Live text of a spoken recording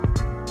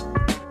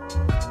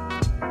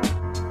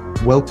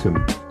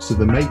Welcome to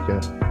The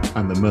Maker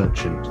and the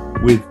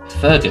Merchant with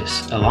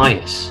Fergus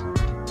Elias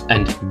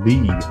and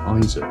Lee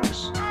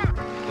Isaacs.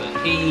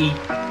 But he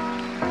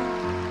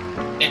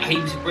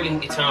was a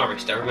brilliant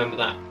guitarist, I remember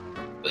that.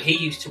 But he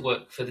used to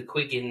work for the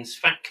Quiggins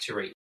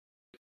factory.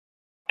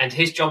 And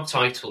his job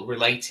title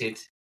related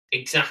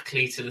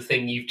exactly to the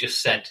thing you've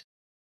just said,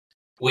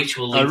 which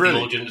will leave the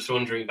audience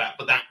wondering about.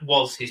 But that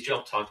was his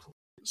job title.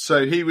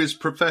 So he was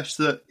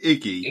Professor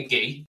Iggy.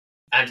 Iggy.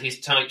 And his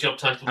job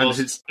title and was...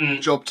 his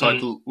job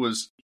title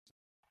was...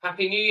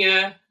 Happy New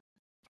Year.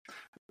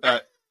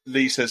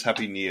 Lee says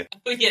Happy New Year.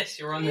 Oh, yes,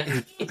 you're on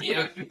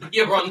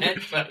you're on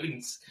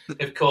headphones,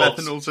 of course.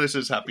 Bethan also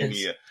says Happy New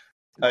Year.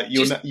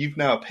 You've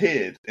now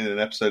appeared in an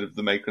episode of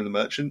The Maker and the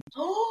Merchant.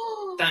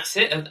 Oh, that's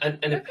it,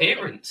 an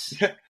appearance.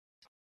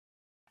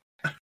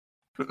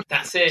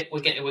 That's it.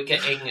 We're getting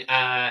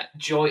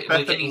joy. Bethan,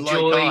 we're getting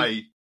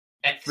joy.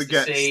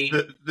 Ecstasy.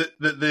 Forgets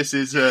that this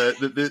is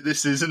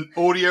this is an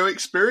audio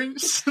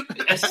experience.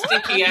 a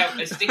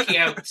sticky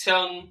out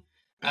tongue.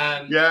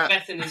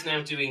 Bethan is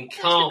now doing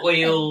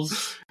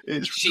cartwheels.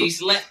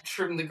 She's leapt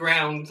from the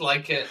ground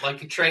like a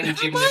trained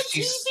gymnast.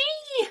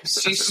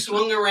 She's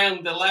swung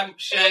around the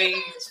lampshade.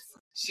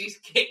 She's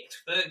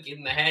kicked Ferg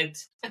in the head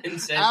and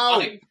said,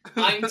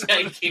 I'm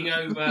taking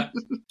over.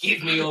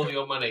 Give me all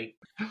your money.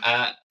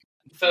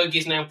 Ferg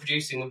is now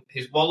producing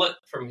his wallet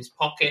from his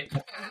pocket.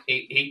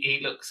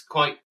 He looks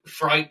quite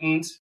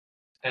frightened.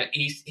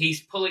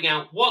 He's pulling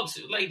out wads,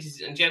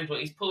 ladies and gentlemen.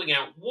 He's pulling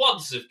out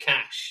wads of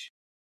cash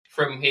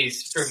from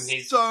his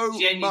so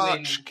genuine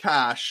much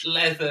cash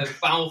leather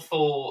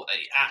Balfour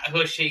at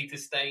Hushheath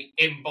Estate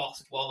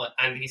embossed wallet,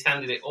 and he's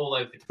handed it all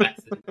over to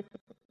Bethan.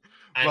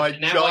 My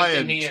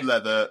giant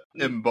leather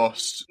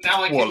embossed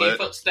now I can wallet. hear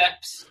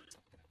footsteps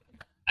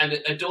and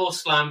a door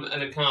slam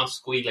and a car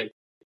squealing.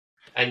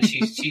 And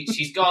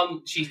she's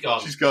gone. She's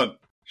gone.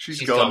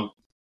 She's gone.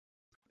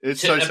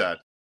 It's so sad.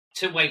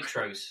 To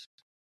Waitrose.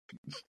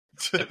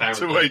 to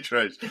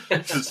Waitrose.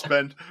 To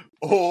spend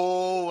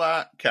all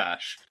that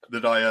cash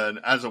that I earn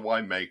as a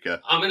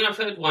winemaker. I mean, I've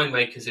heard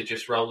winemakers are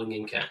just rolling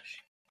in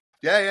cash.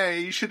 Yeah.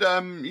 You should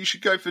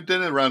go for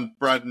dinner around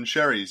Brad and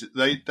Sherry's.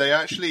 They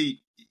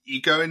actually,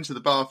 you go into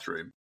the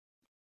bathroom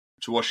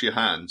to wash your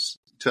hands,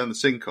 turn the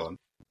sink on.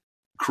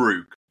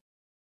 Krug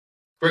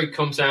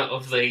comes out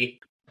of the.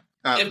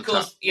 Of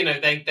course,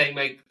 they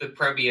make the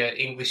premier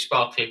English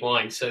sparkling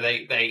wine, so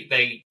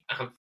they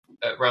have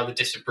a rather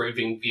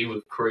disapproving view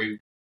of Krug.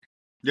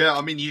 Yeah, I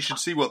mean, you should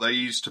see what they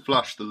use to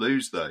flush the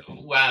loos, though.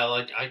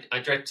 Well, I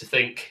dread to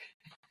think.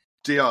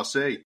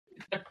 DRC.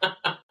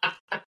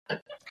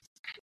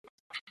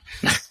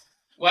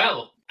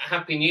 Well,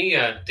 Happy New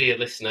Year, dear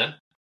listener.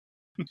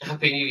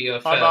 Happy New Year,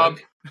 Ferg.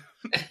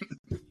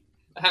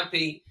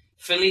 Happy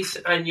Feliz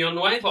Año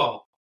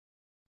Nuevo.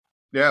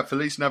 Yeah,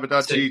 Feliz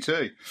Navidad to you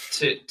too.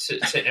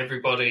 To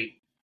everybody.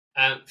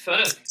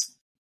 Ferg.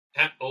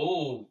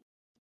 All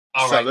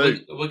Salud.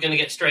 right, we're going to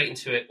get straight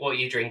into it. What are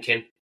you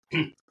drinking?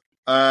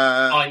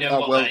 I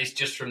know that is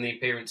just from the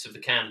appearance of the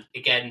can.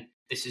 Again,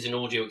 this is an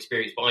audio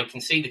experience, but I can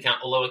see the can,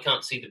 although I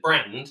can't see the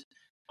brand.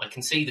 I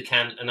can see the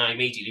can, and I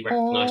immediately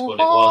recognised what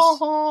it was.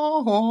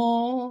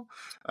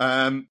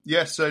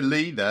 So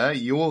Lee,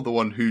 you're the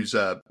one who's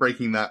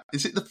breaking that.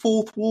 Is it the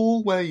fourth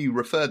wall where you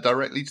refer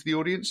directly to the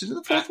audience? Is it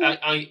the fourth wall?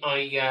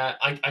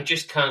 I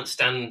just can't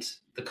stand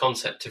the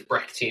concept of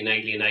Brechtian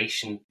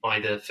alienation,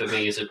 either for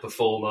me as a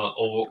performer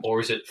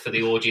or is it for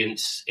the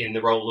audience in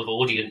the role of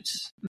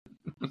audience.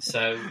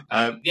 So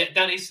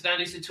that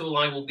is a tool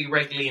I will be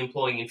regularly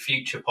employing in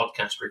future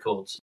podcast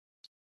records.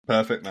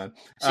 Perfect, man.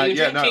 So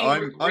you're drinking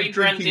I'm rebranded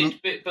drinking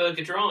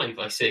Bitburger Drive,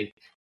 I see.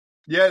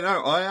 Yeah,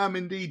 no, I am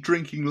indeed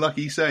drinking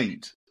Lucky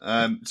Saint.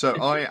 So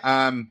I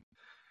am,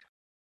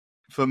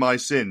 for my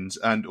sins,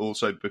 and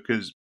also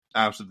because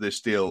out of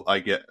this deal I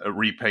get a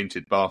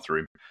repainted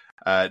bathroom,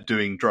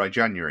 doing Dry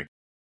January.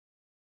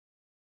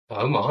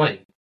 Oh my!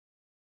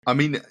 I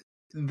mean,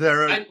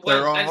 there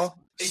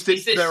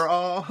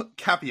are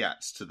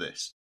caveats to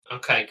this.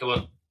 Okay, go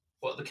on.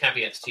 What are the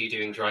caveats to you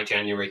doing Dry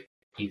January?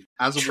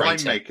 As a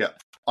winemaker,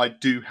 I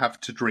do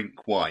have to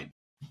drink wine.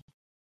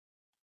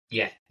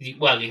 Yeah,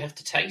 well, you have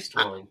to taste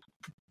wine.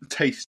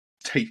 Taste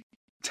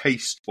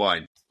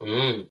wine.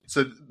 Mm.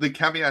 So the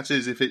caveat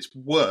is, if it's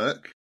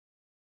work,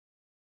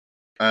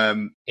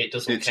 it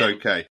doesn't. It's count.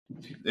 okay.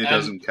 It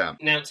doesn't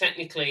count. Now,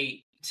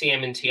 technically,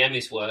 TM and TM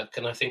is work,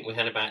 and I think we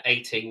had about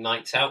 18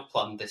 nights out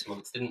planned this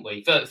month, didn't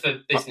we? For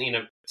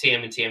business,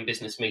 TM and TM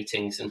business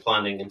meetings and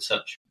planning and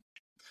such.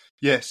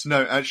 Yes,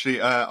 no,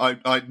 actually,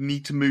 I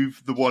need to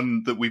move the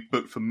one that we've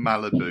booked for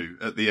Malibu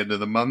at the end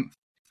of the month.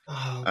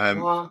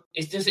 Oh,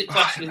 does it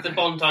clash with the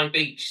Bondi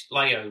Beach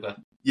layover?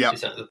 Yeah,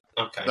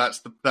 okay. That's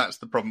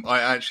the problem.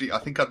 I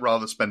think I'd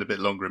rather spend a bit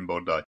longer in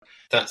Bondi.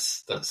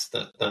 That's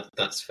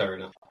fair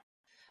enough.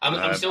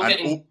 I'm still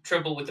getting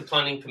trouble with the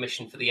planning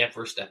permission for the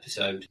Everest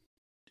episode.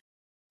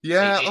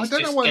 Yeah, I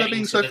don't know why they're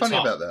being so funny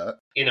about that.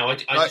 I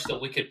just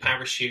thought we could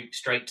parachute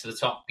straight to the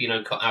top.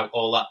 Cut out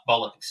all that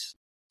bollocks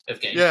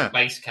of getting from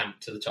base camp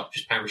to the top,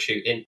 just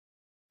parachute in.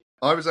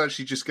 I was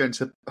actually just going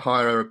to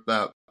hire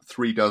about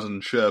 3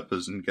 dozen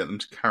Sherpas and get them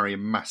to carry a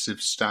massive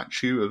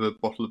statue of a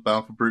bottle of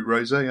Balfour Brut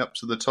Rosé up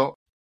to the top.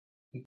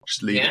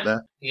 Just leave it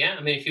there. Yeah,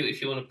 I mean,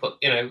 if you want to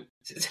put,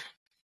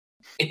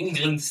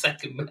 England's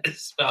second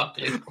best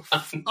sparkling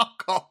wine.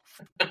 Fuck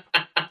off.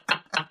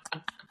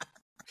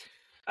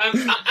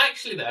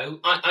 Actually, though,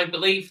 I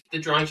believe the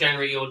Dry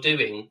January you're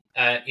doing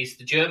is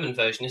the German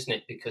version, isn't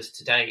it? Because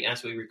today,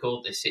 as we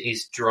record this, it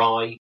is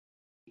Dry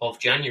of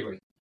January.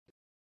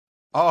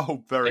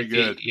 Oh, very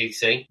good. You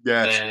see?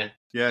 Yes,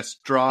 yes,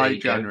 Dry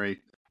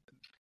January.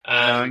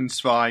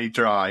 1-2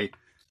 Dry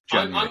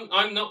January.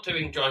 I'm not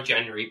doing Dry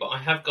January, but I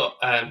have got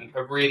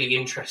a really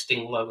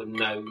interesting low and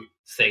no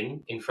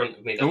thing in front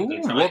of me that I'm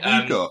going to try. What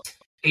have you got?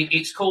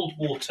 It's called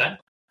water.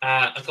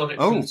 I got it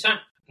from the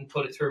tap and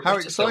put it through a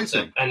Brita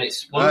filter, and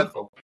it's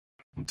wonderful.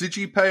 Did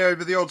you pay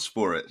over the odds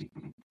for it?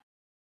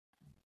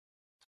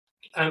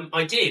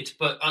 I did,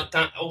 but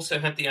that also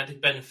had the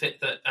added benefit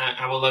that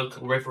our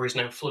local river is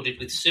now flooded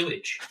with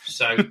sewage.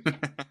 So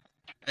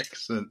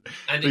excellent.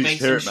 And it makes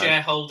some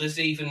shareholders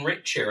even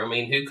richer. I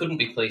mean, who couldn't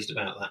be pleased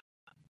about that?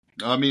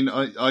 I mean,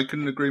 I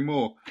couldn't agree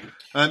more.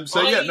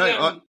 Sorry,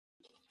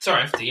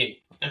 after you.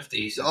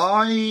 Sir.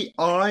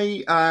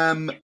 I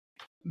am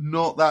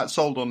not that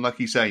sold on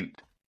Lucky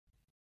Saint.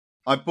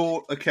 I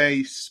bought a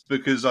case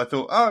because I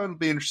thought, it'll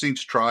be interesting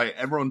to try.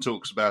 Everyone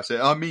talks about it.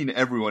 I mean,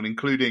 everyone,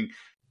 including,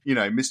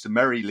 Mr.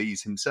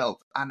 Merrylees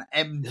himself, an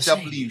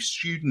MW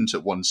student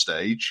at one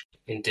stage.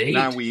 Indeed.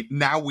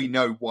 Now we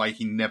know why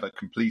he never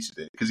completed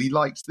it, because he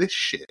likes this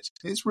shit.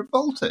 It's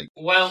revolting.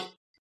 Well,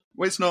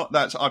 it's not.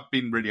 I've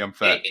been really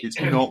unfair.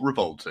 It's not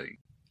revolting.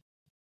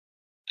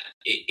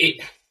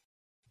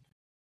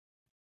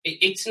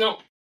 It's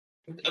not.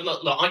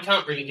 Look, I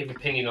can't really give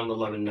opinion on the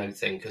low and no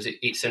thing because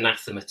it's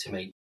anathema to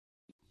me.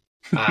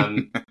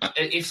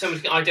 If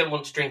somebody, I don't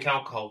want to drink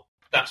alcohol,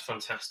 that's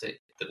fantastic.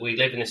 That we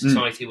live in a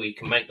society where you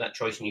can make that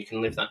choice and you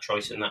can live that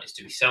choice, and that is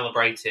to be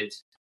celebrated.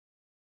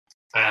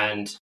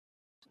 And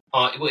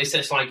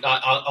it's like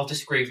I'll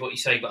disagree with what you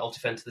say, but I'll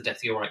defend to the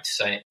death your right to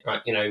say it.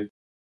 Right?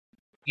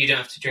 You don't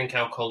have to drink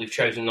alcohol. You've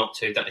chosen not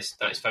to. That is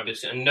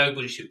fabulous, and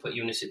nobody should put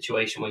you in a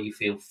situation where you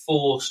feel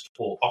forced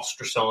or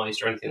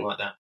ostracised or anything like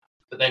that.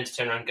 But then to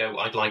turn around and go,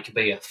 I'd like a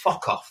beer.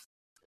 Fuck off.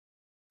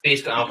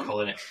 Beer's got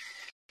alcohol in it.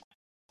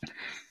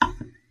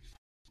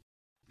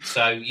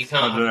 So you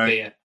can't have a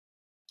beer.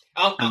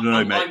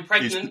 I'm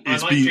pregnant. I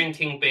like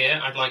drinking beer.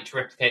 I'd like to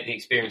replicate the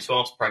experience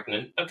whilst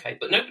pregnant. Okay,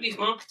 but nobody's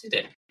marketed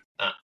it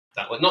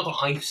that way. Not that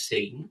I've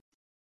seen.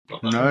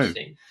 I've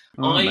seen.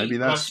 Maybe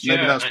that's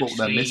what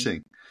they're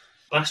missing.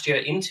 Last year,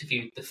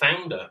 interviewed the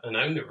founder and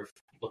owner of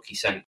Lucky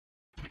Saint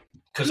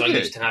because I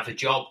used to have a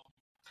job.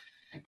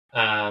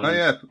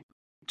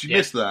 Did you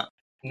miss that?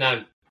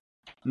 No.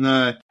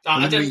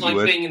 I don't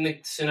like being in the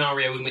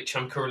scenario in which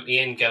I'm currently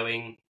in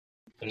going,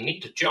 I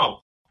need a job.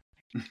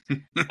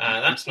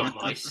 That's not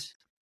nice.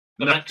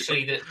 But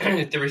actually,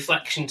 the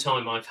reflection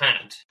time I've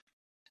had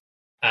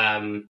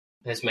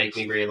has made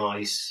me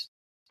realise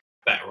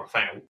better off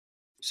out.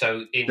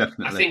 So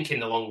I think in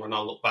the long run,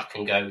 I'll look back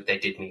and go, they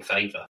did me a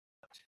favour.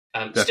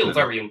 Still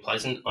very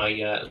unpleasant.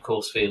 I, of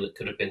course, feel it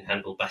could have been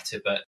handled better,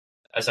 but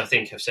as I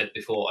think I've said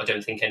before, I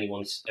don't think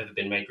anyone's ever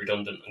been made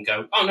redundant and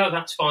go, oh, no,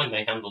 that's fine.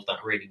 They handled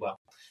that really well.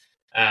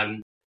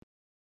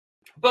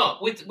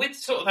 But with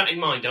sort of that in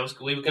mind,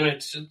 we were going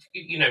to,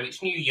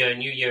 it's New Year.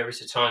 New Year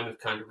is a time of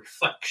kind of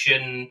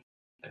reflection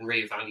and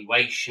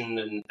reevaluation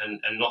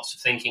and lots of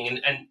thinking.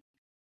 And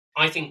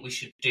I think we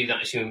should do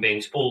that as human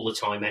beings all the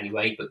time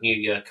anyway, but New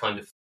Year kind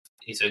of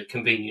is a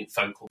convenient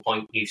focal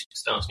point. New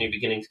starts, new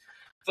beginnings.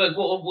 But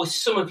what were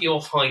some of your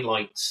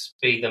highlights,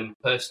 be them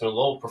personal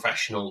or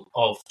professional,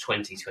 of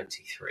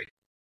 2023?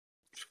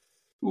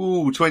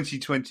 Ooh,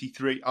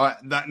 2023.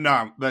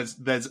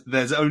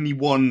 There's only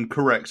one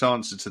correct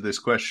answer to this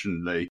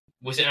question, Lee.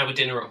 Was it our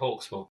dinner at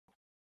Hawksmoor?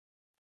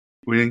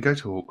 We didn't go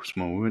to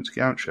Hawksmoor. We went to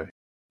Gaucho.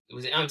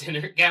 Was it our dinner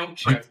at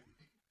Gaucho?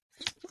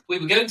 We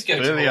were going to go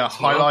to Hawksmoor. Clearly a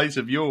highlight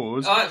of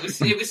yours. Oh,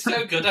 it was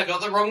so good. I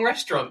got the wrong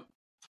restaurant.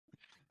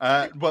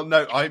 Well,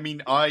 no. I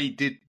mean, I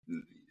did.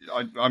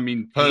 I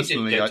mean,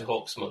 personally, you did go to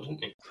Hawksmoor,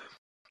 didn't you?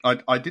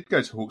 I did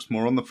go to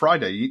Hawksmoor on the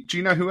Friday. Do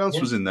you know who else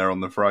was in there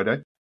on the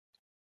Friday?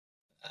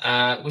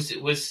 Was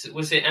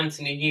it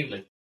Anthony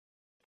Newley?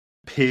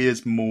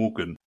 Piers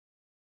Morgan.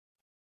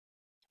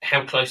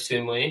 How close to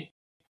him were you?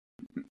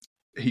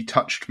 He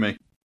touched me.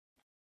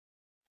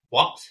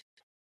 What?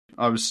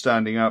 I was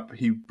standing up.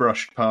 He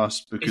brushed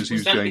past because he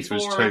was going to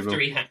his table. After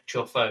he hacked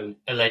your phone,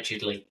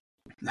 allegedly?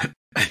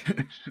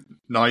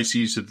 Nice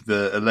use of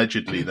the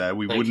allegedly there.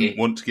 We wouldn't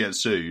want to get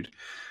sued.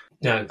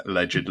 No.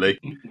 Allegedly.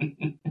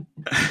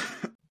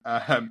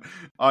 I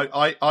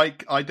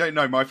don't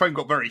know. My phone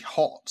got very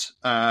hot,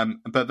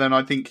 but then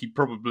I think he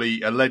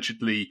probably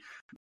allegedly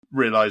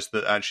realised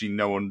that actually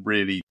no one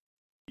really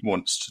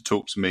wants to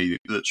talk to me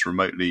that's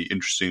remotely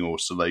interesting or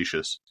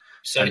salacious.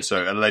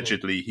 So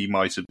allegedly he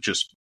might have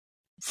just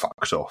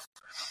fucked off.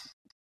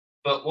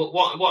 But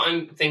what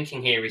I'm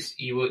thinking here is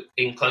you were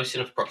in close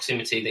enough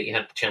proximity that you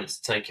had the chance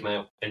to take him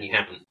out, and you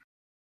haven't.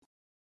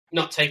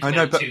 Not taking him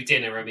out to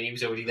dinner. I mean, he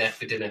was already there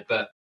for dinner,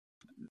 but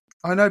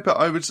I know, but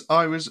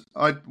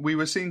we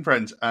were seeing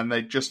friends, and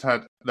they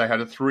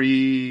had a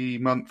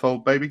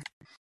 3-month-old baby,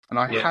 and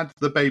I had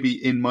the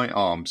baby in my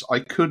arms. I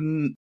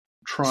couldn't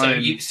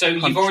try. So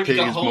you've already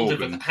got hold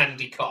of a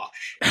handy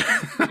cosh,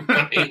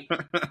 right?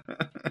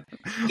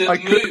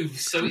 That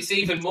moves, so it's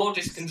even more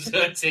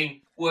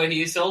disconcerting. Were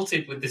he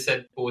assaulted with the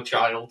said poor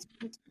child?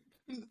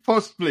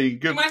 Possibly.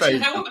 Good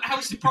Imagine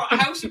how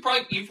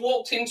surprised you've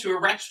walked into a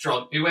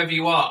restaurant, whoever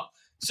you are.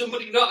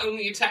 Somebody not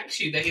only attacks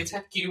you, they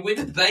attack you with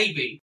a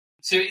baby.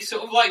 So it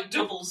sort of like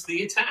doubles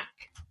the attack.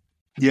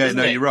 Yeah,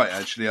 no, you're right,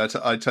 actually. I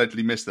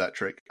totally missed that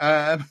trick.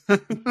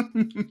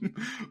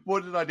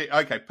 What did I do?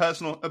 Okay,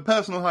 a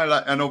personal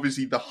highlight, and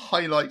obviously the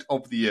highlight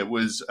of the year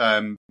was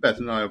Beth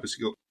and I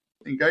obviously got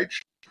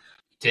engaged.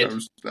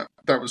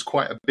 That was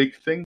quite a big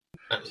thing.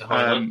 That was a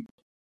highlight.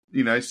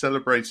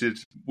 Celebrated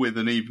with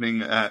an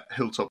evening at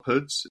Hilltop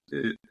Hoods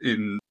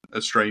in a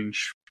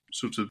strange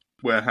sort of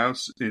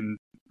warehouse in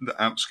the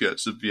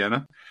outskirts of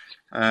Vienna.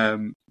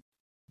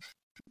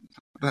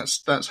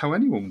 That's how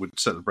anyone would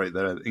celebrate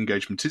their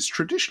engagement. It's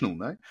traditional,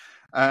 no?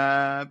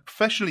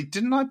 Professionally,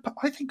 didn't I?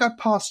 I think I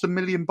passed 1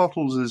 million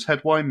bottles as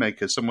head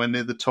winemaker somewhere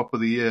near the top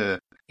of the year.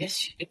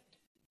 Yes, you did.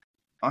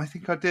 I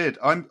think I did.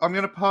 I'm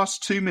going to pass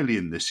 2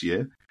 million this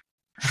year.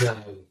 No.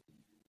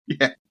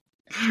 Yeah.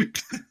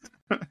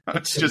 I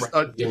just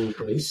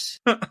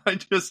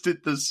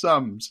did the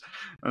sums,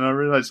 and I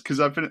realised because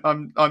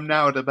I'm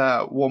now at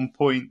about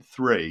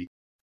 1.3,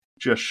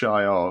 just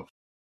shy of,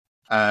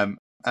 and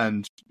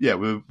yeah,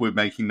 we're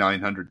making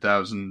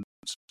 900,000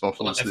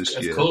 bottles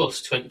this year. Of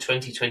course,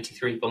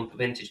 2023 bumper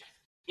vintage.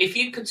 If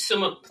you could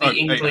sum up the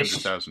English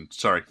 800,000.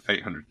 Sorry,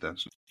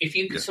 800,000. If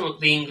you could sum up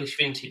the English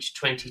vintage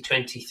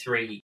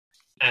 2023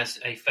 as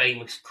a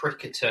famous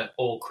cricketer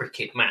or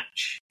cricket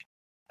match,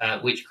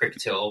 which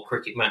cricketer or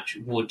cricket match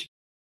would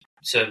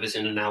serve as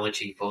an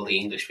analogy for the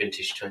English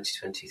vintage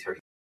 2023?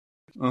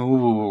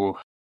 Oh,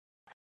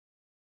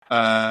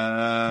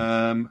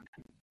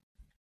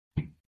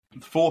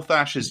 fourth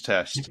Ashes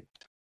Test.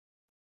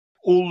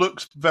 All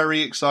looked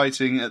very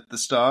exciting at the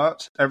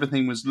start.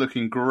 Everything was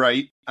looking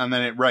great, and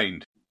then it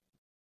rained.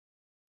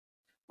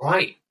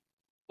 Right,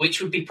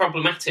 which would be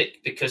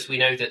problematic because we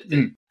know that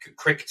the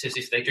cricketers,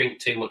 if they drink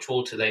too much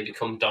water, they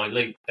become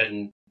dilute,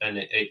 and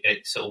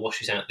it sort of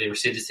washes out the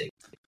acidity.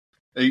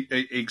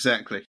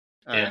 Exactly.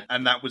 Yeah.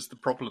 And that was the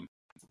problem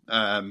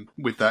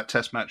with that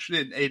test match.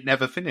 It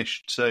never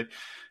finished. So,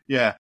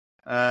 yeah.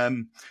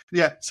 So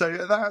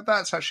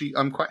that's actually,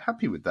 I'm quite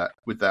happy with that.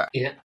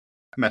 Yeah.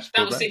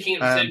 Metaphor. I was thinking,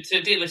 so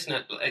dear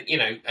listener,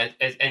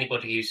 as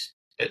anybody who's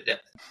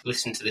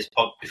listened to this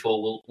pod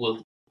before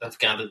will have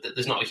gathered that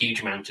there's not a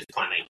huge amount of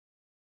planning,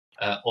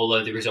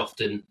 although there is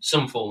often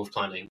some form of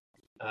planning.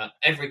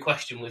 Every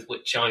question with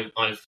which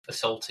I've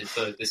assaulted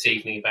Ferg this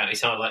evening about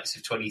his highlights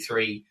of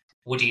 23,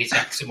 would he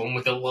attack someone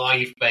with a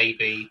live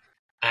baby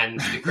and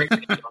the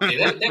cricket?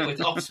 They were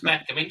off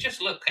spec. I mean,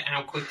 just look at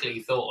how quickly he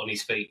thought on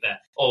his feet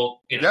there. Or,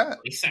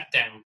 he sat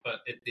down,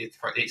 but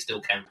it still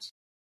counts.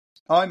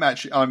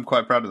 I'm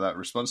quite proud of that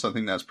response. I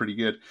think that's pretty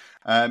good.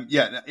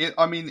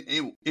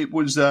 It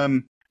was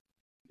a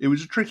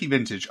tricky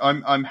vintage.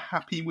 I'm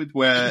happy with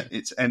where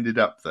it's ended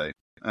up though.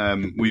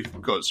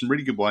 We've got some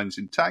really good wines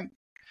in tank.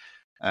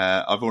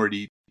 I've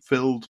already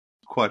filled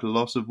quite a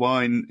lot of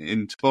wine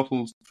into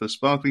bottles for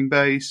sparkling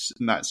base,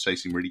 and that's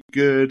tasting really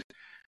good.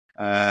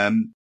 It's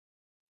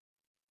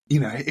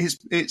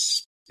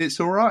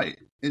all right.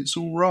 It's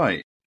all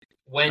right.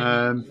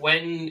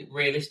 When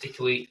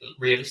realistically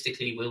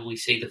will we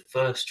see the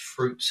first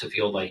fruits of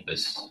your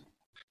labours?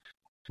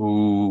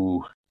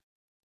 Ooh.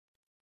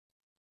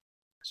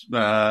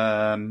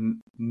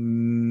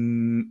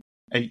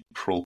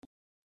 April.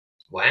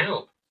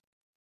 Wow.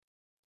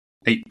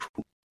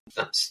 April.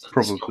 That's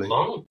probably not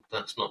long.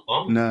 That's not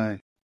long. No.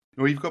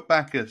 Well, you've got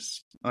Bacchus.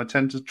 I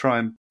tend to try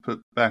and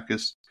put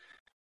Bacchus,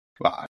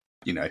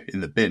 in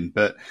the bin.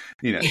 But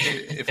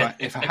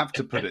if I have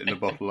to put it in a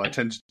bottle, I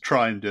tend to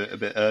try and do it a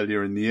bit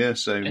earlier in the year.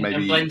 So maybe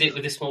and blend it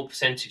with a small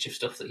percentage of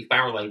stuff that you've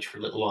barrel aged for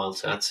a little while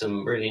to add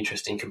some really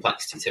interesting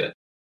complexity to it.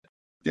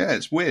 Yeah,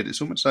 it's weird.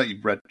 It's almost like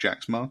you've read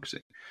Jack's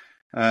marketing.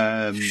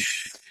 So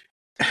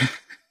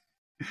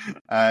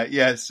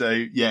yes,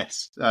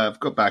 I've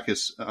got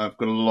Bacchus. I've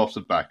got a lot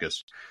of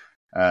Bacchus.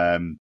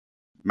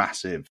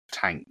 Massive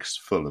tanks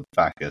full of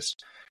Bacchus.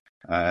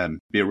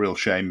 Be a real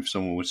shame if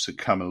someone was to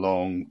come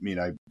along,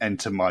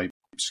 enter my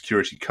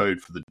security code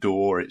for the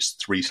door. It's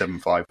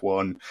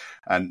 3751,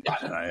 and I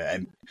don't know,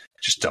 and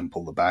just dump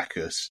all the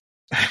Bacchus.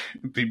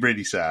 It'd be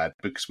really sad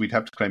because we'd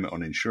have to claim it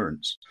on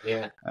insurance.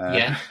 Yeah.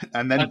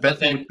 And then Beth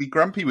would be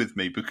grumpy with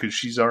me because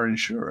she's our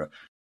insurer.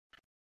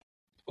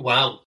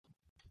 Well,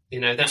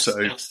 that's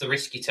the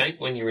risk you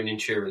take when you're in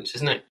insurance,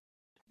 isn't it?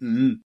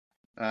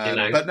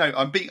 But no,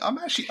 I'm being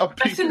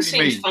Bethan really seems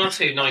mean. far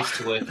too nice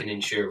to work in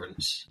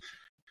insurance.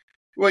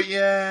 Well,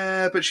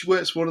 yeah, but she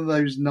works for one of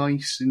those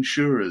nice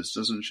insurers,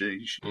 doesn't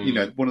she?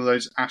 One of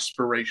those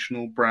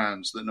aspirational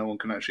brands that no one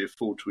can actually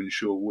afford to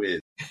insure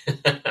with.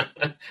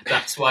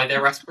 That's why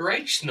they're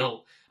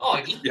aspirational. Oh,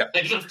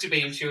 I'd love to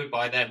be insured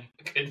by them.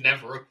 I could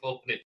never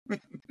afford it.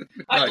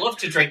 I'd love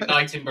to drink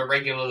Nightingale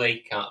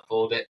regularly. Can't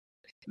afford it.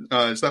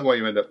 Is that why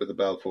you end up with the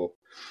Balfour?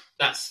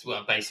 That's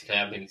basically.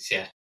 I mean, it's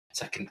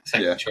second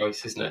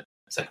choice, isn't it?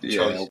 Second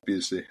choice. Yeah,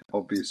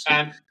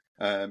 obviously.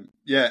 That's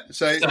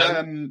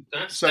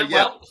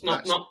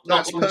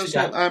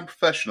personal and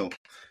professional.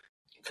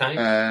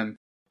 Okay.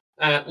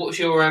 What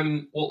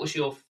was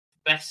your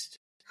best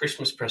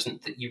Christmas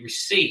present that you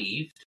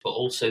received, but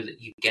also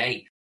that you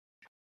gave?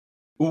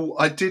 Oh,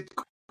 I did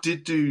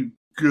do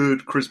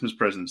good Christmas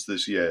presents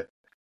this year.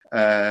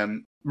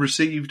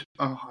 Received.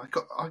 I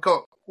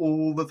got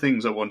all the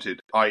things I wanted,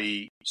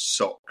 i.e.,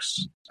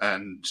 socks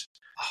and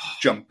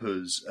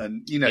jumpers,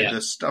 and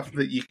the stuff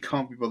that you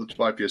can't be bothered to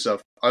buy for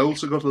yourself. I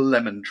also got a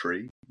lemon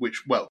tree,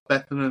 which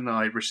Bethan and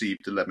I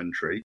received a lemon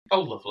tree.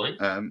 Oh, lovely.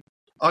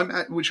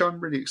 Which I'm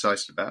really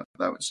excited about.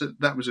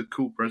 That was a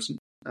cool present.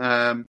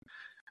 And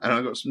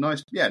I got some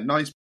nice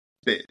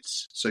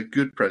bits. So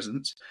good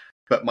presents.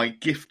 But my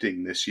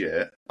gifting this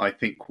year, I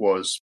think,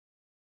 was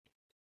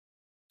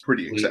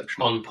pretty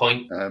exceptional. On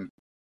point.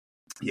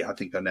 Yeah, I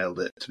think I nailed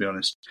it, to be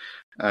honest.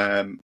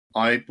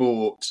 I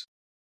bought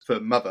for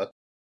Mother.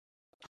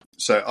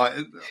 So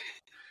a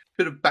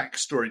bit of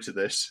backstory to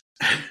this.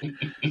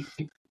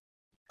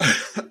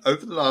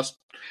 Over the last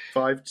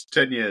 5 to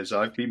 10 years,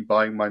 I've been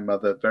buying my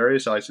mother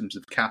various items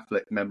of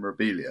Catholic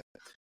memorabilia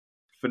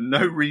for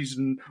no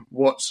reason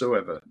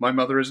whatsoever. My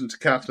mother isn't a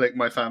Catholic.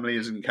 My family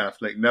isn't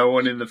Catholic. No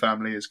one in the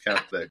family is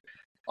Catholic.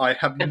 I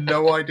have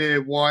no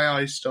idea why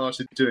I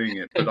started doing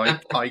it, but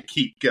I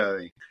keep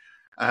going.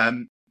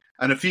 And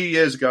a few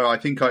years ago, I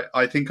think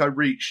I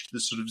reached the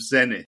sort of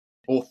zenith,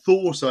 or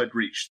thought I'd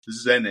reached the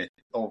zenith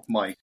of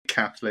my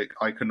Catholic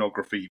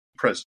iconography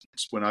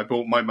presents when I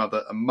bought my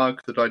mother a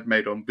mug that I'd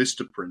made on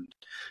Vistaprint.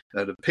 It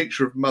had a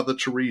picture of Mother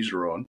Teresa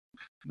on,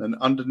 and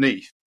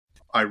underneath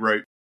I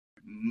wrote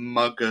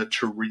Mugger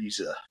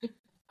Teresa.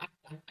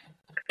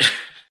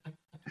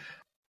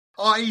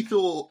 I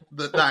thought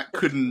that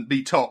couldn't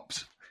be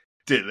topped,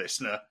 dear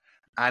listener.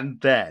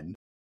 And then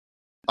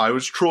I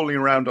was trawling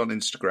around on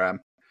Instagram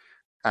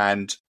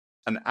and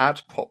an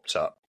ad popped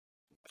up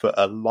for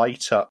a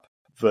light up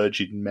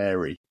Virgin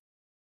Mary.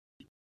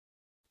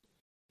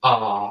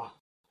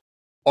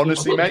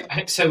 Honestly, mate.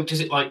 So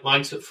does it light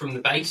up from the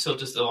base, or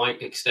does the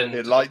light extend?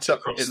 It lights up.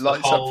 It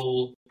lights the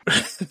whole.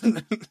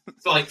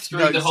 It's like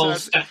through the whole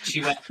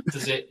statuette.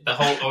 Does it the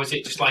whole, or is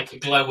it just like a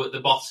glow at the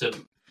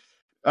bottom?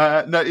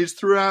 No, it's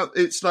throughout.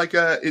 It's like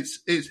it's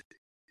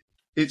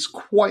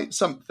quite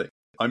something,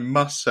 I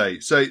must say.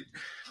 So,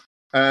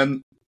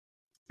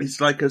 it's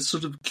like a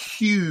sort of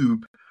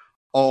cube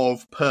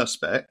of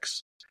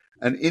perspex,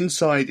 and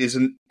inside is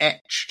an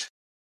etched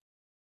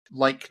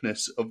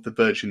likeness of the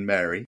Virgin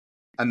Mary,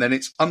 and then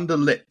it's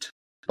underlit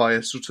by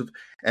a sort of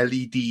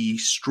LED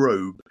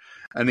strobe,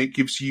 and it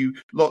gives you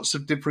lots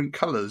of different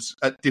colours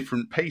at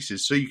different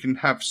paces, so you can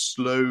have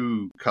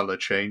slow colour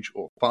change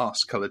or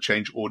fast colour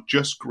change, or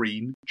just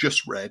green,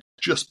 just red,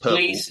 just purple,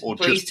 or just blue.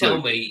 Please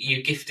tell me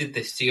you gifted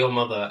this to your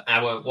mother,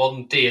 our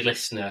one dear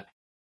listener,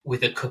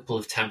 with a couple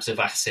of tabs of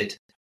acid.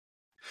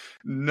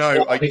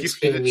 No, I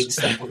gifted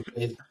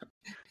it.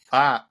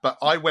 But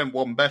I went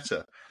one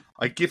better.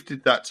 I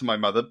gifted that to my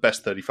mother,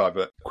 best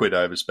 35 quid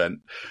I ever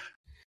spent,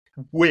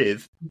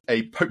 with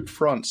a Pope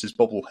Francis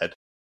bobblehead.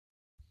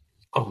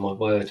 Oh my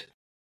word!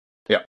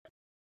 Yeah,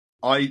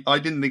 I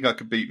didn't think I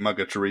could beat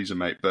Mugger Teresa,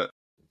 mate. But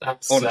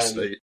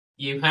honestly,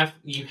 you have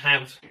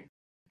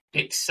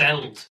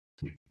excelled.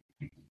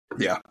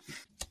 Yeah,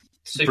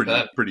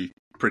 superb. Pretty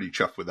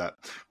chuffed with that.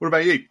 What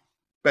about you?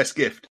 Best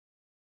gift?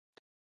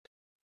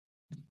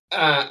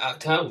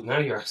 Now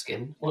you're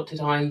asking. What did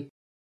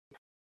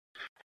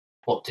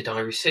I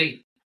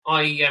receive?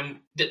 I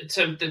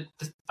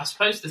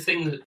suppose the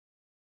thing that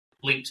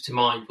leaps to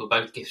mind were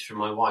both gifts from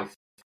my wife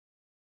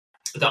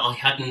that I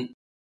hadn't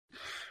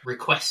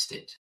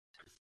requested.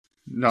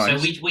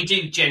 Nice. So we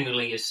do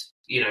generally, as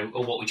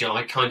or what we do.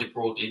 I kind of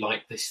broadly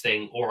like this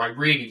thing, or I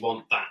really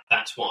want that.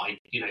 That's why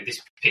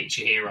this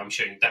picture here I'm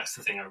showing. That's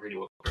the thing I really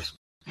want for Christmas.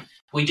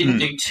 We didn't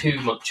do too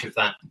much of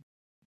that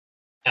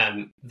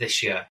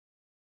this year.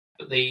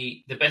 But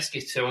the best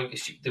gift, so I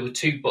guess there were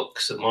 2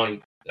 books that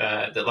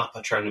that La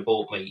Patrona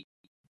bought me,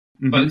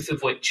 both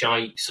of which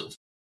I sort of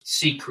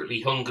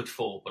secretly hungered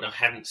for, but I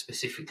hadn't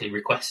specifically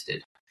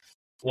requested.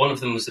 One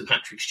of them was the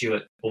Patrick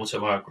Stewart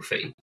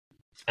autobiography,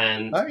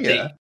 and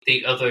the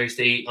other is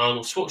the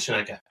Arnold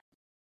Schwarzenegger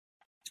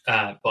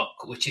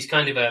book, which is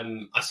kind of,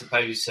 I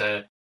suppose,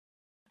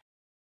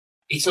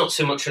 it's not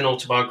so much an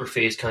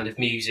autobiography as kind of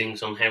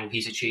musings on how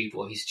he's achieved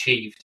what he's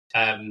achieved.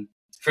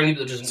 For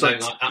anybody that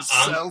doesn't know,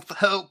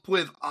 self-help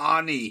with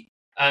Arnie.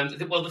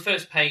 The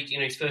first page,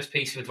 his first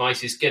piece of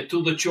advice is get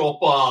to the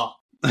chopper,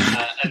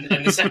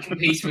 and the second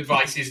piece of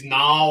advice is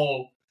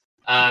now,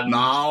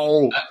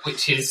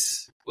 which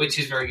is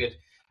very good.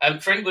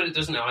 For anybody that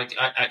doesn't know, I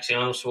actually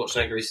Arnold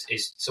Schwarzenegger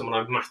is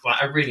someone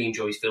I really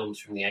enjoy his films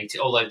from the 80s.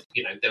 Although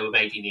they were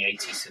made in the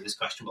 80s, so there's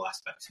questionable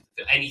aspects.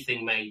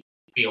 Anything made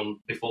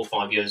before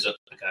 5 years ago,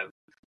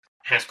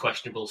 has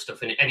questionable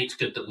stuff in it, and it's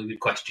good that we would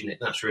question it.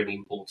 That's really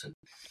important.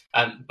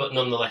 But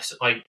nonetheless,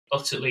 I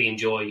utterly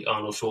enjoy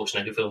Arnold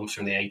Schwarzenegger films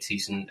from the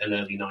 80s and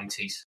early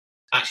 90s.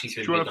 Actually,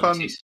 through the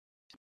mid-90s.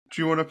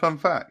 Do you want a fun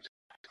fact?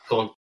 Go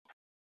on.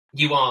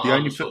 You are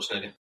Arnold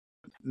Schwarzenegger.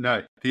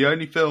 No. The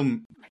only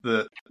film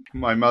that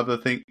my mother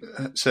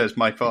says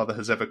my father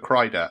has ever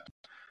cried at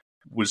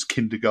was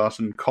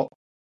Kindergarten Cop.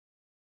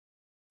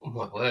 Oh,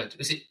 my word.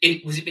 Was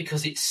it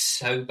because it's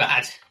so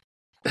bad?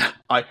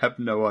 I have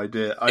no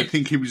idea. I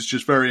think he was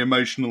just very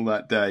emotional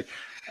that day.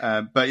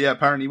 But yeah,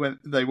 apparently when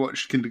they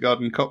watched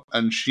Kindergarten Cop,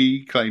 and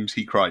she claims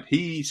he cried.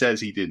 He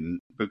says he didn't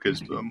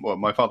because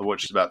my father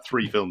watches about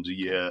 3 films a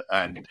year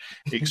and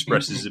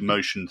expresses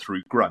emotion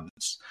through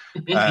grunts.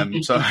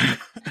 So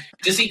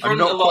does he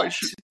grunt a lot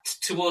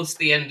towards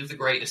the end of The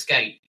Great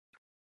Escape?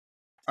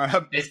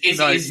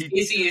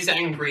 Is he as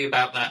angry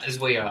about that as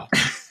we are?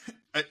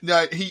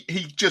 No,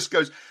 he just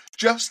goes,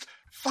 just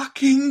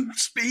fucking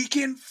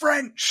speaking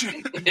French.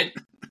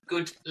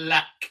 Good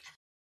luck.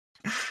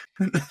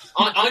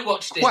 I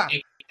watched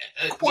it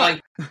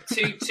like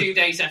 2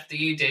 days after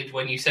you did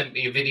when you sent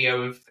me a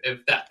video of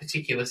that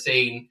particular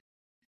scene.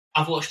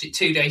 I've watched it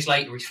 2 days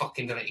later. He's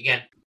fucking done it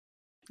again.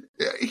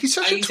 He's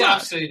such a twat. He's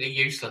absolutely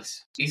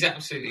useless. He's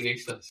absolutely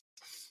useless.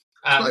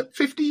 Like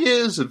 50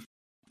 years of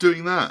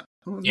doing that.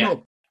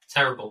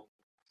 Terrible.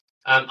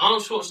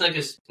 Arnold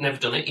Schwarzenegger's never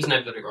done it. He's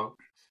never got it wrong.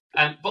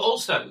 But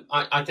also,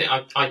 I think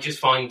I just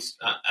find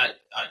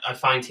I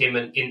find him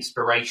an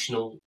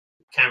inspirational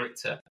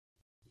character,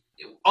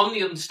 on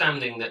the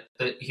understanding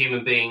that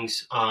human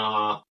beings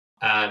are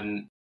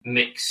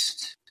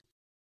mixed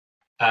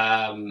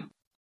and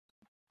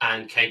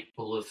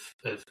capable of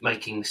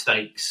making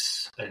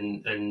mistakes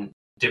and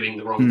doing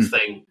the wrong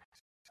thing.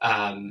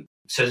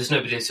 So there's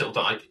nobody sort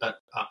of that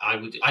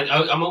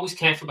I'm always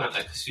careful about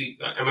that, because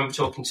I remember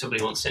talking to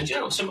somebody once saying,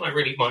 someone I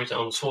really admired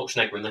Arnold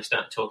Schwarzenegger, and they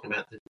started talking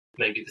about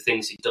maybe the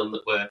things he'd done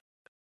that were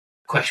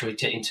questionable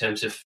in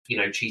terms of,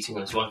 cheating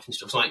on his wife and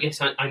stuff. It's like, yes,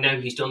 I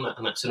know he's done that,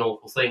 and that's an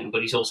awful thing,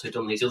 but he's also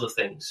done these other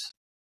things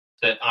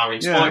that are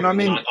inspiring.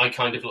 Yeah, and I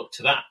kind of look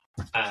to that.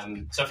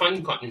 So I find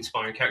him quite an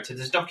inspiring character.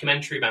 There's a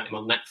documentary about him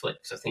on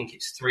Netflix. I think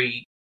it's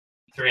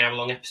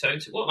 3-hour-long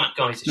episodes. What that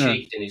guy's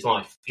achieved in his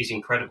life is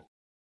incredible.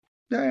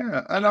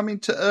 Yeah, and I mean,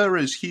 to err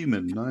is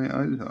human.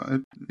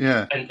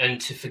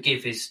 And to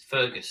forgive is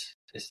Fergus.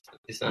 Is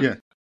that?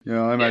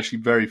 Yeah, I'm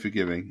actually very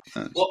forgiving.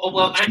 That's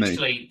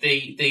actually,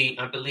 the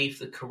I believe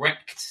the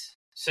correct.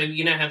 So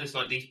you know how there's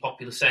like these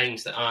popular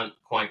sayings that aren't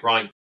quite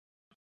right,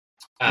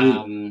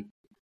 and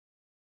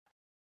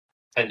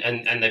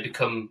they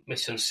become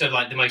misunderstood.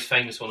 Like the most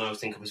famous one I always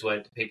think of is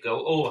where people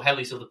go, "Oh, hell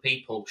is other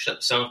people."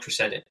 Sartre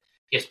said it.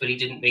 Yes, but he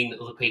didn't mean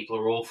that other people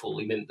are awful.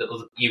 He meant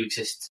that you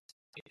exist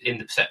in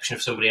the perception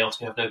of somebody else,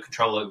 and you have no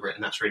control over it,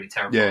 and that's really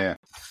terrible. Yeah.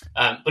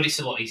 But it's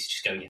a lot easier to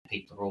just go,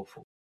 people are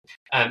awful.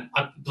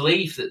 I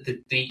believe that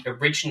the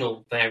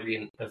original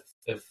variant of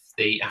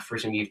the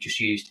aphorism you've just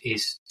used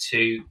is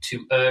to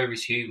err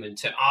is human,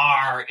 to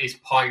R is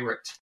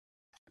pirate.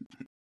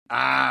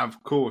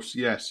 Of course,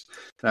 yes.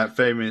 That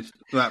famous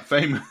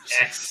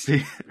yes.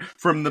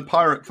 From the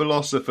pirate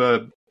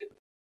philosopher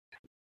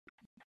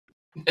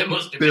there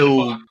must have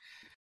Bill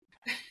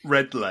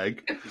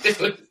Redleg.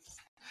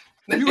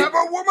 You have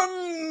a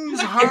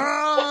woman's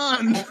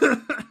hand.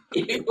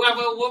 You have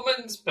a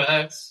woman's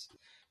purse.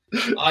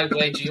 I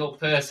wager your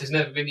purse has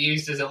never been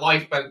used as a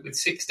lifeboat with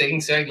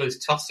 16 sailors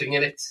tossing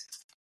in it.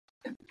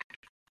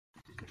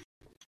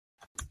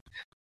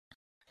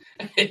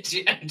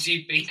 And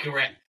you'd be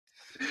correct.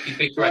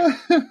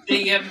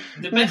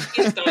 The best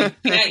gift I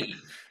gave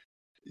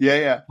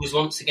was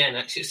once again,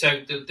 actually,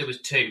 so there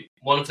was 2.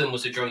 One of them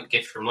was a joint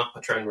gift from La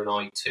Patrona and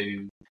I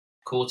to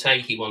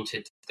Corte. He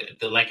wanted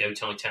the Lego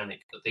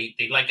Titanic, but the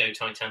Lego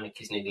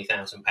Titanic is nearly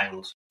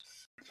 £1,000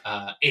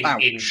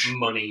 in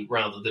money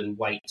rather than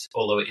weight,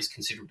 although it is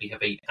considerably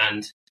heavy,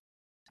 and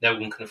no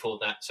one can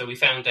afford that. So we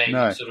found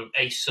sort of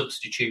a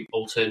substitute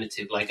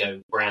alternative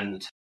Lego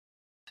brand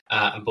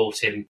and bought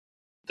him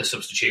the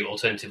substitute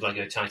alternative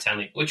Lego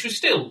Titanic, which was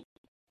still,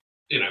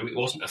 it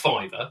wasn't a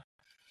 £5,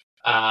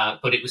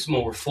 but it was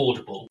more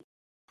affordable.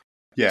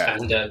 Yeah.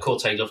 And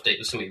Corte loved it. It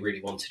was something he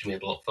really wanted, and we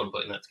had a lot of fun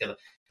putting that together.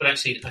 But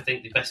actually, I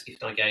think the best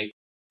gift I gave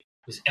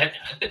was a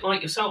bit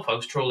like yourself. I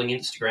was trawling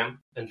Instagram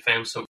and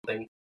found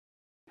something.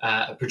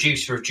 A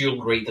producer of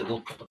jewellery that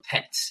will put a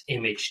pet's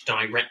image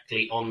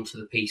directly onto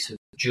the piece of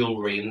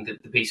jewellery, and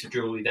the piece of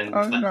jewellery then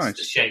reflects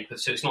the shape.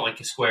 So it's not like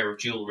a square of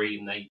jewellery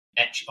and they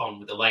etch it on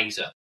with a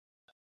laser.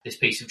 This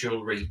piece of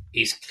jewellery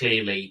is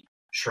clearly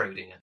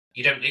Schrödinger.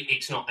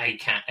 It's not a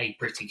cat, a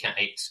pretty cat.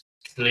 It's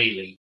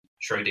clearly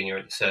Schrödinger.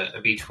 It's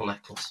a beautiful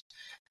necklace.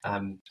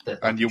 And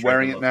you're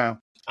wearing it now.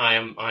 I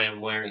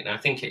am wearing it now. I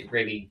think it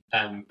really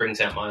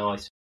brings out my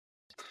eyes.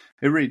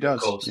 It really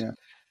does. Of course. Yeah.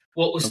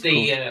 What was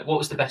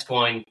the best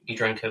wine you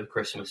drank over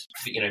Christmas?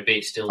 Be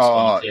it still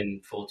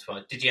sparkling,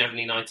 fortified. Did you have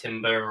any Night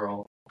Timber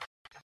or?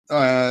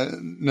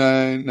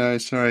 No,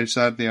 sorry.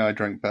 Sadly, I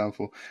drank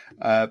Powerful.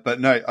 But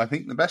no, I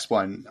think the best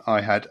wine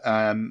I had,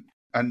 and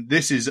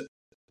this is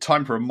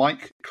time for a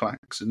Mike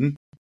Claxon.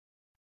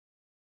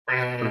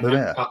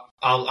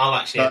 I'll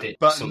actually edit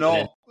something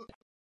in.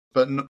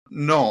 But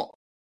not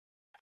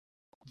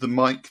the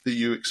mic that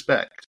you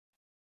expect.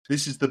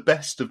 This is the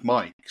best of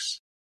mics.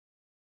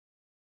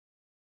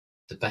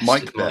 The best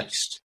Mike of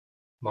Best.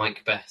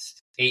 Mike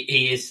Best.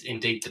 He is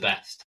indeed the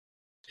best.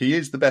 He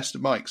is the best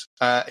of mics.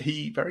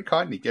 He very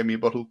kindly gave me a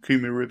bottle of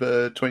Kuma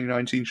River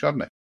 2019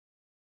 Chardonnay.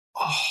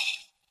 Oh.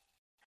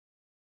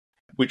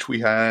 Which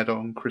we had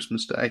on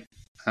Christmas Day.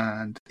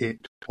 And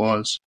it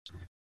was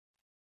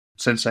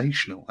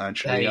sensational,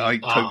 actually.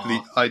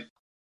 I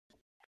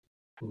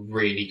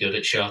really good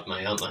at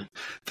Chardonnay, aren't they?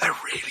 They're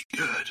really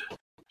good.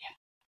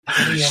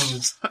 Yeah.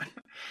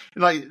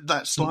 Like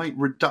that slight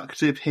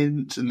reductive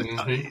hint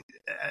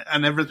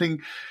and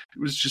everything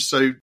was just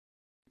so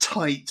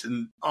tight,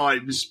 and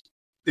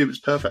it was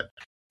perfect.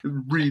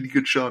 Really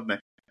good Chardonnay.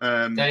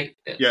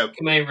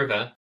 Kamei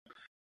River,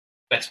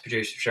 best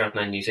producer of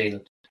Chardonnay in New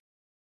Zealand.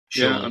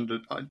 Surely.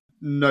 Yeah,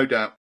 no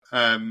doubt.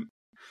 And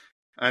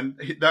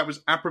that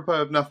was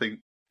apropos of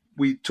nothing.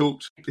 We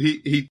talked.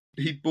 He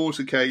bought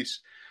a case.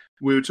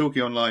 We were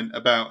talking online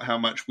about how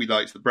much we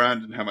liked the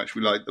brand and how much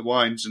we liked the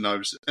wines, and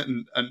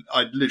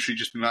I'd literally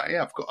just been like,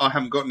 I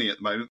haven't got any at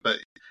the moment, but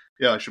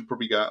I should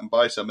probably go out and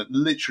buy some. And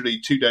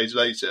literally 2 days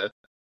later,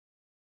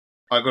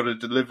 I got a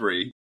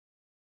delivery,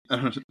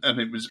 and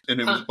it was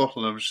a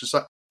bottle, and I was just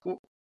like,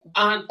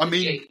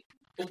 we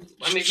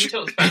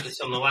talked about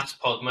this on the last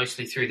pod,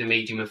 mostly through the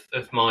medium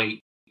of my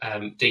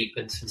deep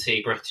and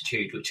sincere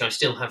gratitude, which I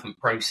still haven't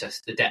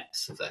processed the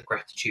depths of that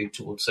gratitude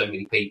towards so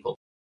many people.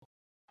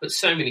 But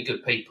so many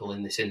good people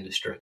in this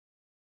industry.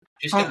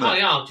 Out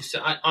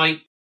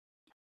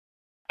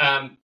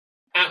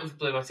of the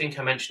blue, I think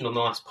I mentioned on the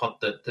last pod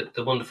that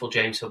the wonderful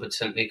James Hubbard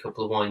sent me a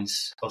couple of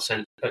wines, or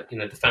sent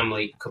the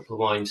family a couple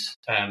of wines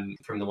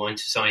from the Wine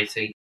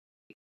Society.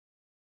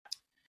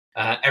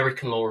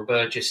 Eric and Laura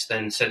Burgess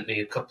then sent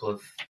me a couple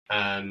of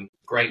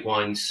great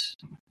wines.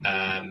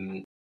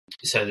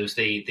 So there was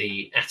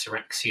the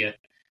Ataraxia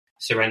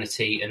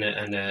Serenity and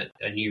a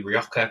new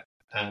Rioja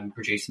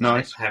produced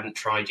that I haven't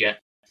tried yet.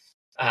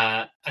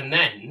 And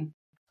then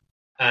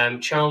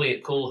Charlie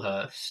at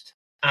Coolhurst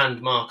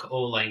and Mark at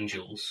All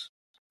Angels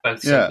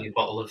both sent me a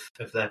bottle of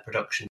their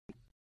production.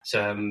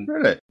 So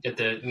really?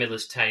 The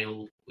Miller's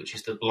Tale, which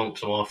is the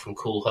Blanc Noir from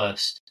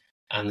Coolhurst,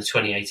 and the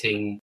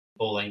 2018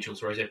 All Angels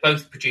Rosé,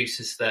 both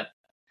producers that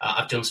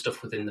I've done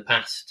stuff with in the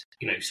past,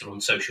 sort of on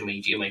social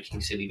media,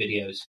 making silly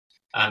videos,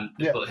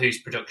 but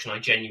whose production I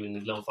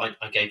genuinely love. I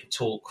gave a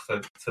talk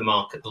for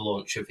Mark at the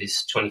launch of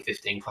his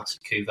 2015 Classic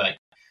Cuvée.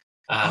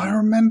 I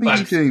remember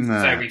you doing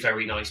that. Very,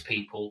 very nice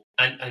people.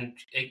 And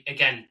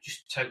again,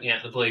 just totally out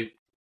of the blue.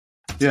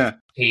 Yeah.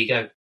 Here you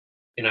go.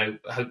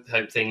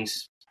 Hope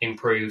things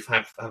improve,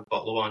 have a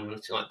bottle of wine and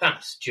anything like that.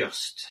 That's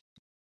just...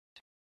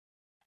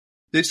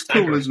 It's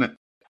staggering. Cool, isn't it?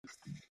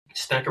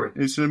 Staggering.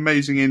 It's an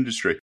amazing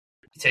industry.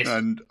 It is.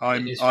 And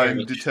I'm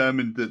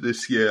determined that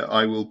this year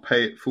I will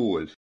pay it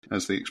forward,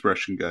 as the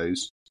expression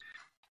goes.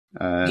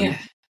 Well,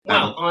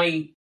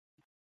 I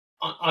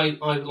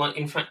like,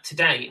 in fact,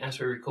 today, as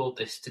we record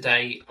this,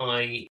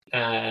 I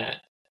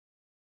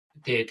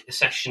did a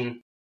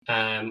session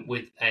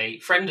with a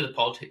friend of the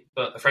pod,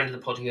 but a friend of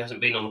the pod who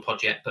hasn't been on the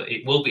pod yet, but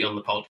it will be on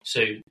the pod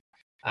soon,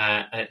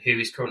 who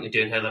is currently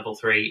doing her level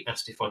 3,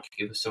 asked if I could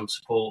give her some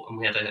support, and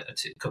we had a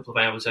couple of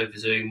hours over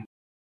Zoom,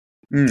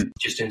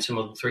 just doing some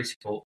level 3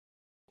 support.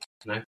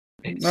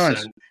 It's,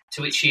 nice.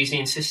 To which she's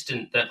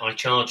insistent that I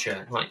charge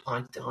her. Like,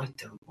 I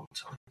don't want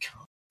to, I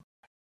can't.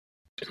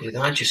 Dude,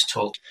 I just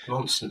talk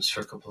nonsense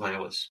for a couple of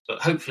hours,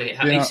 but hopefully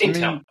it seems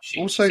to help.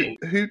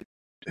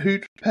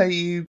 Who'd pay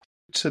you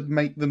to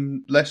make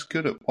them less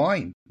good at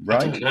wine?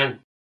 Right? I don't know.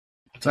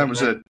 That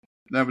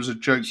was a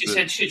joke. She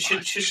said,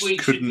 "Should we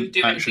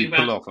do actually anything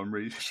pull about? Off? I'm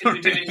really should we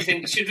do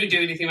anything? Should we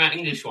do anything about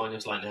English wine?" I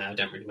was like, "No, I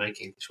don't really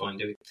make English wine,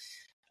 do we?"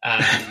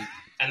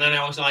 And then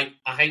I was like,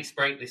 "I hate to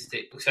break this."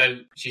 So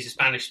she's a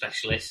Spanish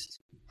specialist.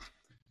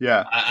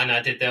 Yeah. And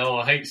I did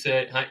I hate to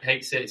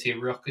say it to you,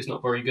 Rioja's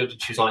not very good.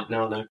 And she was like,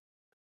 no.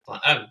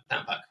 Like, oh,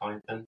 that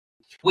backfired then.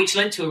 Which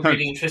led to a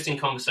really interesting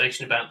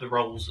conversation about the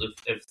roles of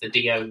the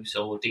DOs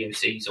or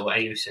DOCs or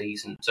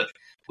AOCs and such,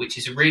 which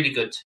is a really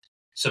good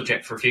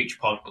subject for a future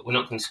pod, but we're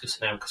not going to discuss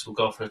it now because we'll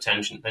go off on a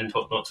tangent and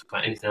not talk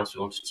about anything else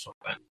we wanted to talk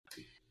about.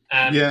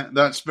 Yeah,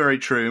 that's very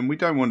true, and we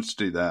don't want to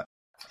do that.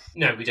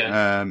 No, we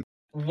don't.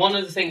 One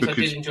of the things I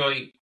did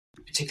enjoy,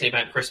 particularly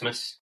about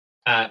Christmas,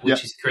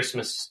 which is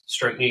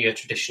Christmas/New Year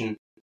tradition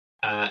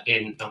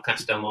in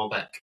Alcázar del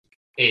Malbec,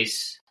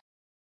 is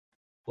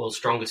World's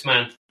Strongest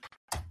Man.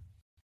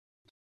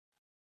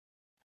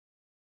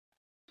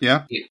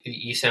 Yeah,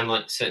 you sound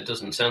like it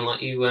doesn't sound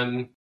like you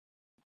were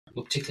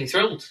particularly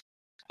thrilled.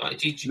 Like,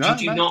 did you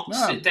not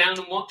sit down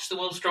and watch The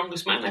World's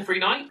Strongest Man every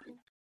night?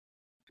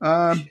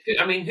 I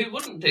mean, who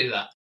wouldn't do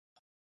that?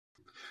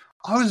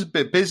 I was a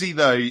bit busy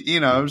though.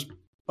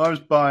 I was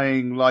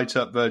buying light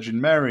up Virgin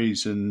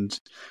Marys and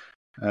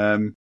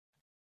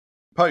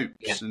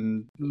popes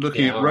and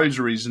looking at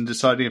rosaries and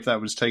deciding if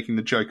that was taking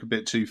the joke a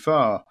bit too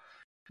far.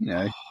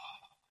 It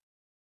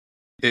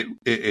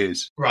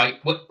is right.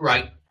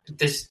 Right.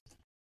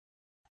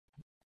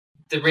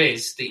 there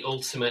is the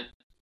ultimate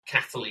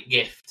Catholic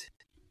gift,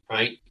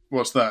 right?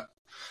 What's that?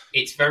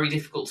 It's very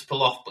difficult to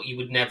pull off, but you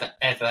would never,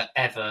 ever,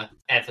 ever,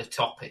 ever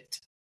top it.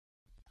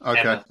 Okay,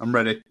 ever. I'm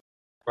ready.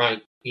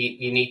 Right,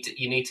 you need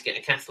to get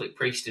a Catholic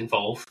priest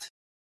involved.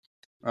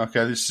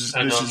 Okay, this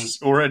is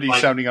already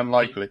sounding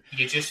unlikely.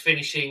 You're just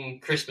finishing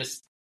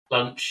Christmas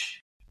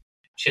lunch,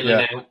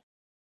 chilling out.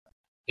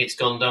 It's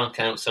gone dark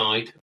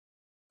outside.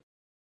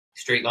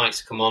 Street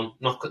lights come on.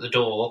 Knock at the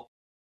door.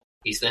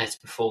 He's there to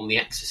perform the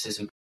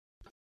exorcism.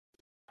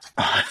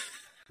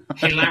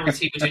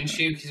 Hilarity would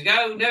ensue. He'd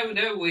go,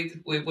 no,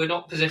 we're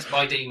not possessed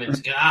by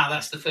demons. Go,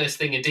 that's the first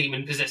thing a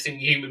demon possessing a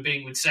human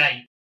being would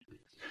say.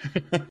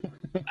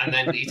 And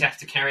then he'd have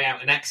to carry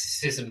out an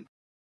exorcism.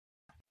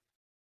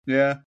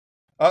 Yeah.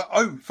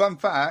 Fun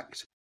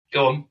fact.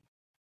 Go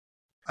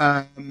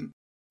on.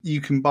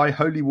 You can buy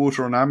holy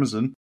water on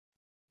Amazon.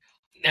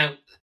 Now,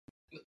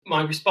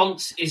 my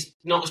response is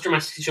not as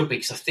dramatic as it should be,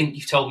 because I think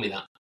you've told me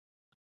that.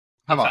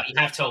 In fact, you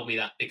have told me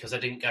that, because I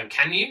didn't go,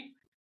 can you?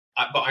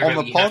 But I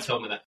remember you have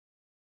told me that.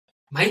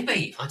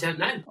 Maybe, I don't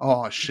know.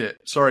 Oh, shit.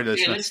 Sorry,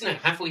 listener. Yeah, listener,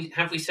 have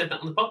we said that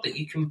on the pod, that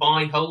you can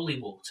buy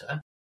holy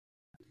water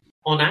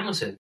on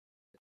Amazon?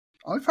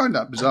 I find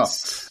that bizarre.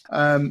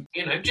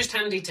 Just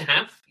handy to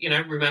have.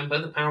 Remember,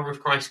 the power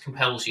of Christ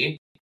compels you.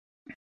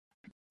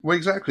 Well,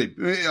 exactly.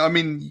 I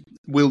mean,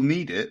 we'll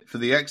need it for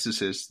the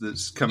exorcist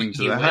that's coming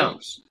to the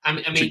house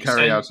to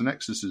carry out an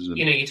exorcism.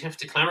 You'd have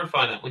to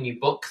clarify that when you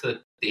book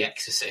the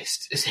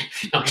exorcist, as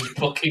if you're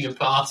booking a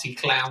party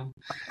clown.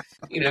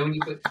 When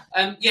you book,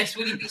 yes,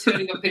 will you be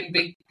turning up in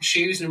big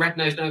shoes and red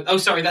nose? No, oh,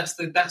 sorry, that's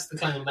the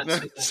clown.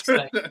 That's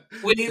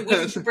will you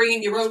bring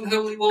in your own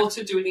holy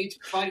water? Do we need to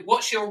provide it?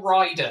 What's your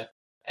rider?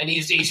 And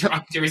his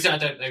rider is, I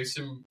don't know,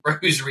 some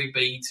rosary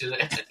beads,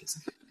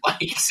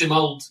 like some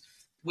old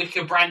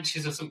wicker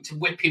branches or something to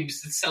whip him to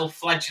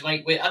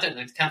self-flagellate with. I don't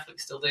know, do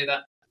Catholics still do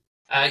that?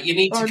 You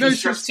need to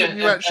construct a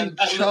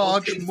little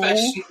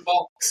confession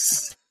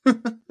box.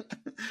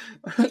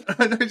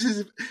 I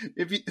noticed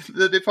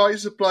if I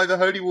supply the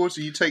holy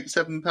water, you take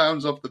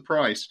 £7 off the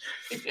price.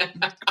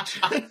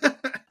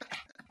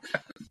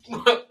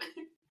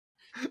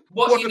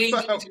 What you need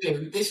to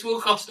do, this will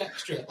cost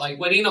extra. Like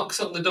when he knocks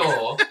on the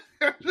door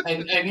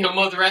and your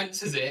mother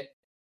answers it,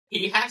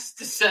 he has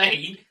to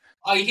say,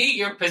 I hear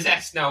you're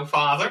possessed now,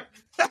 Father.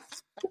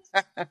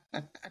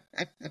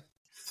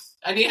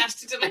 And he has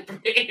to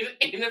deliver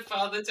it in a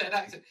father-tongue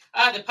accent.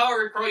 The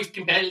power of Christ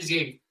compels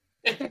you.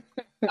 Get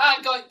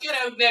out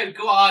now,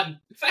 go on.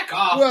 Fuck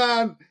off.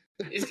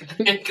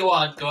 Go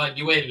on,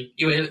 you will.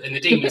 And the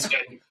demon's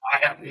going,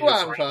 I am here,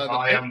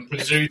 I am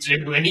pursued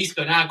you. And he's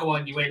going, go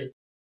on, you will.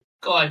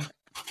 Go on.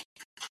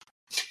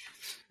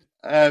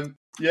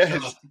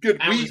 Yes,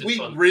 good.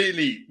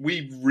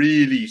 We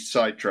really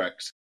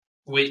sidetracked.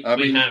 We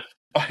have.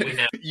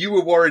 You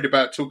were worried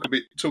about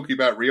talking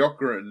about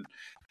Rioja and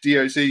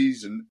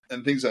DOCs and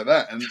things like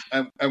that,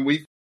 and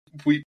we've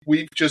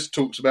just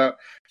talked about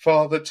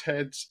Father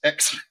Ted's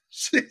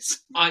exorcism.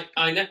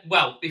 I know.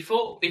 Well,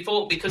 before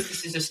because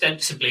this is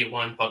ostensibly a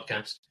wine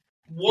podcast.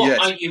 What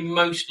are you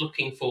most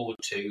looking forward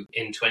to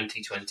in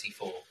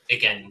 2024?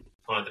 Again,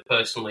 either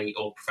personally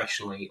or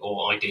professionally,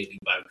 or ideally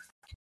both.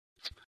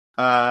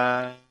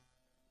 I've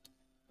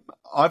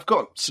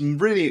got some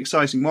really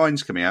exciting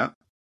wines coming out.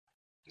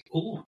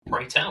 Ooh,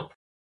 right tell.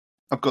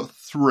 I've got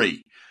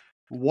 3.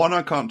 One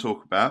I can't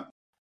talk about,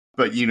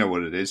 but you know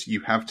what it is. You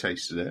have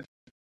tasted it.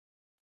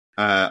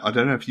 I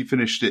don't know if you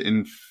tasted it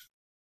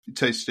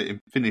in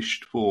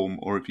finished form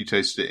or if you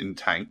tasted it in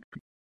tank.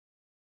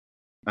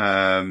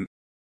 Oh,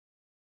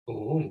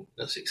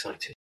 that's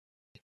exciting.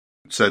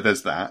 So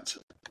there's that.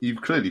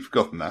 You've clearly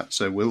forgotten that,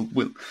 so we'll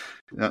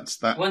that's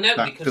that. Well, no,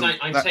 because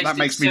I tasted that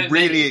makes me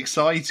really many.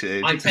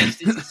 excited. I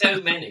tasted so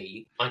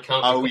many, I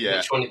can't remember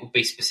which one it would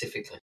be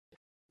specifically.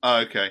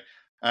 Oh, okay.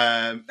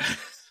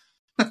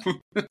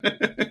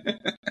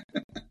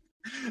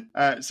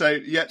 So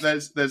yeah,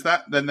 there's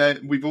that.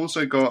 Then we've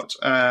also got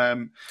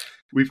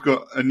we've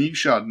got a new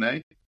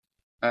Chardonnay,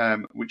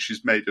 which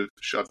is made of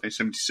Chardonnay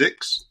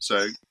 76.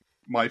 So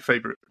one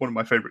of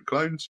my favourite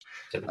clones.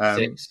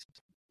 76.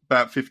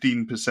 About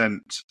 15%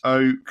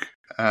 oak.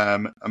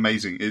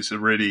 Amazing. It's a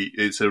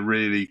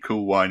really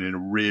cool wine in a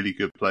really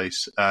good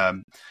place.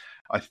 I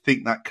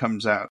think that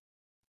comes out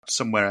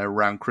somewhere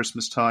around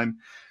Christmas time.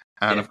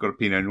 And I've got a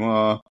Pinot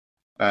Noir,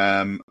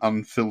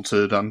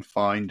 unfiltered,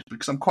 unfined,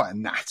 because I'm quite a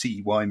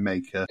natty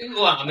winemaker.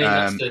 Well, I mean,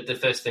 that's the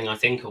first thing I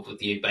think of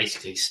with you,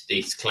 basically,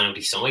 is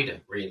cloudy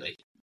cider, really.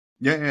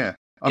 Yeah.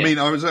 I mean,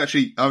 I was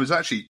actually, I'm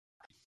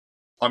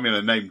going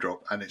to name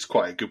drop, and it's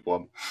quite a good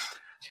one.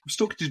 I was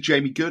talking to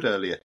Jamie Good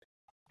earlier.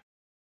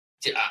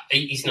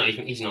 He's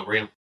not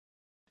real.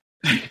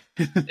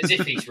 As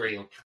if he's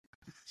real.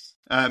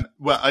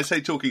 Well, I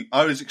say talking.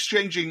 I was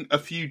exchanging a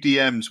few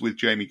DMs with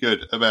Jamie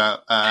Good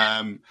about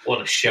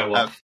what a show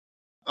off.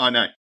 I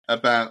know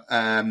about.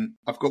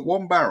 I've got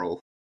 1 barrel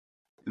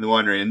in the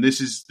winery, and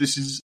this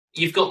is.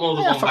 You've got more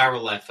than 1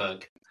 barrel there,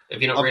 Ferg.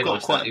 Have you not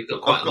realised that? You've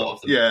got quite a lot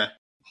of them. Yeah,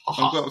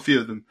 I've got a few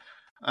of them.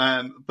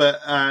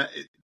 But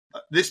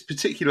this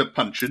particular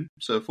puncheon,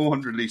 so a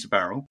 400 litre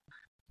barrel,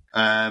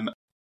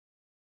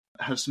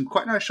 has some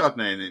quite nice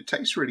Chardonnay in it. It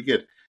tastes really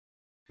good,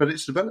 but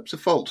it's developed a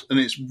fault, and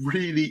it's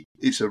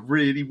a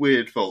really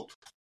weird fault.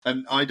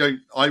 And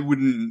I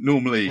wouldn't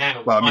normally.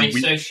 Now, I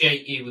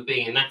associate you with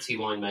being a natty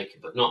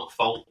winemaker, but not a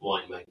fault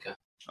winemaker.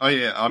 Oh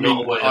yeah,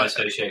 not a word I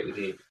associate with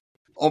you.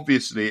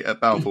 Obviously, at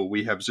Balfour,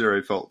 we have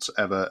zero faults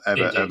ever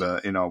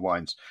in our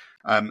wines.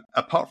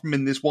 Apart from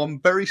in this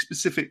one very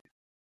specific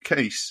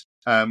case,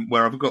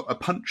 where I've got a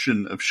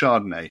puncheon of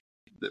Chardonnay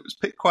that was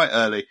picked quite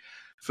early,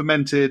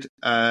 fermented,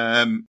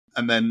 and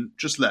then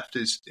just left.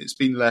 It's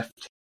been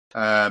left.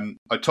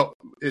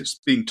 It's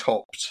been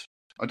topped.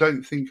 I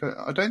don't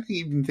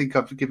even think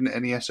I've given it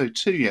any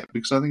SO2 yet,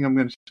 because I think I'm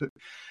going to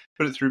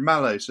put it through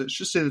Malo. So it's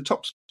just in the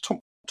top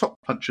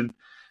puncheon.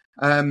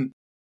 And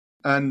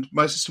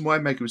my assistant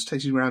winemaker was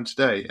tasting around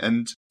today,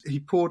 and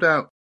he poured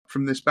out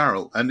from this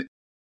barrel, and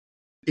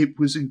it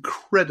was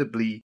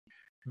incredibly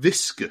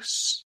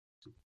viscous.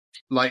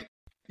 Like,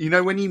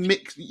 when you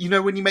make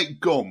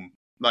gom,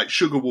 like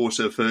sugar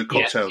water for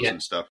cocktails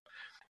and stuff,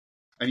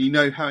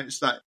 and how it's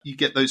that you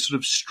get those sort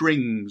of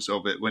strings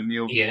of it when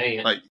you're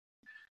like.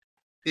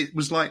 It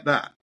was like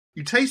that.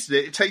 You tasted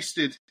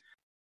it.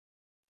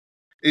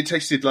 It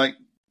tasted like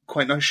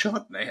quite nice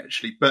Chardonnay,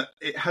 actually, but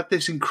it had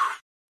this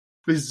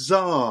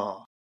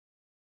bizarre,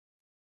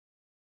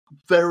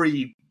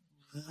 very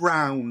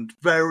round,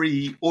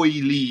 very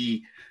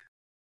oily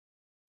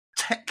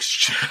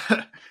texture.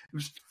 It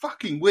was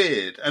fucking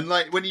weird. And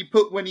like when you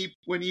poured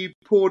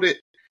it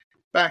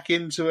back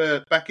into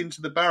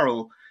the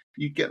barrel,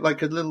 you get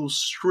like a little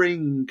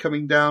string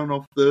coming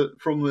down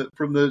from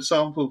the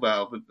sample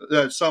valve,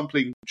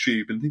 sampling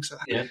tube, and things like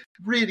that. Yeah.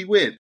 Really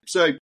weird.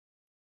 So,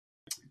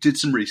 did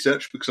some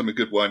research because I'm a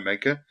good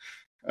winemaker,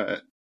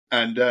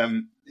 and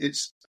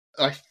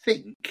I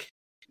think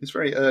it's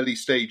very early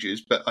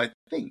stages, but I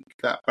think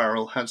that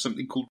barrel has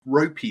something called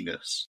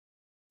ropiness.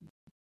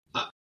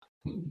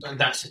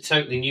 That's a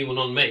totally new one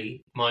on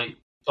me.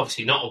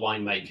 Obviously not a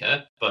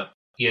winemaker, but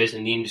years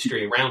in the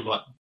industry around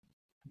what.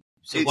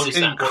 So what is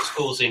that? What's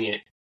causing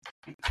it?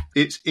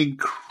 It's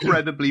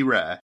incredibly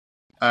rare.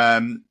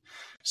 So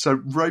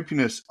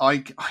ropiness,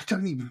 I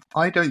don't think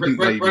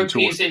they even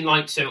ropey is in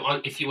like,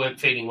 so if you weren't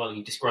feeling well,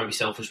 you describe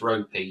yourself as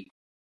ropey,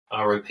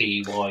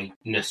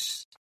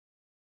 R-O-P-E-Y-ness.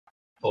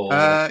 Or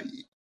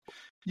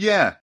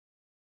yeah.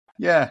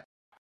 Not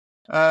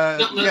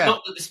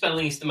that the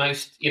spelling is the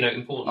most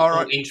important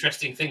or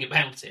interesting thing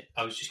about it.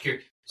 I was just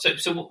curious. So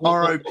what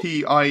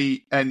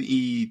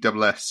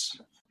R-O-P-I-N-E-S-S.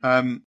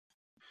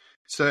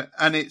 So,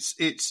 and it's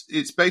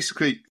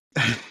basically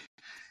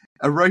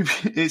a rope.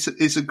 It's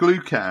a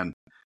glucan.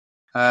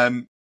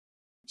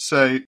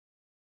 So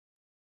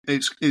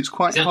it's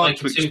quite hard like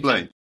to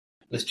explain.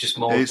 It's just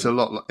more. It's a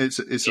lot. It's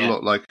a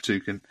lot like a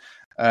toucan.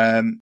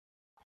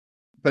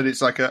 But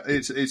it's like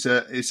it's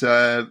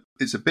a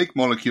big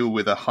molecule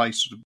with a high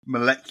sort of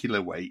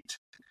molecular weight.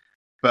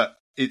 But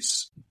it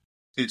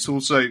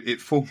forms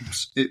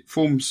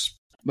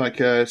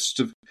like a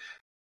sort of,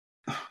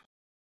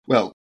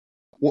 well,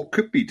 what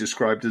could be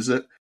described as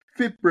a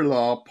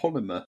fibrillar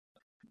polymer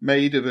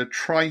made of a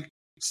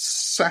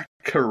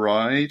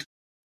trisaccharide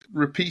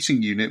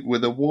repeating unit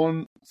with a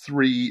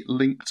 1,3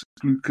 linked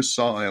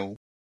glucosyl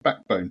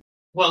backbone.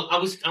 Well, I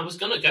was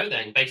going to go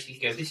there and basically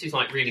go, this is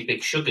like really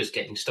big sugars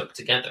getting stuck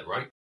together,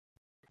 right?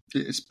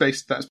 That's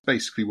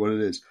basically what it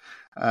is.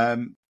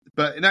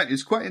 But no,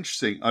 it's quite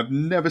interesting. I've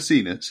never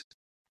seen it.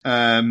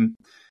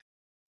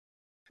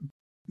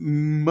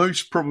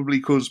 Most probably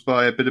caused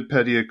by a bit of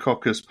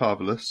Pediococcus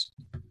parvulus,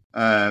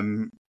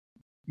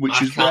 which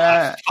is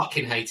rare. I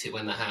fucking hate it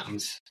when that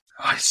happens.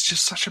 Oh, it's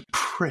just such a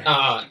prick.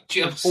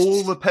 Just, of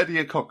all the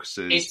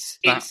Pediococcuses, it's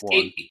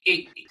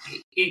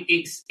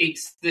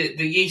the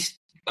yeast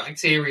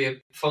bacteria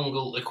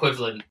fungal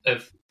equivalent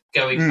of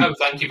going, oh,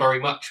 thank you very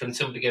much, when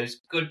somebody goes,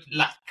 good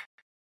luck.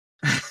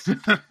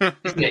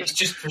 It's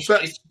just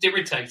it's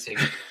irritating.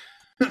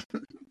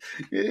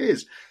 It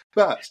is.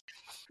 But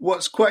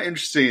what's quite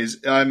interesting is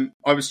I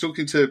was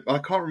talking to, I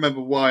can't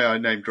remember why I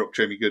name dropped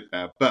Jamie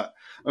Goodnow, but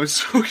I was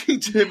talking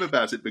to him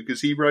about it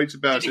because he wrote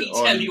about Did it. Did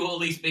he tell you all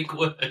these big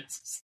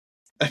words?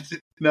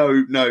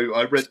 No,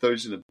 I read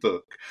those in a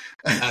book.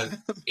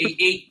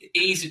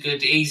 He's a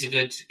good.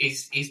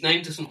 His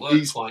name doesn't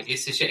work quite.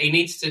 It's a shit. He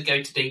needs to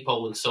go to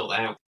Deepole and sort that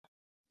out.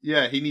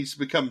 Yeah, he needs to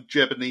become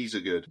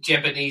Jebenezer-good.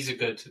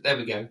 Jebenezer-good. There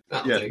we go.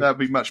 That'd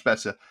be much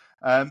better.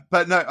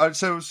 But no,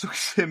 so I was talking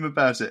to him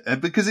about it,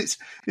 and because it's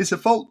a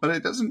fault, but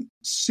it doesn't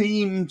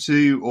seem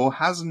to, or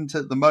hasn't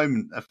at the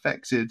moment,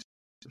 affected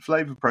the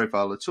flavour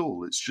profile at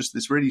all. It's just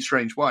this really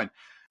strange wine.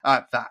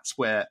 That's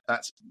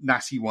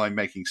natty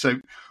winemaking.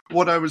 So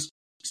what I was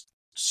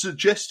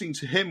suggesting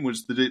to him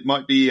was that it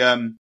might be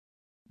that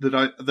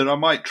I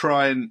might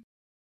try and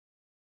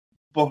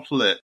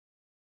bottle it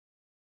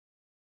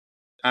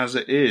as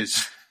it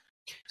is.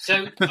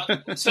 So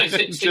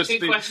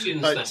two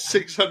questions. Like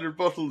 600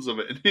 bottles of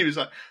it, and he was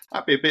like,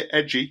 "That'd be a bit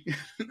edgy."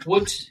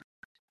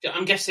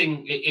 I'm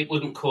guessing it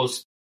wouldn't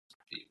cause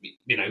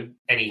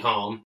any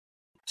harm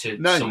to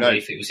somebody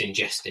if it was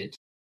ingested.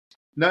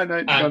 No,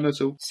 none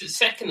at all. So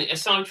secondly,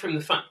 aside from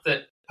the fact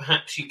that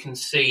perhaps you can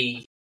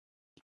see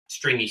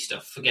stringy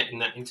stuff, forgetting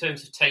that in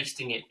terms of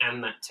tasting it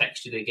and that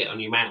texture they get on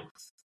your mouth,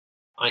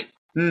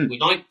 we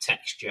like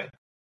texture.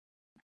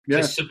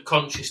 Because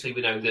subconsciously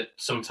we know that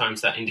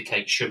sometimes that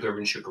indicates sugar,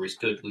 and sugar is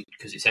good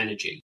because it's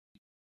energy.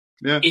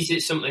 Yeah. Is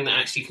it something that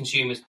actually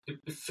consumers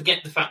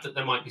forget the fact that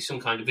there might be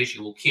some kind of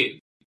visual cue,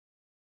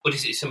 but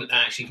is it something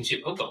that actually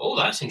consumers? Oh,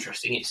 that's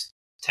interesting. It's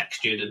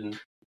textured, and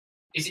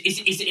is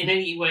it in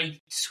any way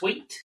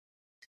sweet?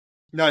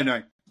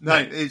 No.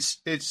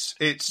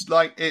 It's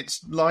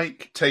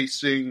like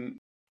tasting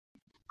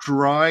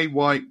dry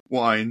white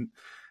wine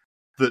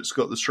that's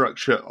got the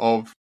structure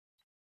of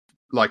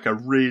like a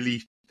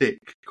really thick,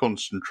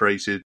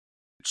 concentrated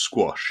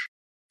squash.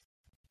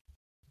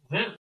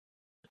 Yeah.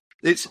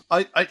 It's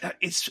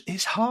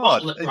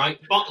hard.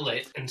 Bottle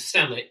it and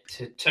sell it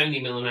to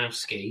Tony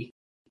Milanowski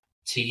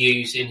to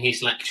use in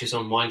his lectures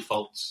on wine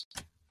faults.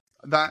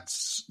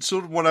 That's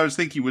sort of what I was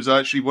thinking was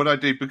actually what I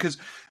do, because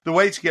the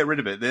way to get rid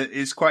of it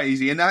is quite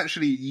easy. And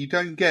actually, you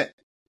don't get,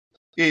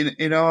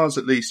 in ours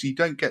at least, you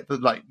don't get the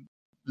like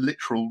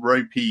literal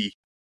ropey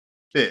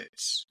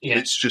bits. Yeah.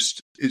 It's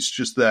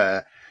just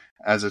there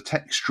as a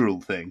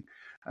textural thing.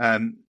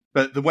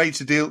 But the way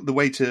to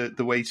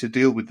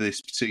deal with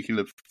this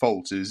particular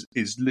fault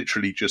is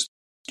literally just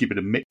give it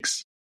a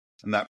mix,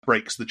 and that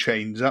breaks the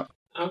chains up.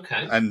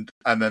 Okay. And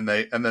then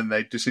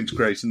they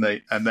disintegrate and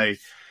they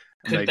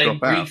could they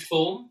drop out.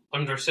 Reform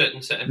under a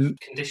certain set of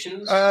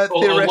conditions?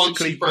 Theoretically, or once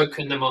you've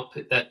broken them up,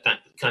 that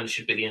kind of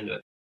should be the end of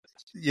it.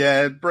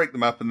 Yeah, break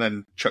them up and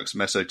then chuck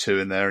some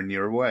SO2 in there and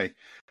you're away.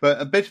 But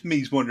a bit of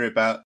me is wondering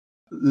about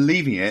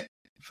leaving it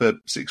for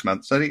 6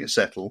 months, letting it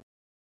settle,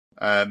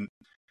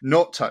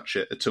 not touch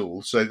it at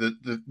all, so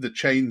that the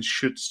chains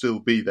should still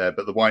be there,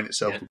 but the wine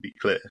itself will be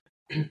clear.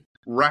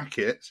 Rack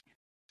it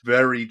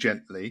very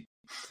gently,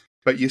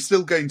 but you're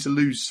still going to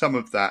lose some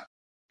of that.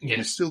 Yeah.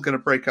 You're still going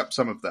to break up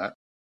some of that.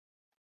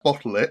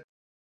 Bottle it,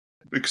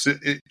 because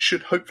it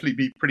should hopefully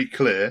be pretty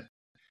clear.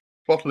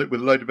 Bottle it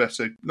with a load of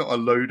not a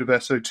load of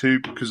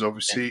SO2, because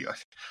obviously I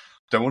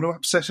don't want to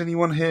upset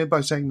anyone here by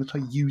saying that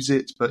I use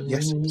it, but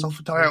yes,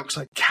 sulfur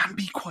dioxide can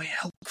be quite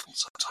helpful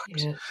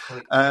sometimes.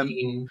 Yeah,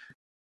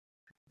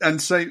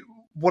 and so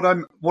what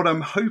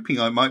I'm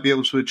hoping I might be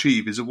able to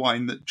achieve is a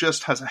wine that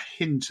just has a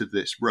hint of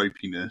this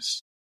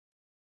ropiness,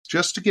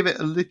 just to give it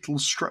a little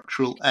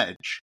structural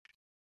edge,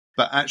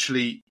 but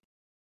actually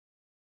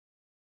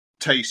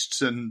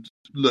tastes and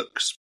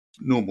looks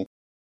normal.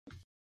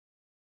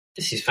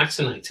 This is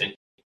fascinating.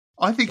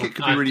 I think it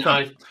could be really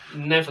fun. I've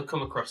never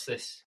come across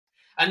this.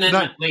 And then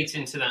that leads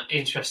into that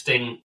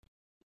interesting,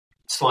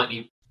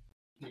 slightly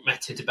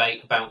meta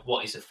debate about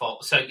what is a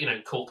fault. So,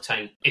 cork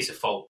taint is a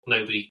fault.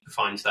 Nobody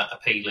finds that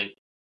appealing.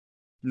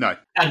 No.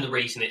 And the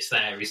reason it's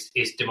there is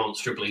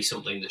demonstrably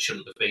something that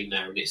shouldn't have been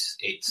there, and it's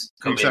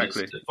come in as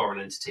a foreign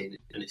entity,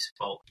 and it's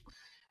a fault.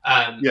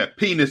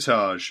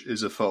 Pinotage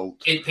is a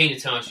fault.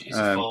 Pinotage is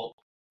a fault.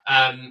 But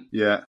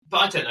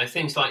I don't know,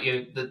 things like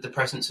the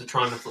presence of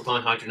trimethyl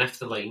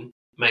dihydronephthalein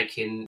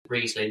making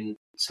Riesling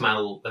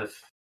smell of,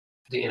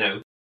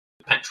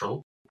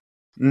 petrol.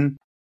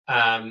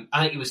 I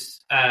think it was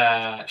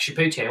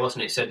Chapoutier,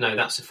 wasn't it, said, no,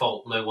 that's a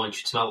fault, no wine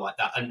should smell like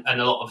that. And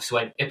a lot of us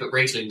went, but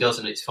Riesling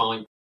doesn't, it's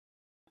fine.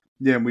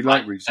 Yeah, and we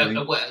like Riesling.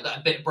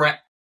 A bit of Brett.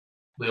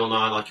 We all know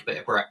I like a bit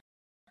of Brett.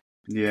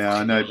 Yeah,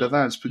 I know, but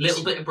that's because,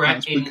 little bit of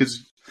Brett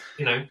because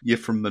you're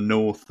from the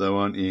north, though,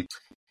 aren't you?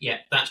 Yeah,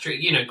 that's true.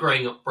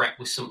 Growing up, Brett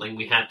was something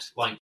we had,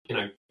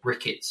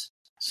 rickets.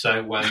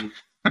 So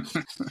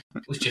it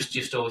was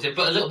just always it.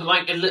 But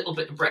a little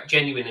bit of Brett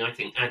genuinely, I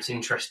think, adds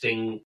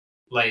interesting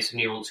layers of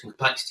nuance and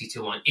complexity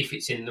to wine if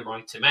it's in the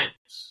right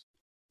amounts.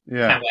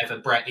 Yeah. However,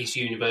 Brett is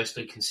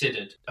universally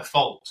considered a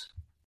fault.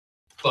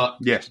 But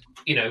yes,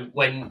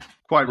 when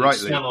quite we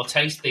rightly smell or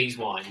taste these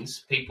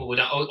wines, people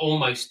would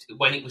almost,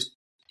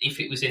 if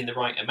it was in the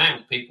right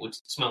amount, people would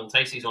smell and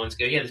taste these wines and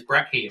go, yeah, there's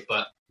Brett here,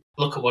 but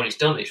look at what it's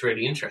done. It's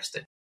really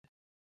interesting.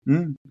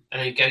 And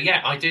they go,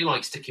 yeah, I do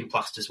like sticking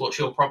plasters. What's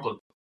your problem?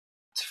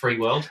 It's a free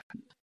world.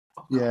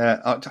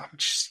 Yeah,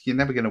 you're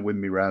never going to win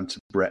me round to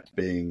Brett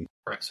being...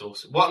 Brett's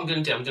awesome. What I'm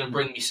going to do, I'm going to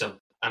bring you some,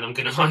 and I'm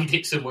going to hide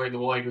it somewhere in the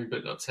winery,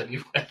 but not tell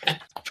you where.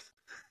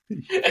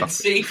 And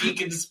see if you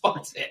can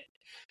spot it.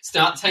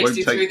 Start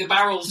tasting through the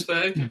barrels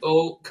first.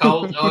 Oh,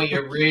 cold. Oh,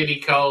 you're really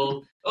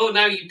cold. Oh,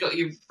 now you've got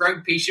your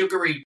ropey,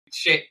 sugary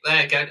shit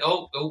there going,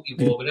 oh,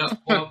 you're warming up.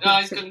 Oh, no,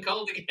 it's gone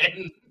cold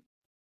again.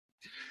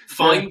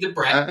 Find the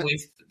Brett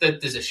with...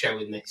 There's a show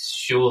in this,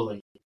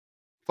 surely.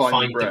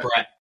 Find the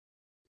Brett.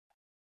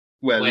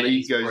 Where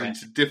Lee goes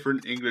into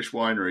different English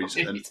wineries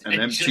and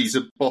empties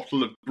a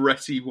bottle of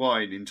Bretty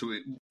wine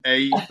into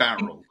a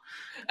barrel.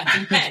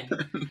 and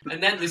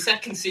then the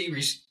second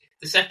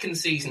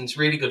season's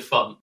really good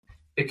fun,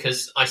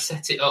 because I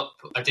set it up,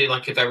 I do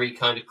like a very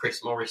kind of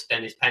Chris Morris,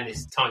 Dennis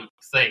Pennis type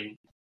thing,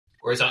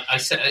 whereas I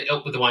set it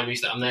up with the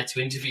wineries that I'm there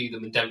to interview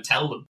them and don't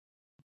tell them.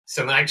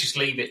 So then I just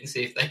leave it and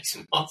see if they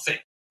spot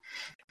it.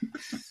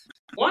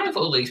 why have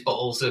all these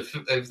bottles of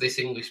this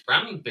English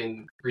brand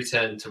been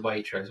returned to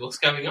Waitrose? What's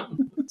going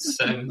on?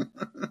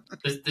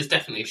 There's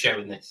definitely a show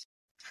in this.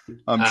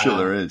 I'm sure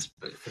there is.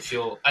 For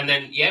sure. And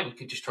then, we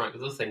could just try it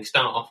with other things.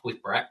 Start off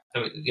with Brett.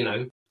 I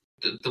mean,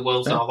 the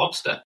world's our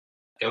lobster.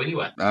 Go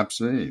anywhere.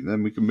 Absolutely.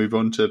 Then we can move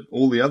on to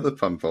all the other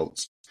fun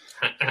faults.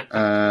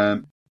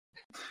 So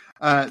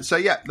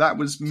that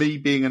was me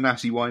being a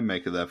natty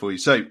winemaker there for you.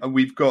 So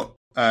we've got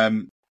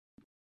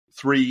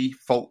 3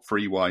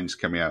 fault-free wines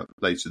coming out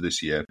later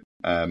this year,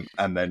 and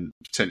then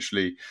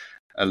potentially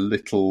a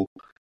little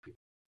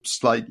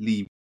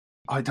slightly.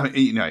 I don't,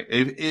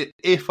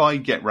 if I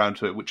get round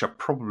to it, which I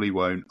probably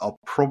won't, I'll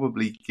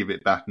probably give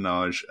it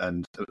batonage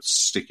and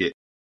stick it.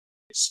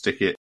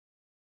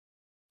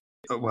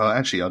 Well,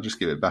 actually, I'll just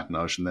give it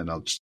batonage and then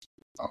I'll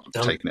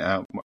taken it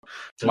out.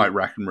 Might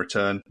rack and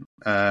return,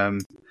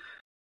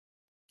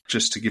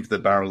 just to give the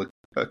barrel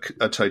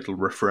a total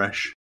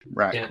refresh.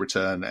 Rack,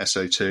 return,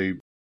 SO2,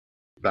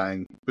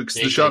 bang. Because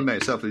the Chardonnay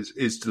itself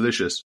is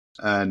delicious,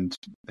 and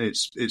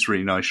it's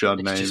really nice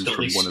Chardonnay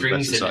from one of the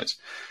best sites.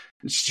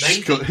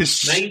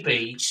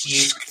 Maybe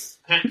you've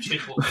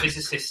captured what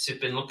physicists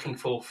have been looking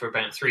for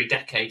about 3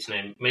 decades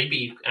now. Maybe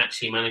you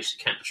actually managed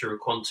to capture a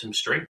quantum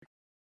string.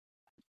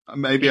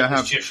 Maybe I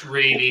have. Just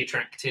really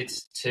attracted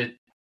to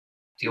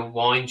your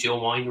wines,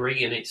 your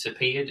winery, and it's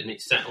appeared and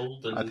it's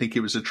settled. And... I think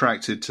it was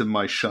attracted to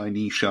my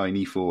shiny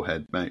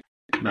forehead, mate.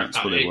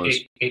 That's what it was.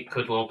 It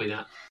could well be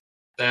that.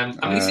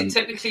 Is it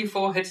technically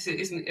 4 heads?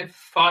 Isn't it a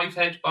 5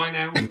 head by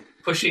now?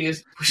 Pushing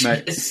us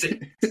 6.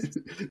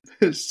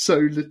 There's so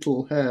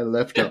little hair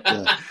left up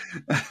there.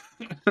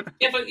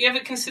 You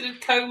ever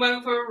considered comb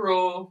over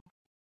or?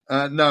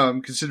 No,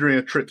 I'm considering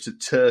a trip to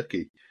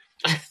Turkey.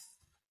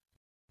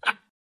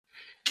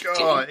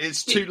 God,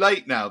 it's too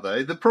late now,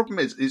 though. The problem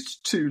is, it's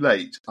too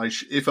late.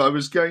 If I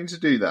was going to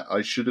do that,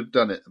 I should have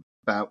done it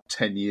about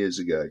 10 years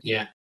ago.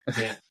 Yeah.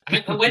 I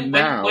mean, when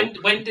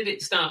did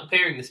it start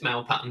appearing, this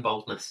male pattern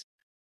baldness?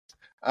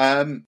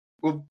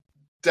 Well,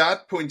 Dad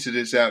pointed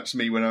this out to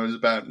me when I was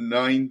about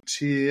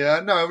 90.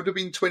 No, I would have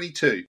been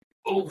 22.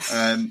 Oof.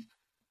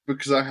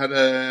 Because I had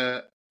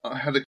a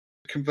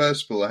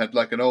convertible. I had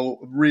like an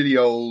really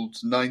old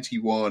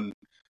 91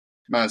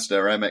 Mazda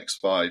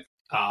MX-5.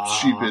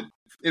 Stupid.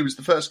 It was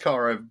the first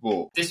car I ever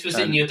bought. This was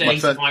in your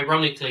days of,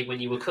 ironically, when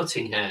you were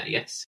cutting hair,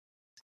 yes?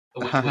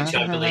 Which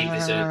I believe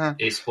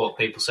is what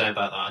people say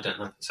about that. I don't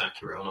know if it's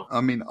accurate or not. I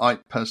mean, I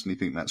personally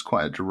think that's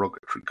quite a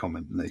derogatory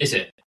comment. Is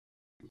it?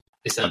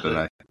 I don't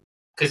know.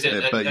 Because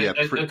a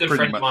good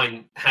friend of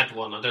mine had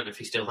one. I don't know if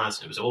he still has.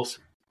 It was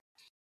awesome.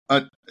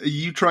 Are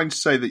you trying to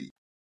say that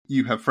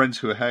you have friends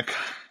who are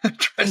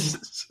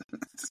hairdressers?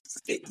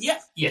 Yeah.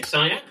 Yes,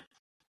 I am.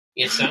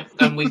 Yes, sir.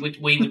 And we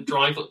would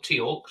drive up to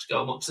York to go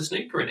and watch the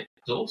snooker in it.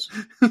 It was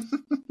awesome.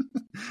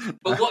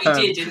 But what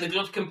he did in the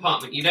glove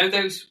compartment, you're going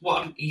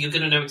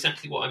to know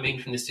exactly what I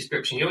mean from this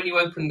description. When you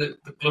open the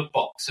glove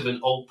box of an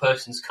old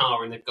person's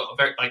car and they've got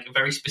a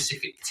very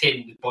specific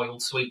tin with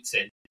boiled sweets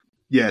in.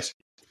 Yes.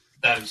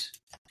 Those.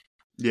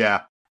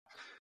 Yeah.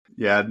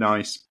 Yeah,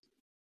 nice.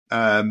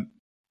 I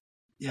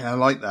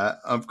like that.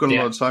 I've got a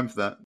lot of time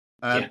for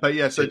that.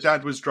 But so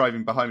Dad was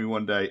driving behind me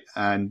one day,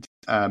 and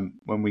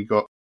when we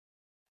got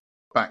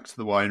back to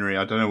the winery,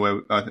 I don't know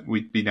where, I think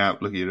we'd been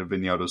out looking at a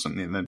vineyard or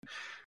something, and then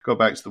got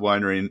back to the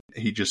winery, and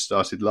he just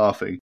started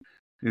laughing.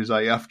 He was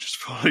like, "I've just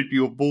followed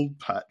your bald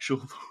patch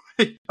all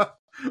the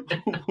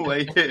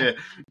way here."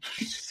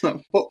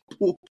 Like, what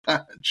bald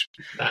patch?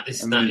 That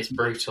is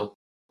brutal.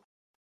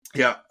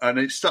 Yeah, and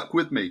it stuck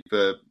with me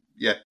for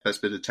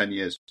best bit of 10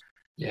 years.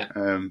 Yeah.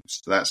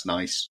 So that's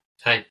nice.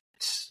 Hey,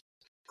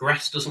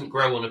 grass doesn't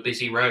grow on a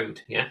busy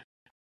road. Yeah.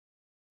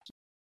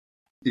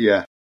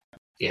 Yeah.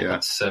 Yeah.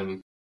 That's.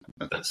 I'm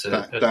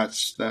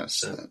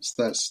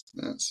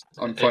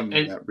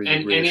finding that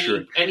really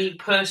reassuring. Any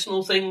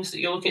personal things that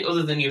you're looking,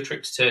 other than your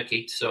trip to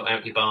Turkey to sort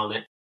out your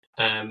barnet?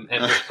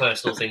 What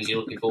personal things you're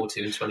looking forward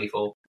to in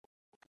 24?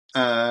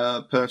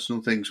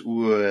 Personal things.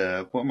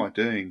 What am I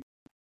doing?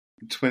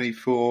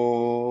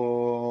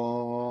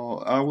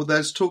 24. Well,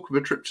 there's talk of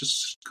a trip to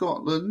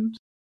Scotland.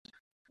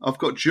 I've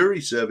got jury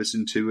service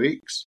in 2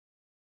 weeks.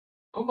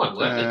 Oh my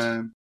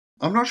word!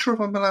 I'm not sure if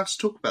I'm allowed to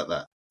talk about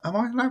that. Am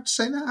I allowed to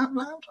say that out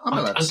loud? I'm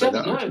allowed to say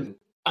that. I don't know.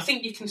 I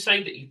think you can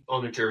say that you're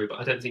on a jury, but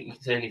I don't think you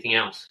can say anything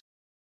else.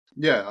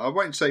 Yeah, I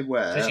won't say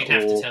where. Because you'd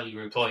have to tell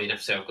your employer, you'd have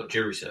to say, I've got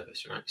jury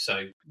service, right?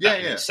 So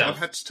I've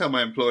had to tell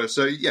my employer.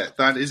 So,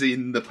 that is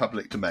in the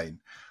public domain.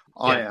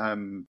 Yeah. I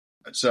am.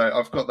 So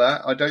I've got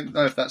that. I don't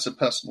know if that's a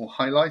personal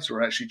highlight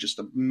or actually just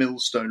a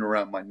millstone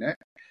around my neck.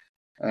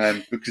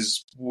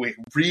 Because we're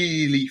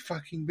really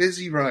fucking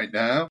busy right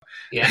now.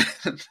 Yeah.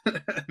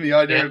 The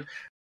idea of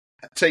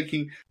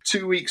taking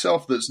 2 weeks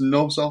off that's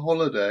not a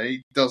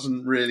holiday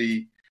doesn't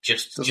really...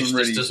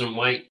 Justice doesn't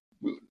wait.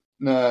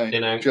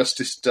 No,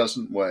 justice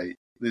doesn't wait.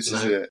 This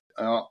is it.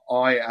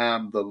 I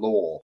am the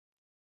law.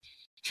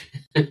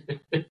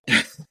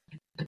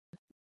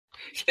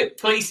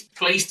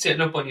 Please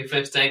turn up on your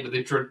first day with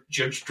a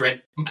Judge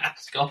Dredd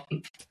mask on.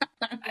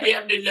 I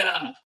am the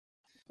law.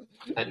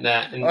 And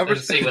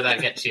see where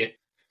that gets you.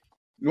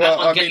 Well,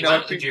 I'll get you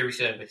out of the jury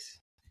service.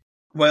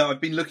 Well,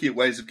 I've been looking at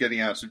ways of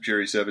getting out of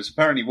jury service.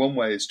 Apparently, one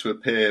way is to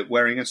appear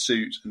wearing a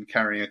suit and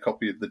carrying a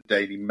copy of the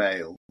Daily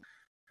Mail.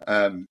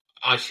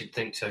 I should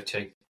think so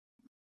too.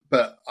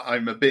 But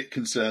I'm a bit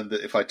concerned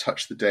that if I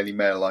touch the Daily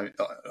Mail,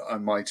 I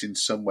might in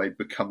some way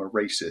become a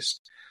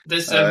racist.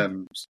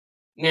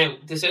 Now,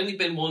 there's only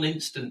been one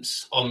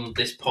instance on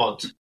this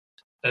pod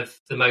of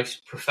the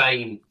most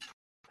profane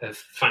of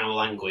foul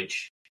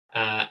language.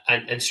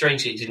 And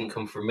strangely, it didn't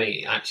come from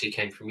me. It actually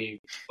came from you.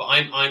 But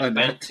I'm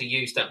about to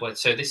use that word.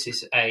 So this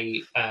is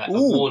a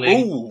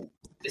warning. Ooh.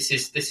 This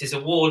is a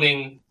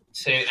warning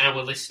to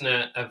our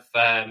listener of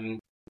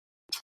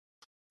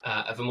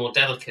a more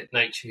delicate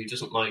nature who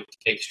doesn't like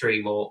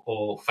extreme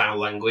or foul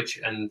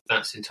language, and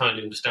that's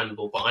entirely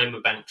understandable. But I'm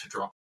about to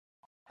drop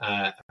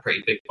a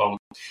pretty big bomb.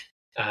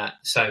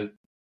 So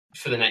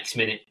for the next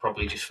minute,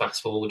 probably just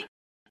fast forward.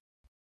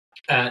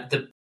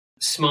 The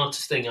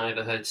smartest thing I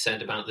ever heard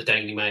said about the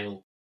Daily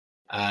Mail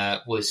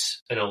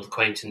was an old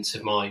acquaintance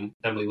of mine,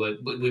 and we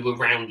were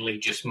roundly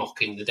just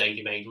mocking the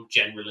Daily Mail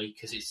generally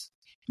because it's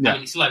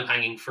low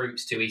hanging fruit,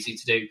 it's too easy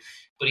to do.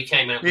 But he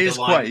came out with a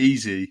line. It's quite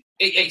easy.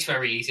 It's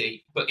very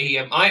easy, but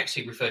I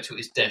actually refer to it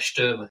as Der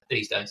Stürmer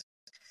these days,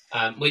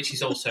 which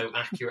is also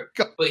accurate.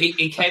 But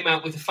he came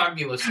out with a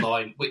fabulous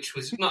line, which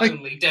was not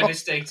only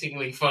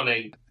devastatingly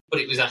funny, but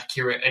it was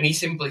accurate. And he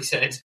simply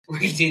said,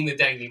 "Reading the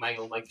Daily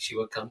Mail makes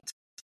you a cunt."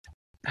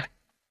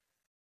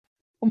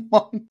 Oh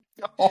my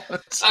God.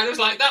 And I was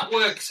like, that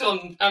works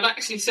on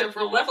actually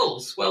several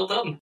levels. Well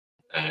done.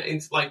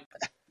 It's like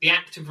the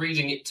act of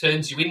reading it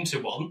turns you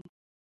into one.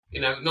 You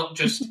know, not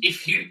just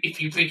if you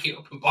pick it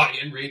up and buy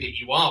it and read it,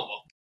 you are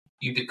one.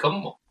 You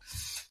become one.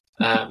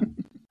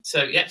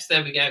 So yes,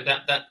 there we go.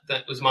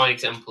 That was my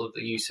example of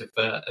the use of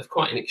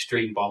quite an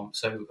extreme bomb.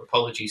 So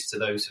apologies to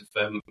those of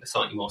a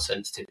slightly more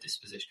sensitive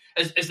disposition,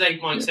 as they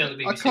might say on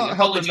the BBC.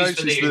 Apologies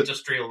for the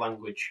industrial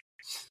language.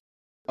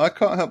 I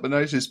can't help but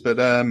notice, but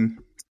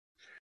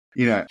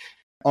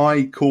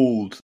I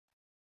called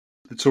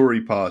the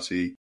Tory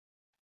party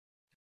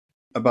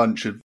a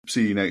bunch of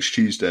see you next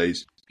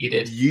Tuesdays. You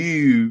did.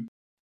 You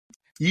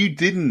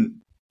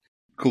didn't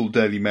call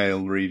Daily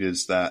Mail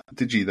readers that,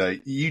 did you?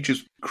 You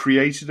just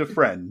created a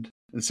friend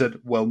and said,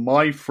 "Well,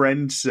 my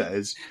friend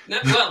says." No,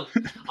 well,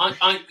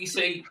 I you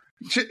see.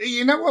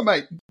 You know what,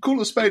 mate? Call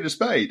a spade a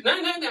spade. No.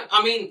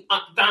 I mean,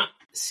 that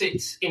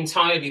sits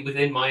entirely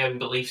within my own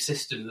belief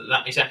system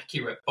that is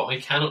accurate, but I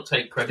cannot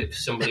take credit for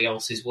somebody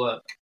else's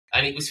work.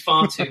 And it was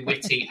far too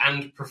witty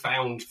and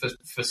profound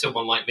for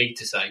someone like me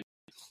to say.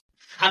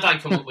 Had I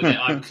come up with it,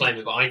 I would claim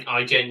it, but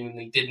I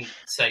genuinely didn't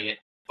say it.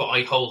 But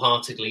I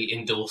wholeheartedly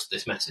endorsed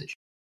this message.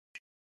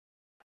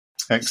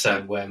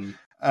 Excellent.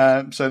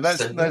 So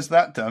there's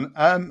that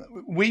done.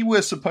 We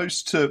were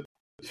supposed to.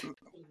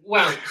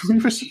 Well,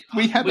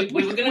 we had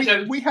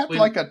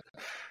like a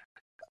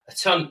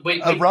ton,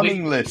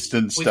 running list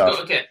and stuff. We've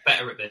got to get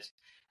better at this.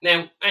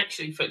 Now,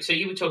 actually, folks, so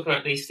you were talking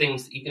about these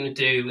things that you're going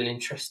to do and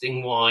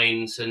interesting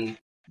wines and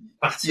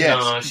batonage,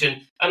 yes.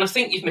 and I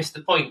think you've missed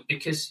the point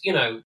because,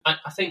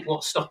 I think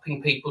what's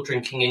stopping people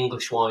drinking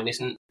English wine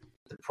isn't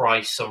the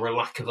price or a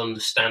lack of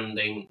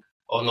understanding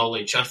or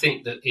knowledge. I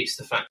think that it's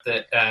the fact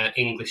that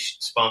English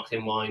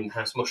sparkling wine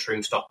has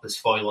mushroom stoppers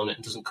foil on it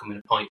and doesn't come in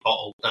a pint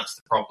bottle. That's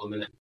the problem,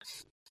 isn't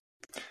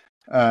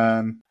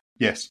it?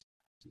 Yes.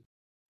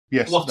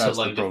 Yes, what that's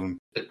the problem.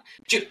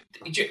 Do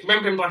you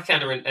remember in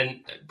Blackadder and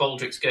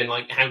Baldrick's going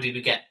like, how did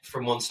we get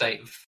from one state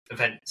of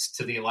events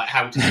to the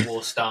how did the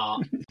war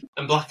start?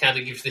 And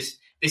Blackadder gives this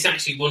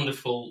actually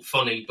wonderful,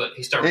 funny, but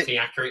historically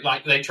accurate.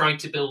 Like they tried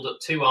to build up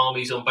two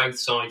armies on both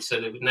sides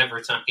so they would never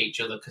attack each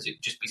other because it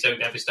would just be so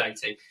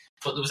devastating.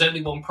 But there was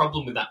only one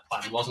problem with that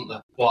plan, wasn't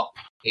there? What?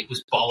 It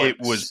was bollocks. It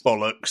was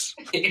bollocks.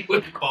 It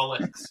was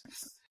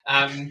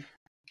bollocks.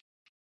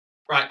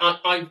 Right,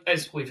 I,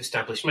 as we've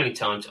established many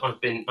times,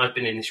 I've been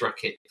in this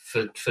racket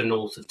for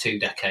north of 2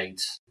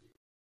 decades.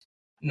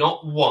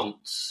 Not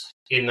once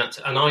in that,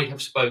 and I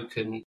have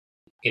spoken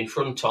in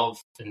front of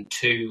and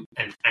to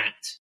and at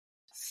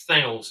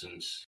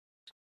thousands,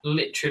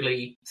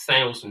 literally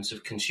thousands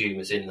of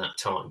consumers in that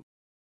time.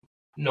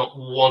 Not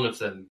one of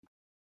them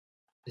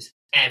has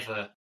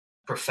ever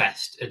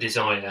professed a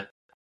desire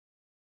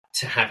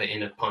to have it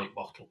in a pint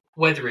bottle,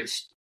 whether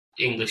it's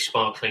English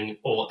sparkling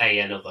or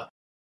another.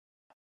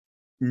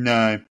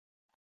 No.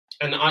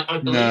 And I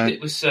believe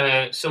it was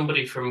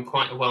somebody from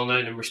quite a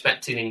well-known and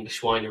respected English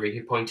winery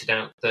who pointed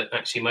out that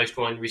actually most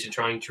wineries are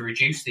trying to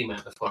reduce the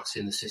amount of glass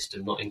in the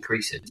system, not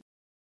increase it.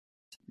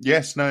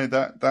 Yes, no,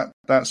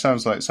 that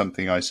sounds like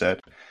something I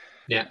said.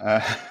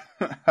 Yeah.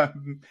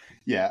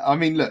 Yeah, I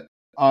mean, look,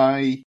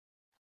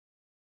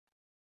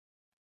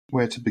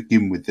 where to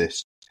begin with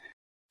this?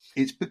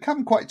 It's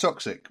become quite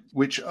toxic,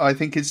 which I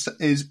think is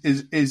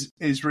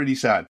really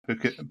sad,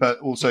 but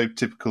also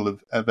typical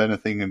of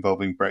anything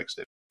involving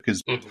Brexit.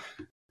 Because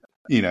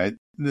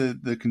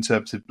the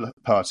Conservative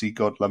Party,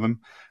 God love them,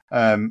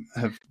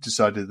 have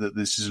decided that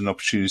this is an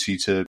opportunity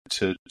to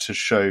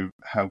show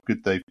how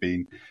good they've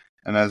been,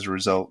 and as a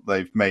result,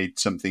 they've made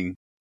something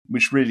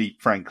which really,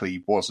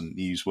 frankly, wasn't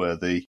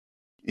newsworthy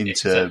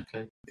into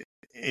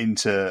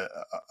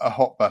a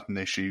hot button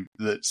issue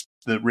that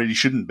really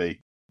shouldn't be.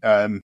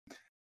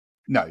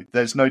 No,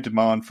 there's no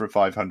demand for a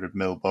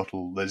 500ml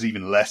bottle. There's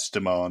even less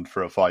demand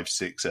for a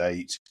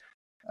 568.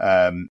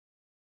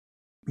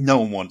 No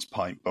one wants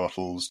pint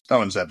bottles. No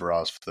one's ever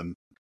asked for them.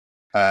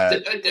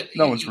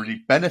 No one's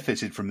really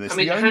benefited from this.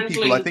 The only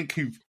people I think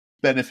who've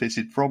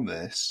benefited from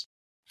this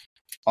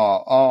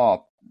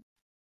are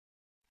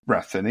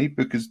Raffiney,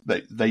 because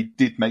they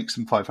did make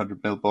some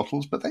 500ml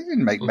bottles, but they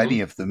didn't make many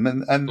of them,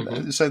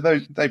 and so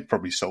they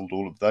probably sold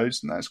all of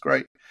those, and that's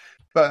great.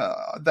 But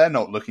they're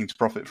not looking to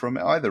profit from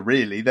it either.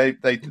 Really,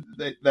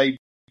 they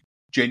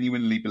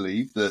genuinely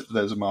believe that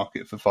there's a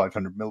market for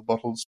 500ml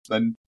bottles.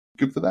 Then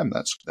good for them.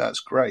 That's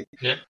great.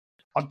 Yeah.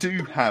 I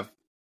do have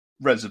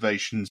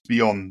reservations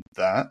beyond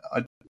that.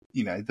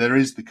 There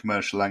is the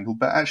commercial angle,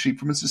 but actually,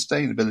 from a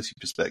sustainability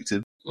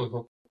perspective,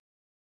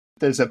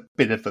 there's a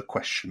bit of a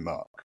question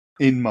mark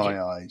in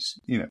my eyes.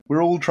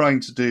 We're all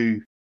trying to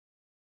do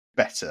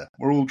better.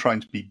 We're all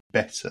trying to be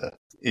better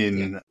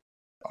in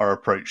our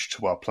approach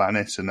to our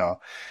planet and our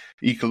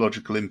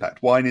ecological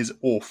impact. Wine is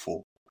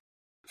awful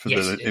for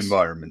the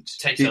environment.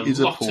 It takes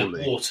a lot of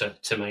water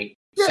to make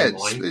some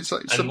wine. It's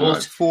like something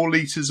like 4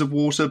 litres of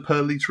water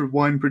per litre of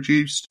wine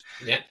produced.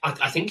 Yeah,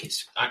 I think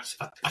it's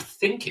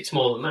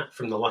more than that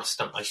from the last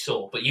stat I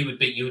saw. But you would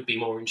be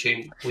more in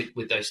tune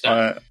with those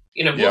stats.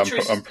 Water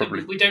is.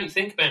 Probably... We don't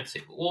think about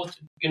it, but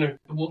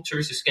water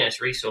is a scarce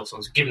resource.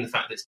 Given the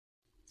fact that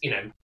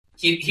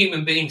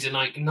human beings are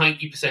like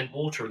 90%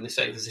 water, and they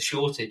say there's a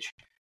shortage.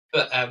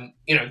 But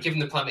given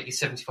the planet is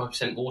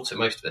 75% water,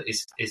 most of it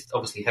is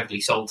obviously heavily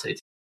salted,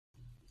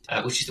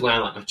 which is the way I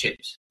like my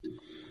chips.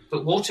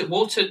 But water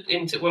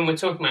when we're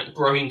talking about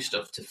growing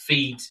stuff to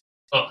feed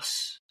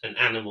us and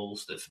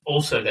animals that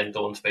also then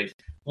go on to feed,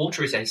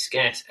 water is a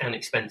scarce and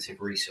expensive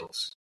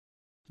resource.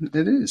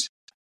 It is.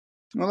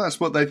 Well, that's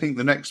what they think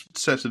the next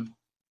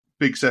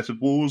big set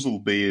of wars will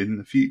be in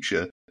the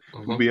future.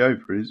 Will be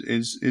over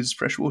is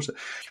fresh water.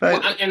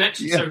 And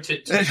actually,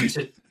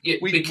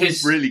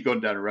 we've really gone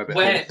down a rabbit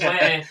hole.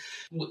 Where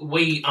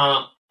we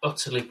are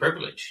utterly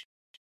privileged.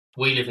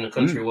 We live in a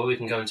country where we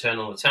can go and turn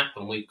on the tap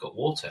and we've got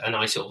water. And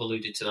I sort of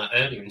alluded to that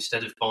earlier.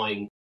 Instead of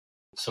buying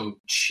some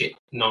shit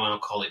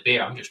non-alcoholic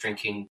beer, I'm just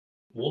drinking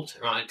water,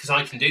 right? Because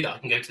I can do that. I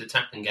can go to the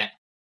tap and get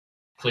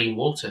clean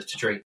water to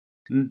drink.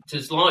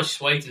 There's large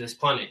swathes of this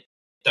planet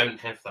don't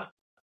have that.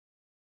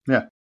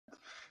 Yeah.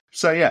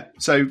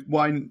 So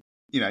wine,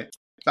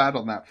 bad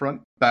on that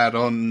front, bad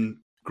on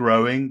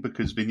growing,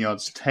 because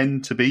vineyards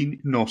tend to be,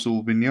 not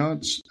all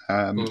vineyards,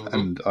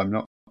 and I'm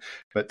not,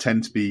 but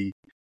tend to be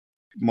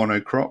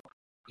monocrop.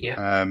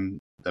 Yeah.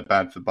 They're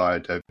bad for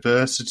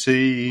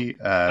biodiversity.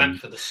 Bad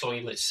for the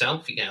soil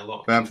itself. You get a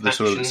lot of bad for the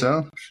soil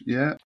itself.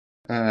 Yeah.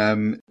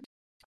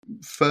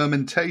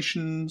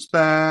 Fermentation's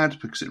bad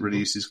because it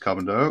releases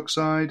carbon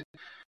dioxide.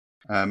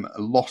 A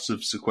lot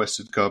of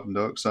sequestered carbon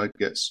dioxide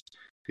gets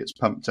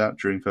pumped out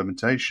during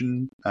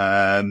fermentation.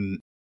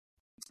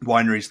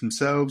 Wineries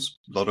themselves,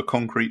 a lot of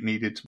concrete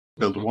needed to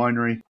build a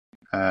winery.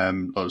 A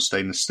lot of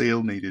stainless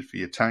steel needed for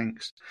your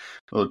tanks.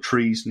 A lot of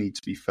trees need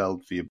to be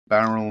felled for your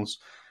barrels.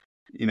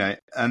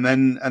 And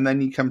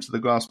then you come to the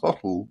glass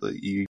bottle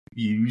that you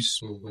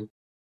use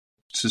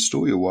to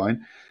store your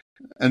wine,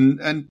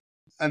 and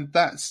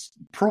that's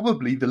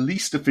probably the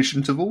least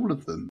efficient of all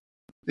of them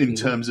in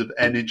terms of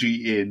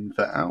energy in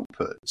for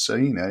output. So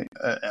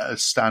a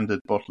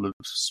standard bottle of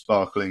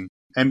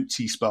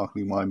empty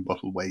sparkling wine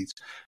bottle weighs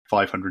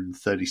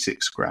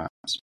 536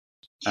 grams.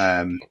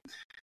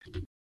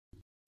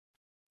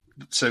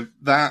 So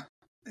that,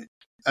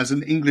 as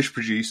an English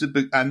producer,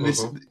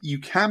 this you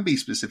can be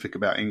specific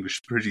about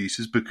English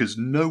producers because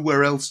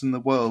nowhere else in the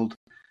world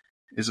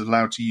is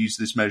allowed to use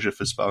this measure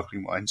for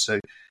sparkling wine. So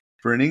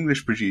for an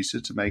English producer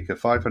to make a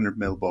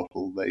 500ml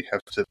bottle,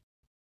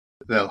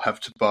 they'll have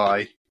to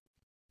buy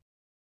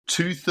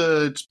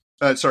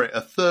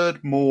a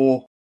third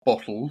more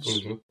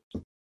bottles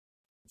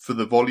for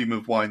the volume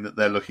of wine that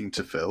they're looking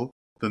to fill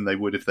than they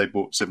would if they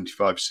bought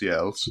 75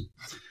 CLs.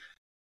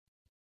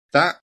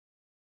 That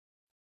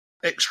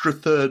extra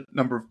third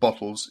number of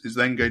bottles is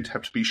then going to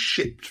have to be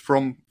shipped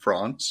from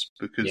France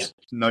because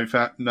no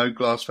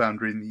glass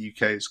foundry in the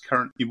UK is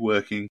currently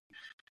working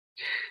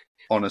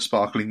on a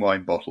sparkling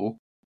wine bottle.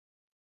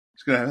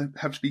 It's going to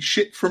have to be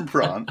shipped from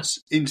France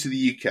into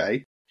the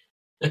UK.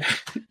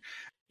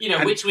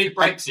 Which with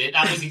Brexit,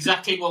 that was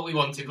exactly what we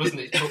wanted,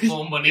 wasn't it? To put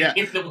more money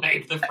in the way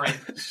of the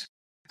French.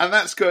 And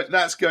that's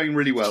going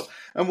really well.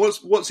 And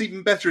what's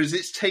even better is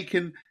it's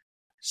taken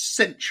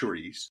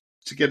centuries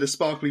to get a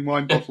sparkling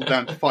wine bottle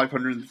down to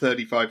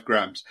 535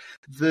 grams.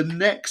 The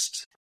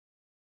next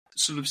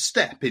sort of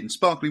step in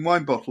sparkling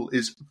wine bottle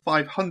is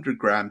 500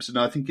 grams, and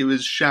I think it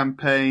was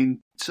Champagne.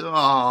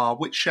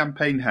 Which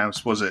champagne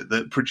house was it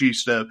that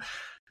produced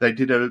They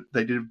did a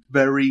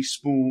very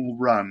small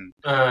run.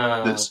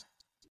 Was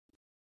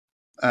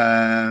it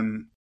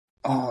Telmont?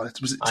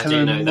 I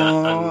do know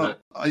that.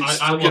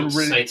 I want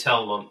to say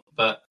Telmont,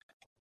 but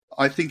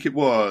I think it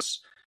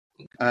was.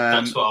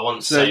 That's what I want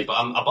to say, but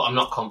I'm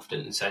not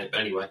confident in saying it. But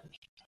anyway,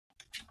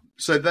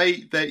 So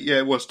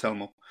it was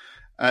Telmore.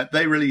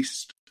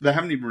 They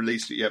haven't even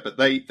released it yet, but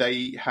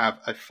they have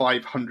a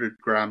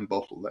 500-gram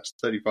bottle. That's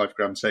 35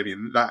 grams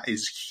Sabian. That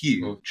is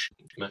huge.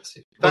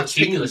 Massive. That's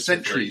taken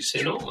centuries.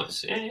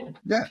 Enormous.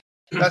 Yeah.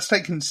 That's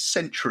taken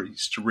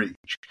centuries to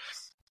reach.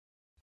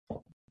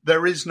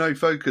 There is no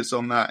focus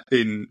on that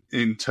in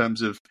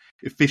terms of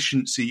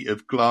efficiency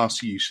of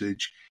glass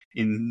usage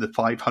in the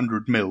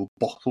 500ml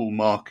bottle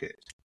market.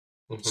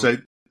 Mm-hmm. So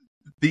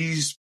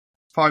these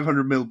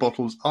 500ml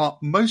bottles are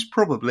most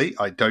probably,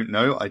 I don't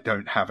know, I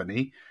don't have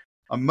any,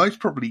 are most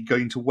probably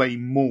going to weigh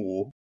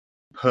more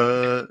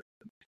per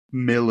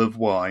mil of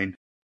wine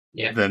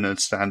than a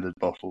standard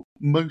bottle.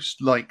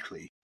 Most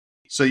likely.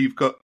 So you've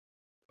got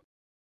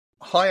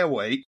higher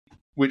weight,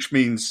 which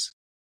means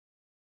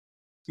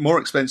more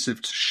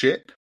expensive to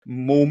ship,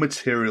 more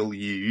material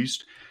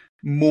used,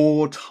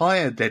 more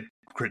tyre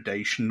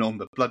degradation on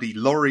the bloody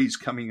lorries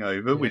coming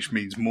over, which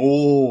means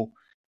more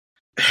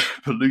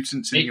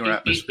pollutants in your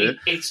atmosphere.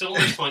 It's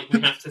almost like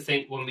we have to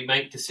think when we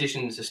make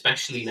decisions,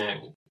 especially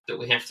now, that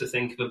we have to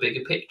think of a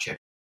bigger picture.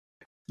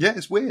 Yeah,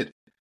 it's weird.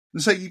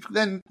 And so you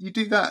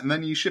do that, and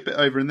then you ship it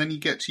over, and then you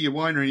get to your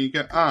winery and you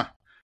go,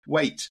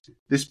 wait,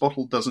 this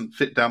bottle doesn't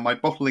fit down my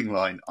bottling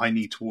line. I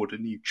need to order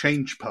new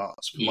change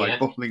parts for my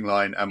bottling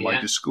line and my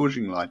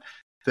disgorging line.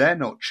 They're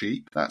not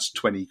cheap. That's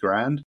 20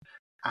 grand.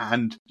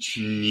 And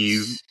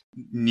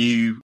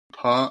new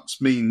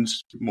parts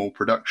means more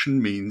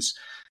production, means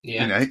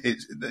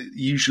it's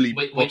usually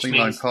bottling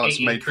line parts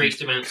made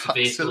increased amounts of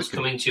vehicles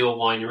coming to your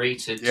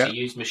winery to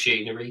use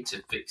machinery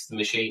to fix the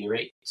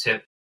machinery. So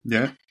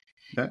yeah.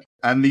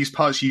 And these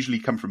parts usually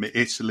come from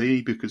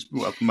Italy because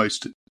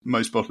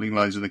most bottling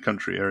lines in the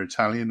country are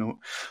Italian, or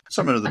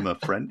some of them are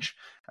French.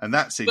 And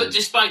that's it. But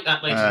despite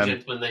that, ladies and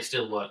gentlemen, they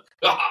still work.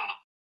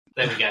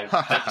 There we go.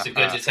 That's a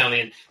good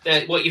Italian.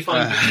 What you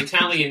find with the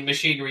Italian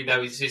machinery,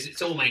 though, is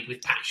it's all made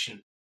with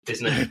passion,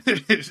 isn't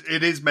it?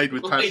 It is made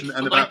with passion,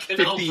 and about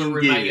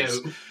 15 years.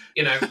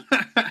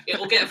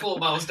 It'll get 4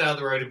 miles down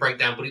the road and break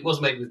down, but it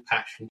was made with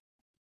passion.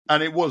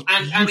 And it was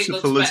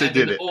beautiful as it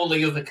did it. All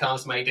the other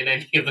cars made in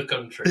any other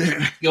country.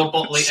 You're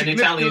bottling an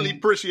Italian,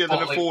 prettier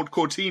than a Ford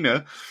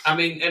Cortina. I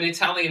mean, an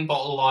Italian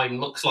bottle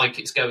line looks like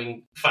it's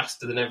going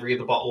faster than every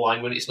other bottle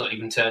line when it's not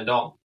even turned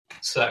on.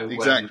 So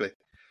exactly.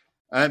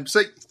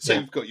 So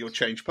you've got your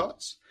change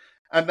parts,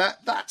 and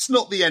that's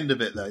not the end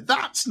of it though.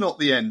 That's not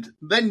the end.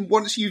 Then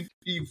once you've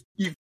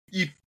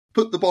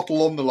put the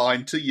bottle on the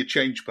line to your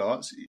change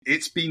parts,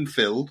 it's been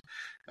filled,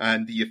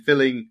 and you're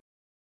filling.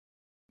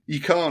 You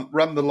can't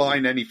run the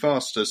line any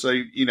faster, so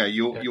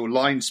your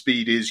line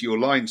speed is your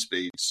line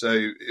speed.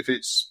 So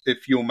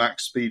if your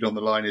max speed on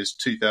the line is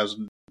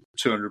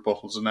 2,200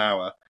 bottles an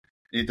hour,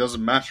 it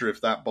doesn't matter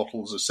if that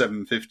bottle's a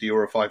 750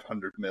 or a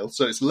 500 ml.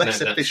 So it's less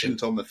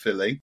efficient on the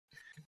filling.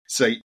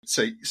 So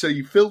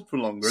you filled for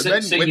longer,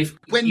 and then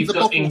when the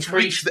bottles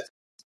reach the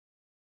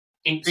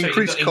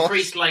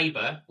increased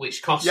labour,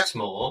 which costs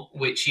more,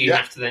 which you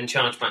have to then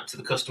charge back to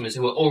the customers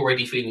who are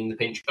already feeling the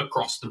pinch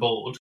across the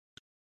board.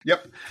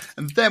 Yep.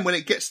 And then when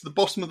it gets to the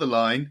bottom of the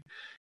line,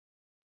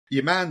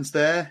 your man's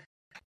there,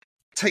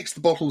 takes the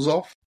bottles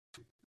off,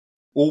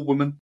 or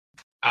woman.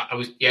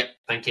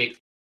 Thank you.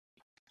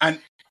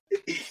 And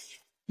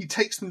he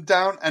takes them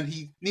down, and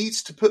he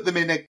needs to put them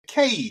in a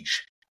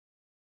cage.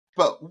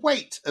 But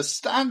wait, a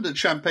standard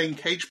champagne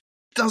cage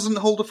doesn't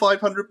hold a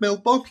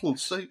 500ml bottle.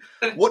 So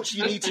what do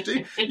you need to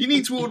do? You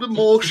need to order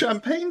more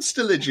champagne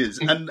stillages.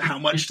 And how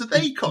much do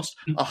they cost?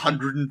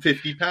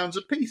 £150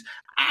 a piece.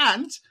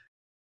 And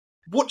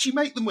what do you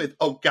make them with?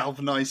 Oh,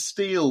 galvanized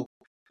steel.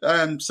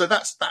 So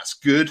that's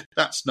good.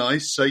 That's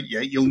nice. So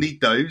yeah, you'll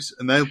need those,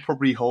 and they'll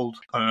probably hold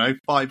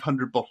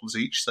 500 bottles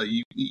each. So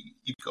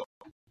you've got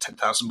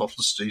 10,000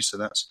 bottles to do. So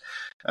that's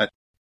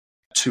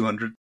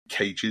 200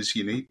 cages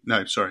you need.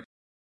 No, sorry,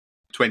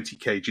 20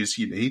 cages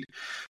you need.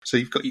 So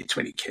you've got your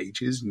 20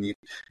 cages, and you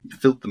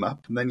filled them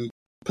up, and then you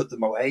put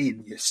them away,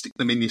 and you stick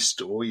them in your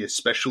store, your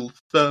special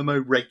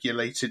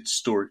thermoregulated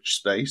storage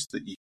space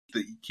that you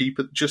keep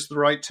at just the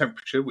right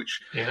temperature, which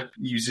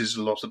uses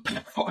a lot of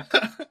power.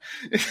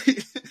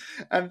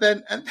 and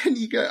then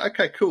you go,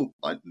 okay, cool.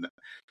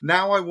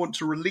 Now I want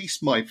to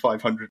release my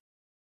 500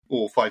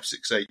 or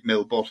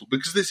 568ml bottle,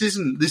 because this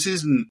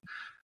isn't.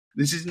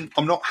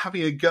 I'm not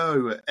having a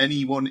go at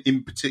anyone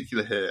in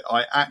particular here.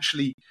 I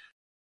actually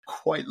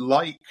quite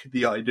like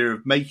the idea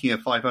of making a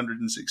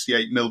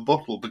 568ml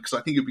bottle, because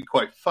I think it'd be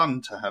quite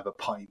fun to have a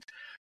pint.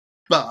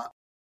 But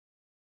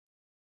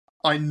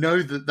I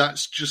know that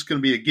that's just going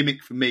to be a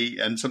gimmick for me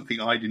and something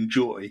I'd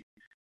enjoy,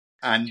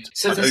 and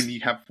I only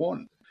have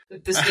one.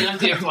 There's the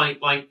idea of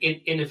like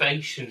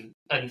innovation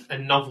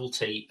and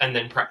novelty, and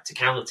then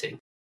practicality.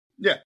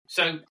 Yeah.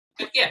 So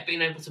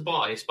being able to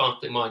buy a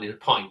sparkling wine in a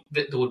pint,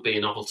 there would be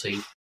a novelty.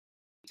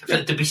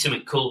 There'd be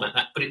something cool about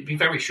that, but it'd be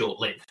very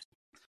short-lived.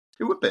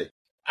 It would be.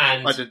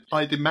 And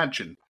I'd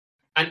imagine.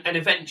 And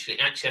eventually,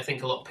 actually, I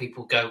think a lot of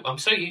people go, I'm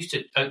so used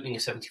to opening a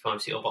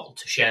 75cl bottle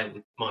to share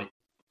with my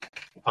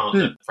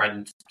partner,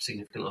 friend,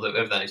 significant other,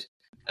 whatever that is.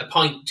 A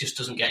pint just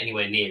doesn't get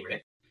anywhere near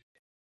it.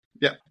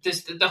 Yeah.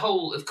 There's the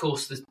whole, of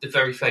course, the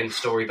very famous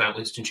story about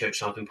Winston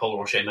Churchill having Paul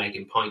Roger made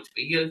in pint.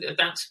 But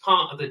that's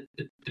part of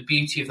the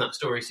beauty of that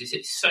story is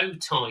it's so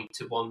tied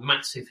to one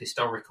massive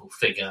historical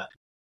figure,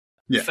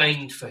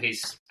 famed for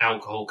his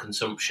alcohol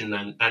consumption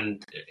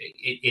and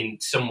in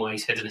some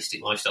ways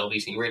hedonistic lifestyle of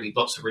eating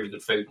lots of really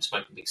good food and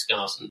smoking big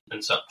cigars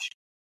and such.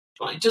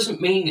 But it doesn't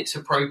mean it's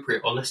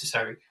appropriate or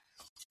necessary.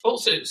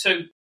 Also, so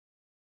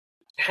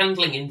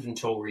handling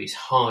inventory is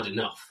hard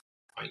enough.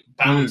 Right?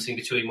 Balancing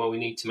between, we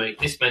need to make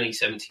this many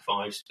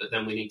 75s, but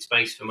then we need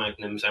space for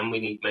magnums and we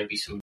need maybe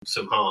some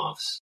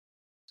halves.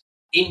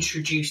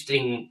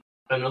 Introducing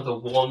another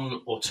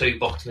 1 or 2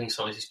 bottling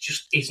sizes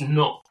just is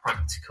not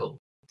practical.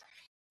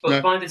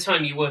 But by the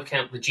time you work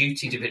out the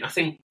duty division, I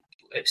think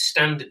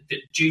standard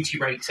duty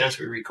rates as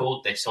we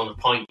record this on a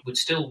pint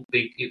it's still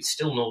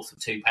north of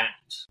 £2.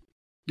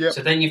 Yep.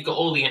 So then you've got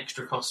all the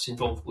extra costs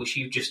involved, which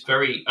you've just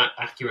very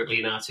accurately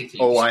and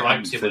articulately described. I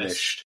haven't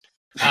finished.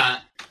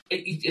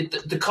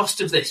 The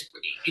cost of this,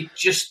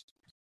 it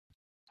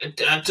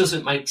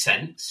doesn't make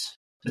sense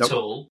at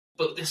all.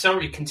 But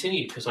sorry,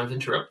 continue because I've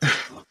interrupted.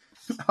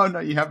 Oh, no,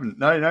 you haven't.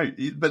 No.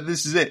 But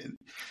this is it.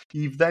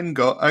 You've then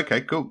got,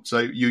 okay, cool. So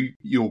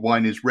your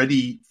wine is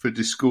ready for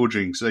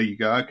disgorging. So you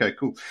go, okay,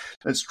 cool.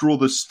 Let's draw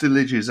the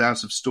stillages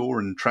out of store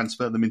and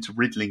transfer them into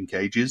riddling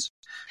cages.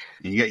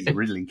 And you get your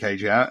riddling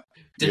cage out.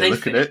 You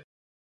look at it.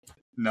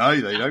 No,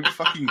 they don't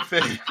fucking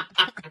fit.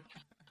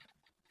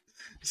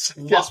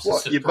 So guess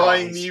what? You're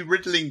buying new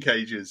riddling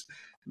cages.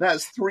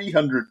 That's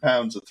 £300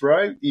 a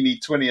throw. You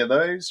need 20 of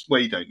those. Well,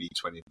 you don't need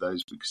 20 of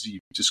those because you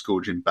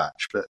disgorge in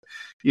batch. But,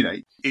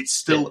 it's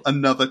still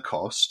another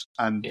cost.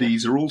 And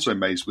these are also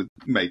made with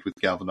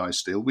galvanized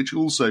steel, which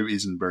also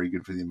isn't very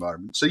good for the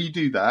environment. So you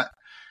do that.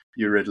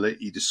 You riddle it.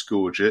 You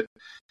disgorge it.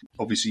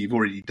 Obviously, you've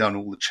already done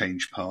all the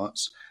change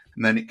parts.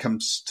 And then it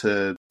comes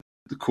to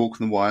the cork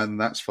and the wire, and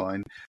that's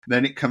fine.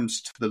 Then it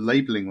comes to the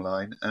labelling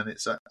line, and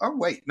it's like, oh,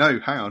 wait, no,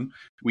 hang on.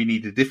 We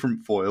need a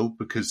different foil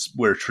because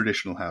we're a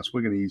traditional house.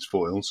 We're going to use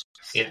foils.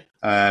 Yeah.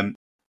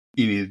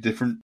 You need a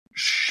different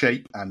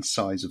shape and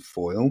size of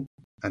foil.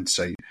 And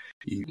so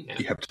you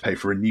have to pay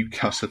for a new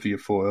cutter for your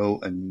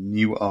foil and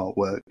new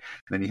artwork.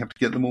 And then you have to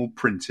get them all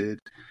printed.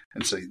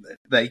 And so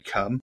they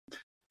come.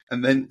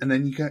 And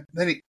then you go.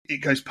 Then it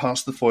goes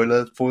past the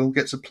foiler. Foil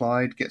gets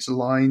applied, gets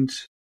aligned.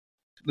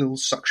 Little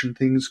suction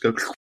things go,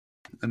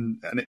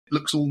 and it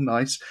looks all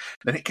nice.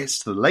 Then it gets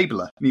to the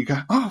labeler, and you go,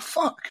 oh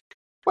fuck!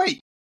 Wait,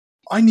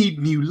 I need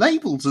new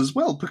labels as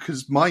well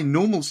because my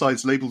normal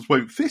size labels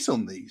won't fit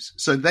on these.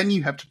 So then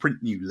you have to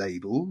print new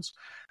labels.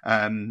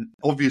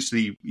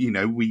 Obviously,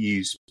 we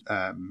use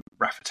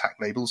RAF Attack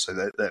labels, so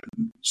they're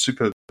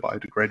super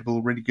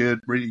biodegradable, really good,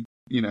 really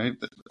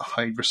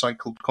high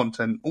recycled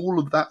content, all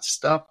of that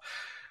stuff.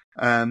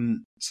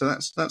 So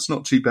that's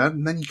not too bad.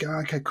 And then you go,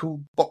 okay,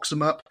 cool, box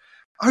them up.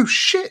 Oh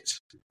shit!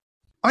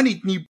 I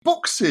need new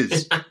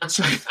boxes.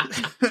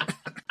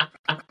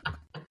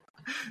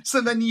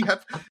 So then you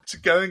have to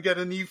go and get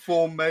a new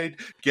form made,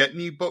 get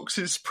new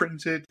boxes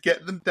printed,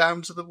 get them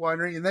down to the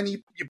winery, and then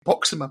you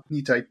box them up and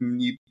you tape them,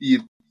 you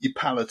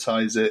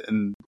palletize it,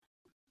 and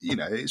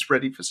it's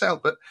ready for sale.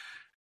 But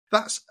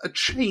that's a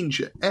change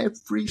at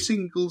every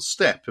single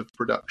step of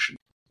production.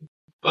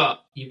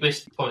 But you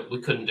missed the point.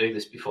 We couldn't do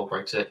this before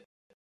Brexit.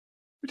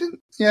 We didn't.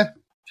 Yeah.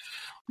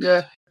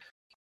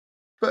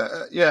 But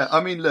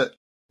I mean, look,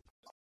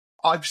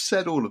 I've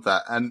said all of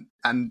that, and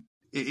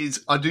it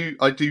is. I do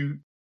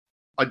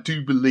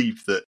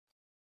believe that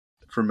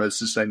from a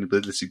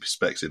sustainability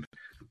perspective,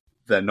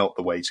 they're not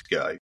the way to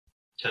go.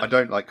 I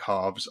don't like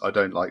halves. I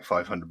don't like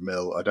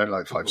 500ml. I don't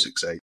like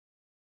 568.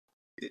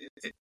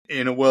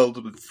 In a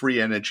world with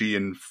free energy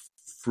and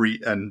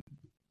free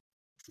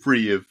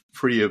of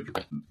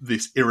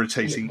this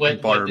irritating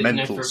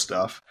environmental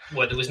stuff,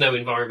 where there was no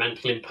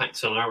environmental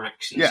impacts on our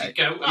actions, you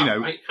go,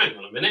 right, hang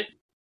on a minute.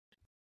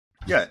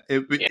 Yeah,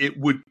 it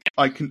would.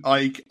 I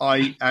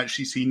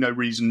actually see no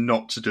reason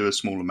not to do a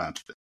small amount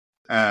of it.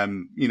 I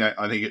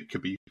think it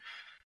could be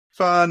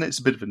fun. It's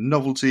a bit of a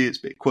novelty. It's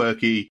a bit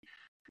quirky.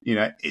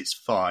 It's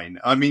fine.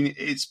 I mean,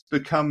 it's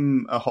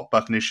become a hot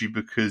button issue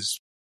because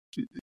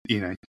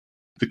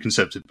the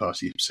Conservative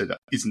Party have said,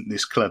 "Isn't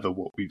this clever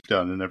what we've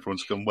done?" And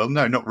everyone's gone, "Well,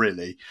 no, not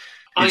really."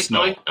 It's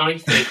not. I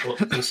think what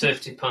the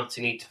Conservative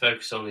Party need to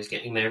focus on is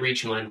getting their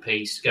regional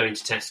MPs to go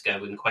into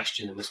Tesco and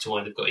question them as to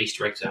why they've got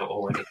Easter eggs out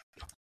already.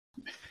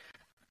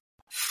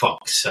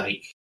 Fuck's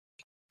sake.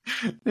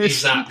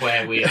 Is that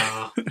where we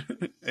are?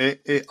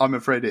 I'm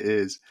afraid it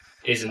is.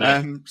 Isn't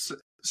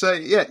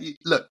it?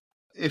 Look,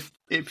 if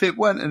it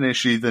weren't an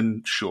issue,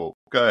 then sure,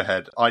 go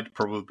ahead. I'd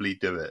probably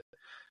do it.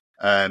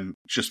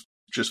 Just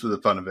for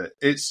the fun of it.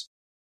 There's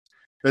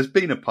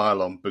been a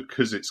pile-on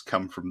because it's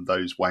come from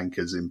those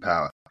wankers in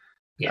power.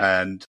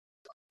 Yeah.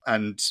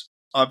 And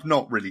I've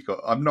not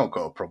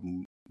got a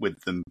problem with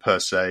them per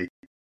se.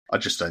 I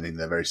just don't think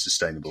they're very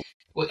sustainable.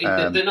 Well,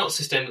 they're not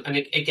sustainable. And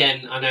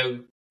again, I know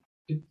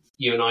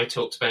you and I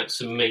talked about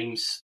some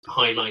memes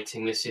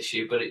highlighting this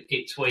issue, but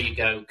it's where you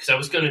go. Because I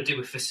was going to do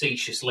a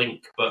facetious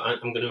link, but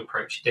I'm going to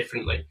approach it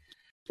differently.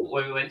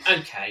 Where we went,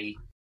 okay,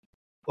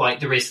 Like,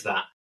 there is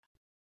that.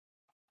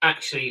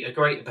 Actually, a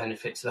greater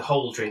benefit to the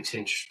whole drinks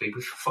industry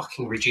was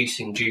fucking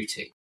reducing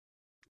duty.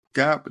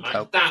 Yeah, would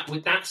help.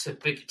 That's a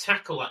big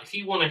tackle. Like, if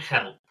you want to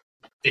help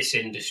this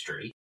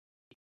industry,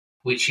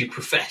 which you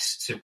profess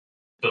to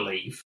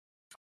believe,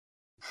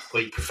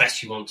 or you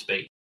profess you want to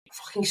be,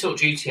 fucking sort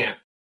duty out.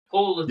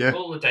 All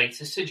the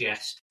data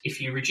suggests if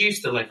you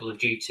reduce the level of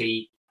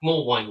duty,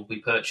 more wine will be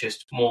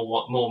purchased,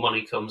 more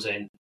money comes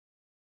in.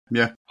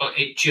 Yeah,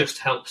 it just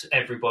helps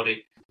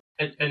everybody.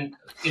 And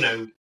you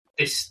know,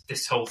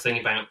 this whole thing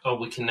about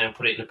we can now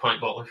put it in a pint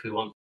bottle if we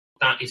want.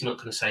 That is not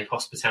going to save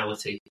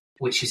hospitality,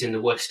 which is in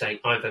the worst state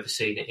I've ever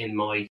seen it in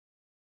my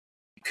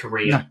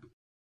career. No.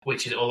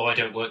 Which is, although I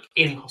don't work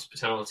in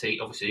hospitality,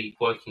 obviously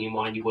working in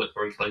wine, you work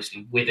very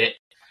closely with it.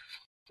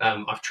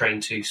 I've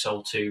trained to,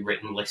 sold to,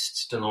 written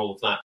lists, done all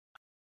of that,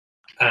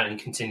 and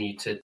continue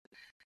to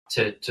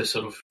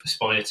sort of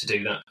aspire to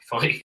do that if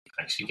I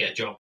actually get a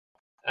job.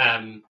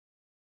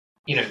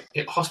 You know,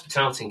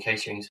 hospitality and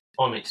catering is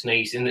on its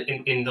knees. In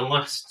the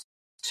last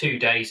 2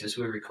 days, as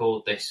we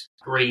record this,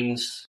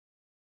 Greens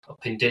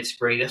up in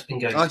Didsbury, that's been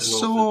going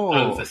for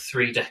over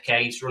 3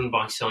 decades, run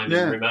by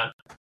Simon Rimmer.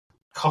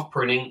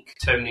 Copper and Ink,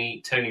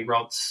 Tony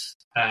Rod's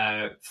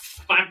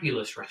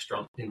fabulous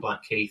restaurant in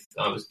Blackheath.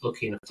 I was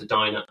lucky enough to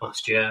dine at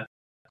last year.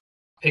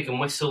 Pig and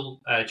Whistle,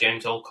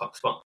 James Alcock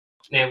spot.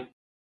 Now,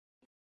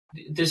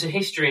 there's a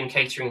history in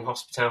catering and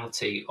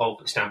hospitality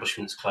of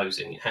establishments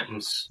closing. It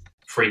happens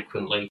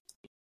frequently.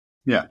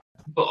 Yeah.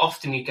 But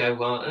often you go,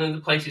 well, and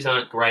the places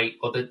aren't great,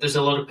 or there's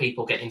a lot of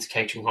people get into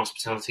catering and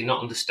hospitality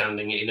not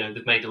understanding it. You know,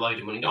 they've made a load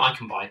of money. No, I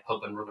can buy a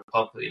pub and run a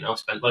pub. You know, I've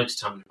spent loads of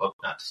time in a pub.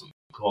 That doesn't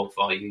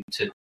qualify you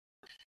to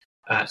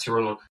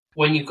run on.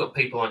 When you've got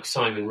people like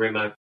Simon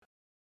Rimmer,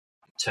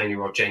 Tony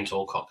Rod, James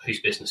Alcock, whose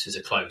businesses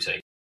are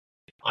closing,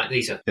 like,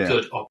 these are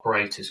good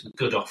operators with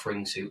good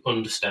offerings who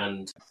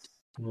understand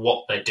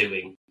what they're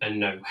doing and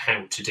know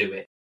how to do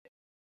it.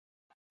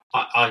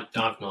 I've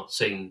not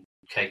seen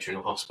catering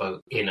or hospo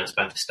in as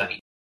bad a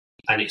state,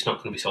 and it's not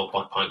going to be sold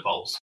by pint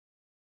bottles.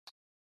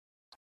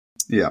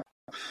 Yeah,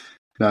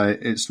 no,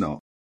 it's not.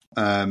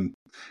 And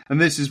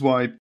this is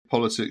why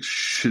politics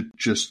should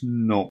just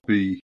not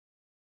be.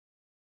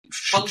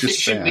 Politics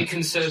shouldn't be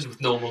concerned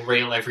with normal,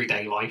 real,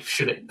 everyday life,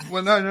 should it?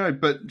 Well, no,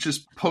 but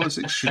just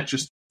politics should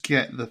just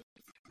get the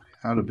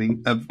out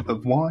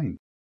of wine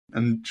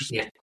and just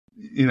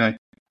you know.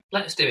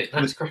 Let's do it.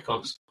 Let's crack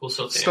on. We'll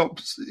sort it out.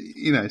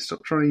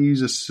 Stop trying to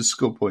use us to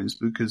score points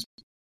because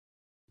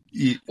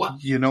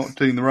you're not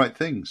doing the right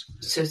things.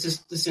 So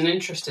there's an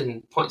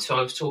interesting point. So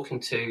I was talking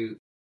to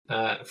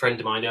a friend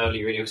of mine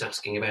earlier, and he was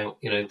asking about,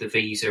 you know, the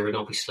visa and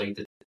obviously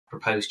the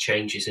proposed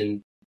changes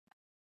in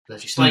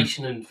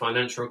legislation and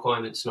financial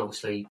requirements, and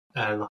obviously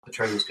La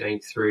Patron's going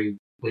through.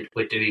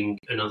 We're doing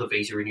another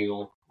visa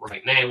renewal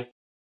right now,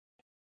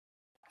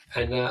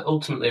 and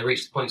ultimately I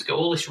reached the point to go,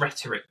 all this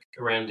rhetoric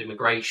around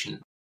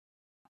immigration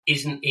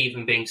isn't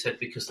even being said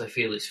because they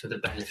feel it's for the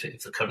benefit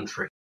of the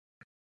country.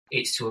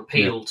 It's to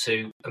appeal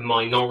to a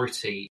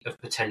minority of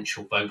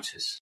potential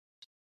voters.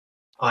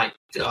 Of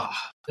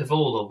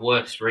all the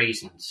worst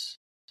reasons.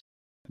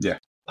 Yeah.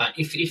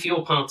 If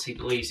your party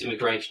believes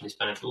immigration is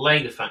bad,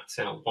 lay the facts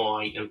out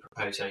why and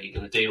propose how you're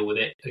going to deal with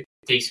it. A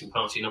decent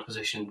party in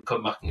opposition will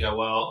come back and go,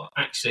 well,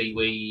 actually,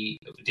 we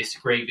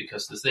disagree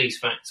because there's these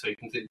facts, so we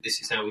can do,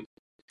 this is how we...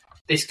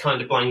 This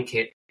kind of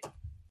blanket,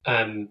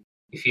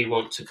 if you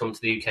want to come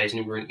to the UK as an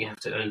immigrant, you have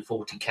to earn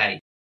 40k.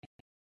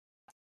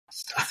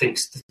 I think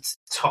it's the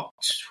top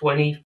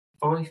 25%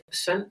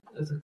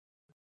 of the...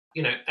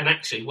 You know, and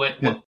actually,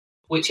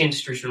 which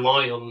industries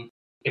rely on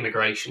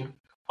immigration?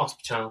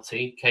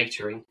 Hospitality,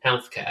 catering,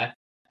 healthcare.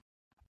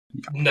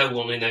 No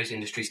one in those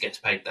industries gets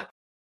paid that.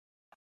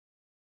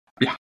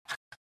 Yeah.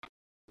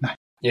 No.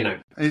 You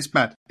know. It's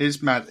mad.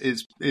 It's mad.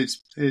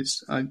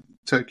 It's I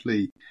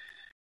totally...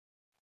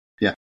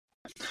 Yeah.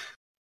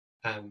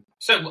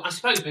 So I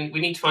suppose we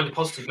need to find a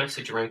positive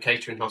message around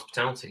catering and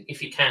hospitality.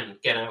 If you can,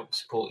 get out,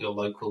 support your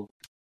local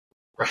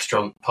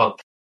restaurant,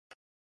 pub.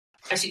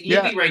 Actually,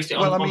 Libby raised it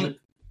on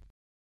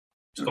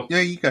the...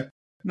 Yeah, you go.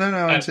 No,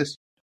 I insist.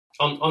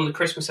 On the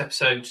Christmas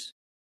episode,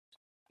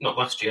 not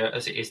last year,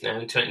 as it is now,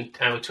 our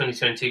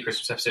 2022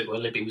 Christmas episode, where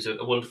Libby was a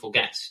wonderful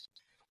guest.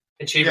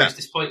 And she raised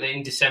this point that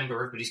in December,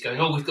 everybody's going,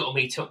 we've got to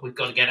meet up, we've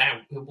got to get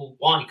out. Well,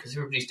 why? Because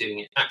everybody's doing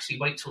it. Actually,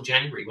 wait till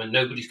January when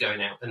nobody's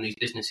going out and these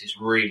businesses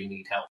really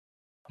need help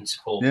and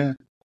support. Yeah.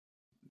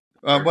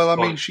 Well, I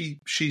mean, she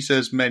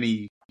says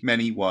many,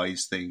 many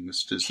wise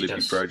things, does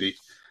Libby Brody.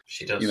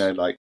 She does. You know,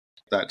 like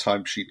that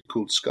time she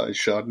called Sky's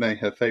Chardonnay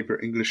her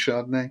favourite English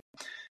Chardonnay.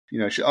 You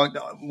know,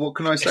 what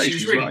can I say? She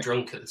was really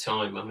drunk at the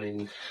time. I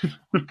mean,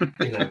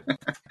 you know.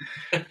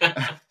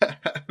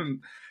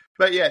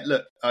 But yeah,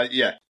 look,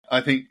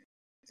 I think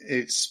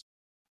it's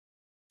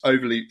an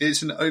overly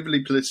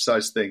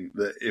politicised thing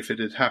that if it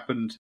had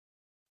happened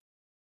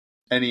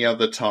any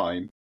other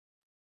time,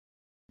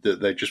 that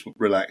they just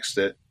relaxed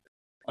it,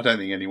 I don't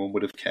think anyone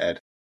would have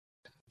cared.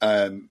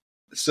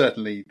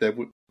 Certainly, there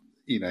would,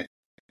 you know,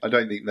 I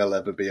don't think there'll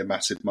ever be a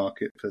massive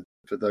market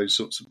for those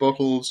sorts of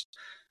bottles.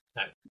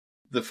 No.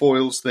 the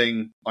foils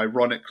thing,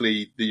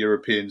 ironically, the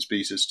Europeans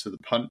beat us to the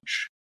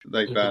punch.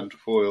 They banned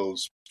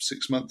foils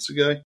 6 months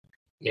ago.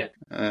 Yeah.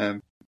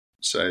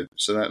 So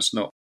that's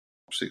not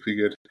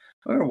particularly good.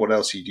 I don't know what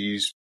else you'd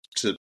use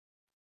to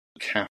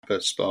cap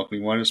a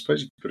sparkling wine. I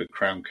suppose you could put a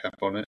crown cap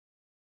on it.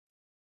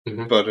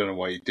 But I don't know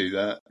why you do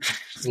that.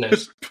 No.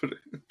 just put it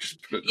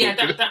yeah,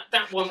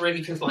 that one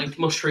really feels like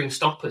mushroom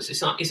stoppers.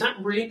 Is that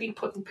really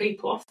putting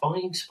people off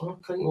buying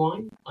sparkling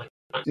wine?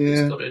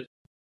 It's gotta,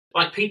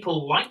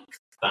 people like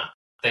that.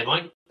 They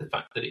like the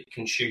fact that it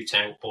can shoot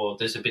out, or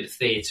there's a bit of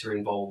theatre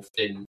involved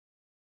in.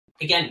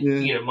 Again,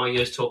 my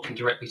years talking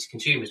directly to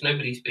consumers.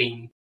 Nobody's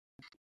been.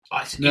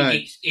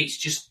 It's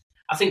just.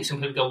 I think some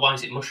people go, "Why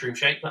is it mushroom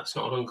shaped?" That's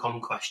not an uncommon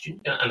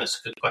question, and that's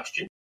a good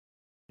question.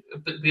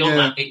 But beyond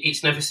that,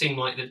 it's never seemed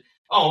like that.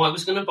 Oh, I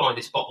was going to buy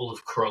this bottle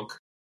of Krug.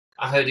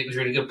 I heard it was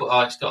really good,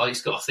 but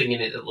it's got a thing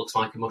in it that looks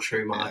like a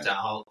mushroom. Yeah.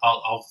 I'll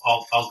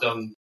go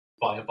and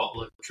buy a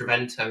bottle of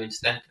Trevento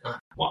instead.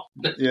 What?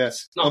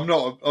 Yes, I'm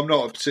not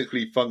a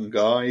particularly fun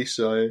guy,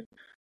 so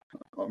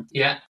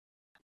yeah.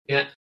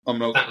 I'm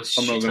not. That was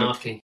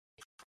shiitake.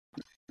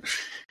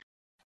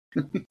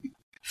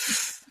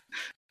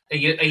 Are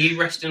you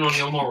resting on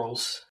your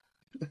morals?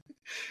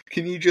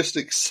 Can you just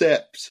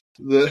accept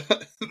the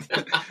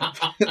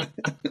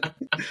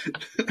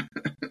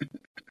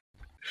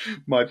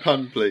my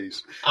pun,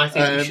 please? I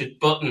think you should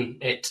button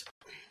it.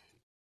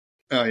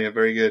 Oh yeah,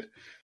 very good.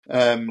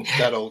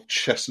 That old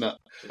chestnut.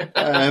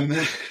 As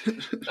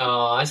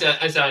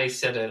I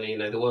said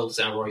earlier, the world's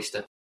our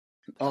oyster.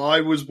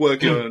 I was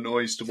working on an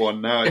oyster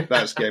one. Now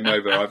that's game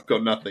over. I've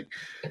got nothing.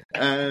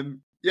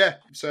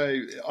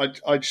 So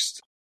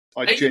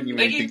I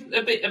genuinely think...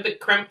 a bit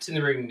cramped in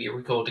the room you're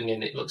recording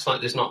in? It looks like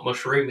there's not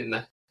much room in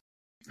there.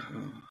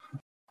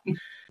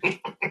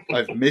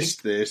 I've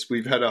missed this.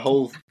 We've had a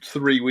whole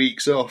 3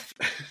 weeks off.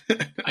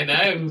 I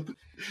know.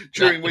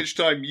 During which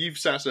time you've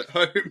sat at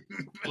home.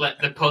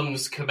 Let the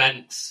puns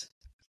commence.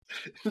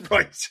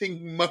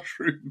 Writing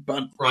mushroom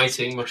pun.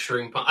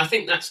 I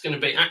think that's going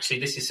to be... Actually,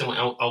 this is something...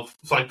 I'll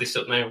flag this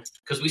up now.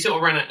 Because we sort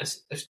of ran out of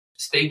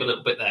steam a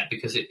little bit there,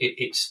 because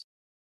it's...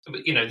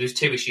 there's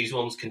two issues.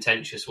 One's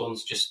contentious,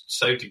 one's just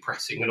so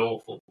depressing and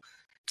awful.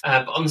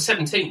 But on the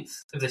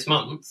 17th of this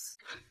month,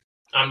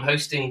 I'm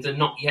hosting the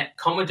Not Yet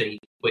Comedy,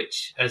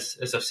 which, as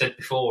I've said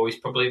before, is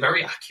probably a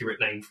very accurate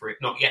name for it.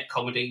 Not Yet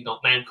Comedy, Not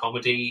Now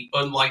Comedy,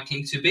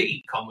 Unlikely to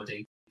Be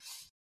Comedy.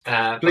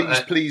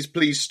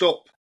 Please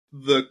stop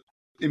the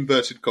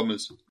inverted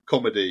commas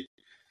comedy.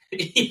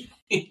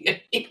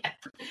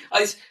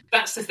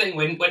 That's the thing.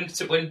 When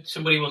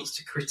somebody wants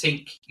to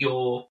critique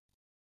your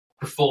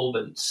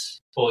performance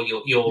or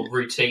your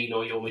routine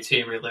or your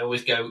material, they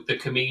always go the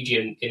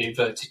comedian in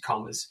inverted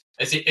commas,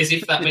 as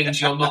if that means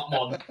you're not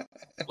one.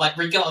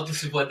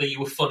 Regardless of whether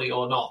you were funny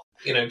or not,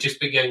 just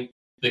be going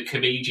the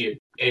comedian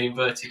in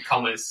inverted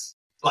commas.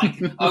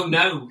 Oh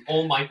no,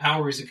 all my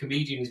power as a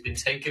comedian has been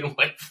taken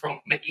away from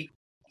me.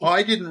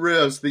 I didn't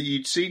realise that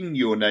you'd seen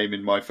your name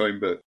in my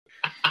phone book.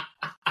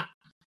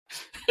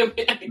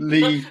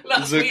 Lee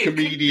the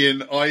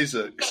Comedian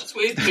Isaacs. That's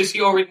weird because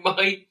you're in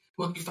my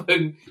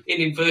phone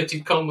in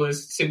inverted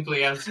commas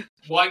simply as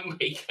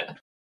winemaker.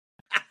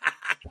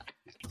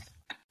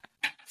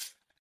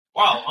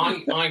 Well,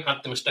 I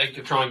had the mistake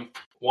of trying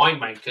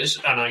winemakers,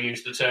 and I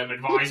used the term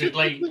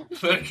advisedly.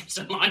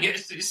 Ferguson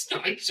Lyons'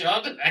 Straight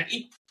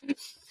Chardonnay.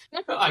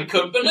 I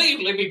couldn't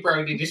believe Libby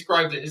Brody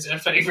described it as her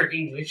favourite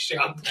English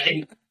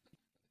Chardonnay.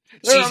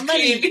 There are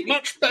many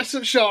much better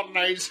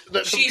Chardonnays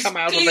that have come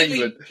out of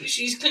England.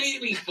 She's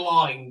clearly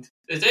blind.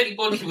 As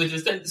anybody with a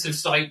sense of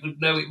sight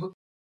would know it.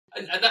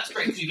 And that's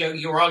great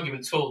because your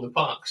argument's falling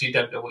apart because you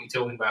don't know what you're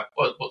talking about.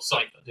 What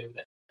sight got to do with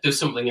it? There's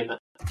something in that.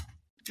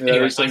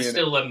 Anyway,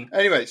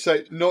 so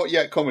Not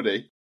Yet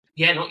Comedy.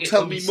 Yeah, Not Yet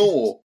Tell Comedy. me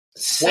more.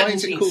 17th. Why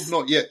is it called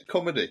Not Yet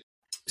Comedy?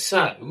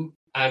 So,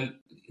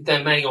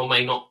 there may or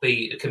may not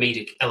be a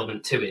comedic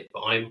element to it,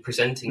 but I'm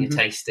presenting a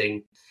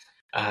tasting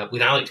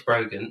with Alex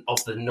Brogan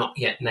of the Not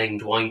Yet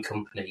Named Wine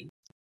Company,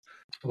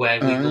 where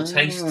we will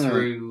taste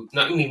through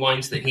not only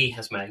wines that he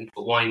has made,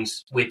 but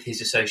wines with his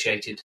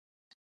associated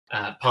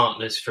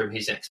partners from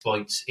his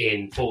exploits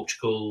in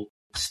Portugal,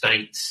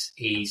 States.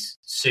 He's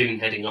soon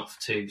heading off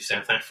to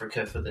South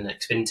Africa for the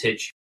next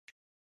vintage.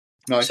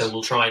 Nice. So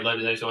we'll try a load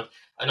of those wines.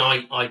 And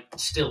I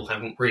still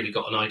haven't really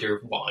got an idea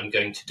of what I'm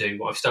going to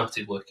do. I've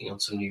started working on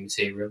some new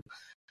material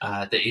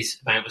that is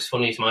about as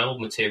funny as my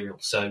old material.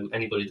 So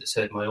anybody that's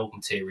heard my old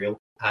material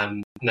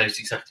knows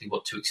exactly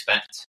what to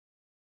expect.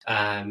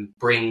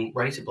 Bring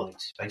razor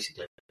blades,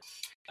 basically.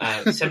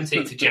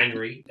 17th of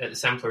January at the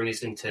Sampler in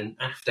Islington,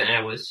 after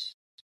hours.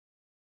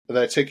 Are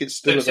there tickets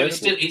still available?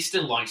 So it's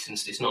still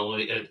licensed. It's not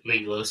a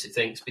legal illicit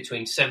thing. It's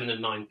between 7 and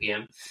 9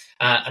 p.m.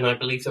 And I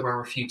believe there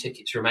are a few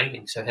tickets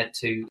remaining. So head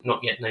to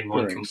Not Yet Named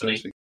Wine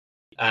Company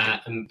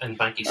and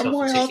bag yourself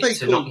a ticket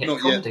to Not Yet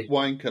Comedy.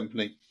 Wine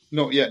Company?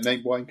 Not Yet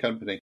Named Wine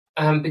Company.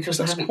 Because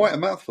that's quite a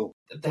mouthful.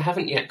 They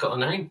haven't yet got a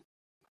name.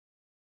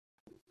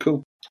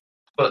 Cool.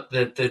 But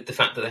the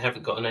fact that they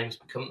haven't got a name has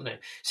become the name.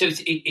 So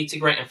it's a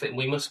great effort, and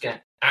we must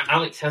get...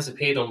 Alex has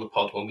appeared on the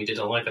pod when we did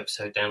a live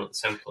episode down at the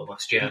Sampler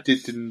last year. He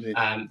did, didn't he?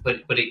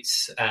 But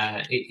it's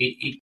a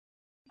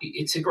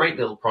great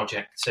little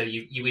project. So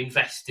you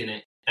invest in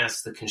it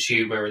as the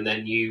consumer, and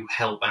then you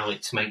help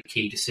Alex make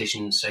key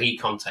decisions. So he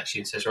contacts you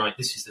and says, right,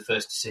 this is the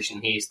first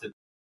decision. Here's the...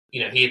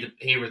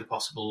 here are the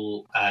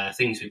possible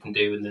things we can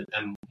do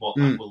and what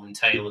that will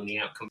entail and the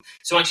outcome.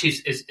 So actually,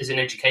 as an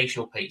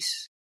educational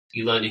piece,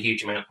 you learn a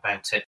huge amount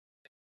about it.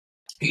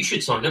 You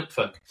should sign up,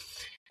 folk,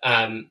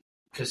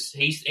 because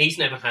he's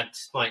never had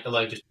like a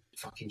load of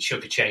fucking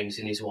sugar chains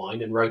in his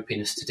wine and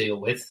ropiness to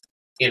deal with.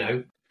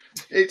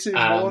 It's in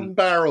one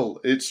barrel.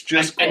 It's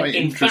just quite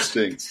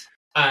interesting. Fact,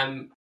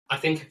 I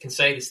think I can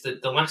say this: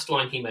 that the last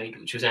wine he made,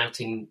 which was out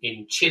in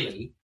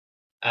Chile.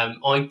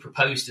 I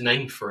proposed a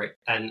name for it,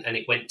 and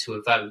it went to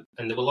a vote,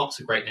 and there were lots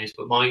of great names,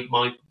 but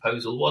my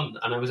proposal won,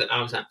 and I was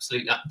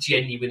absolutely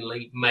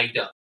genuinely made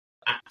up,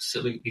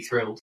 absolutely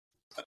thrilled.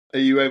 Are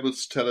you able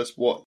to tell us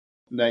what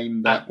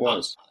name that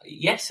was?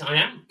 Yes, I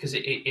am, because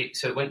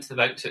it went to the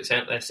vote, so it's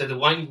out there. So the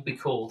wine will be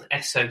called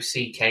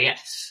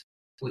SOCKS,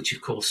 which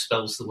of course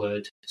spells the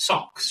word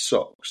socks.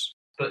 Socks.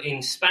 But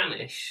in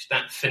Spanish,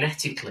 that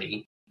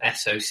phonetically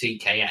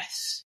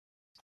SOCKS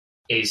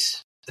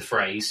is the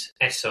phrase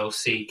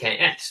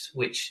SOCKS,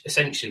 which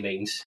essentially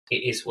means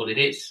it is what it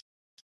is.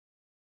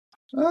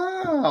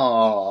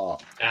 Oh.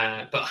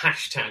 But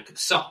hashtag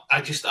sock.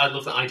 I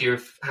love the idea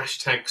of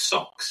hashtag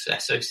socks,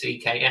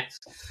 SOCKS.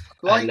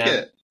 Like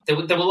it. There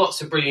were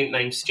lots of brilliant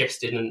names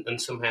suggested,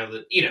 and somehow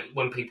that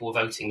when people were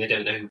voting, they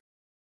don't know.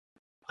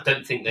 I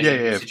don't think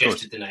they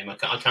suggested the name. I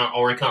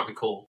can't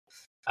recall.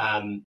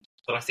 But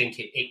I think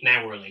it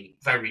narrowly,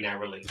 very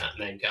narrowly, that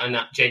name, and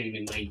that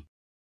genuinely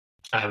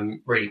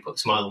really put a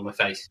smile on my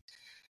face.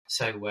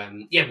 So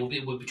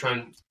we'll be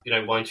trying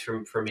wines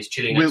from his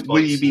Chilean exploits. Will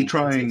you be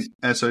trying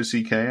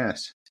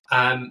SOCKS?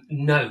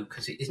 No,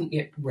 because it isn't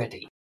yet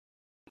ready.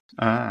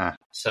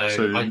 So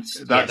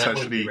that's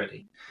actually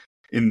ready.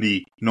 In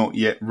the not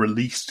yet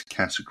released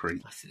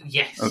category.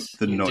 Yes, of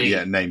the indeed. Not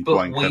yet named but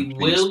wine company's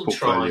we will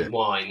portfolio. try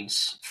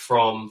wines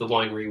from the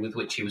winery with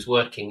which he was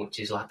working, which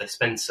is La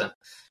Despensa,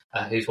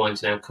 whose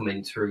wines now come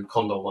in through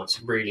Condor Wines.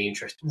 Really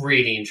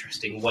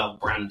interesting,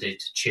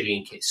 well-branded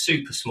Chilean kit.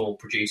 Super small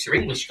producer,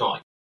 English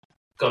guy.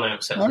 Gone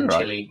out, settled in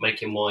Chile,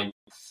 making wine.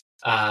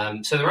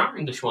 So there are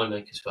English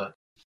winemakers, but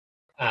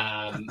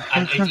and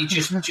it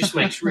just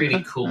makes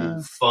really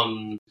cool,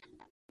 fun,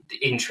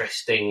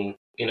 interesting,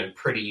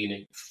 pretty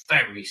unique,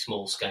 very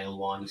small-scale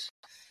wines.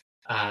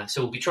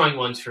 So we'll be trying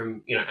wines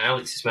from,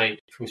 Alex's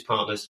mate, from his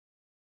partners.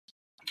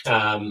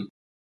 And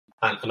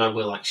I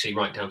will actually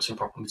write down some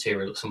proper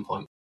material at some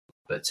point.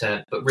 But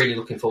really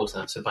looking forward to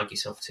that, so bag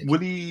yourself a ticket. Will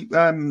he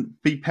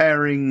be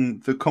pairing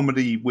the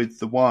comedy with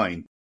the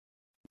wine?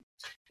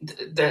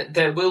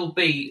 There will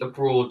be a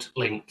broad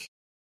link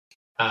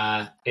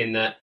in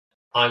that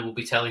I will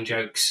be telling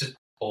jokes,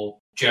 or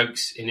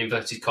jokes in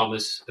inverted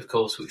commas, of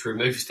course, which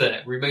removes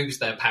their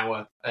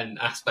power and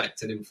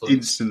aspect and influence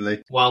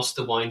instantly whilst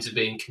the wines are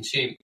being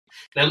consumed.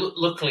 Now,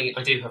 luckily,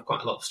 I do have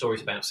quite a lot of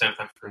stories about South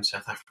Africa and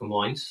South African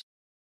wines.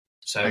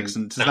 So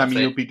excellent. Does that mean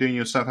you'll be doing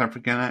your South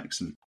African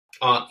accent?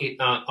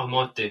 I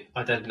might do.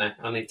 I don't know.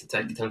 I need to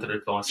take it under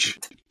advice.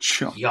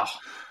 Yeah.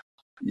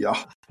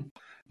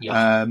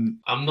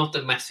 I'm not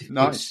a massive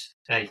puss,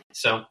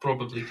 so I'll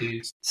probably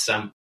do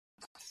some.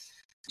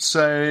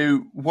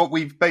 So what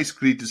we've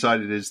basically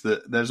decided is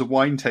that there's a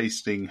wine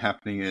tasting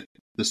happening at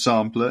the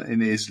Sampler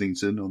in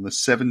Islington on the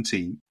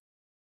 17th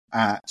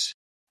at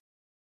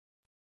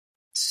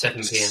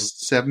 7 p.m.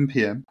 7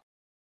 p.m.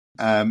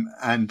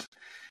 And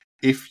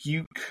if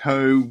you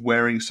go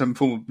wearing some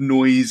form of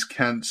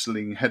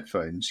noise-cancelling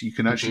headphones, you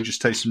can actually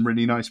just taste some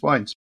really nice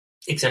wines.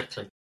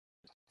 Exactly.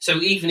 So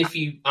even if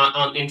you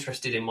aren't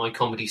interested in my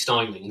comedy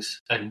stylings,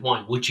 and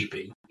why would you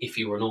be if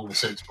you were a normal,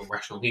 sensible,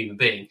 rational human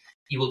being,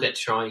 you will get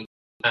to try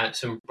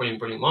some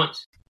brilliant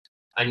wines.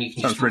 And you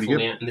can just follow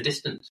me out in the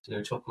distance,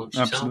 talk amongst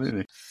yourselves.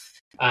 Absolutely.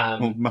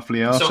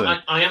 Muffly so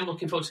I am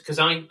looking forward to, because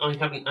I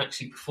haven't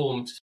actually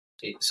performed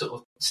sort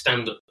of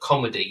stand-up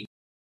comedy.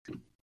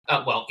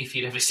 Well, if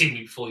you'd ever seen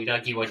me before, you'd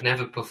argue I'd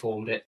never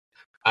performed it.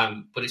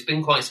 But it's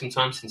been quite some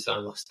time since I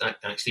last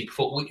actually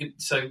performed.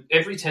 So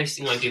every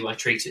tasting I do, I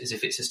treat it as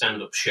if it's a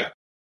stand-up show.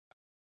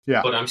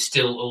 Yeah. But I'm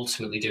still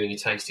ultimately doing a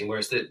tasting,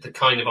 whereas the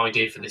kind of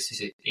idea for this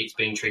is it's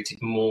being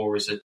treated more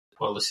as this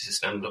is a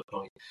stand-up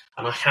night.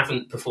 And I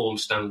haven't performed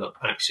stand-up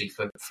actually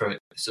for a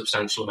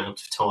substantial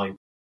amount of time.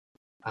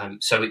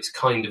 So it's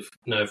kind of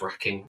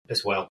nerve-wracking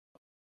as well.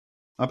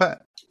 I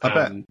bet.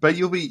 But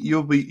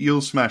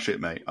you'll smash it,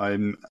 mate. I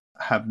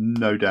have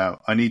no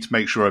doubt. I need to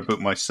make sure I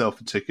book myself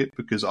a ticket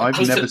because I've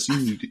never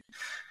seen you do.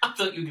 I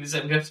thought you were going to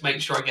say we have to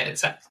make sure I get a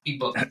taxi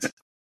booked.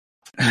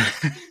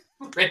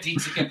 Ready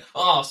to go.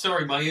 Oh,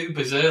 sorry, my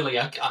Uber's early.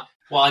 I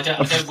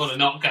don't want to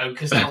not go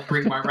because that'll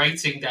bring my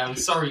rating down.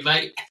 Sorry,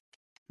 mate.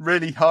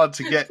 Really hard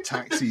to get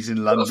taxis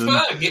in London.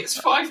 Ferg, it's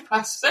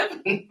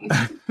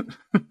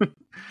 7:05.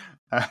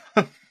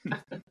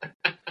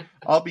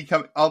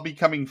 I'll be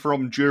coming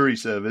from jury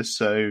service,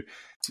 so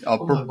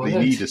I'll probably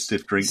need a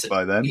stiff drink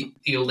by then.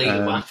 You'll need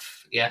a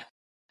laugh, yeah.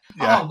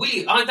 Oh,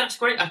 really? That's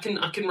great. I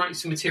can write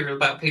some material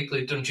about people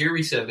who've done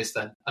jury service.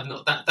 Then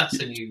that's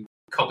a new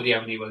comedy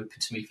avenue open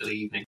to me for the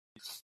evening.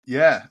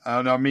 Yeah,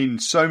 and I mean,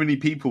 so many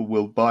people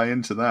will buy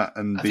into that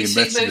and be invested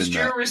in that. Have you seen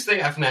those jurors they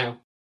have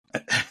now?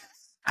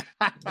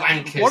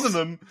 Wankers. One of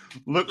them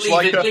looks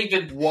like a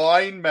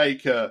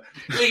winemaker.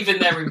 Leaving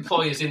their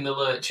employers in the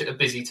lurch at a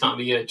busy time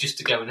of year just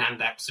to go and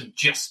hand out some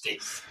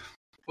justice,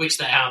 which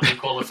they aren't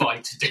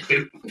qualified to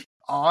do.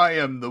 I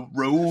am the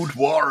road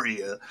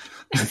warrior.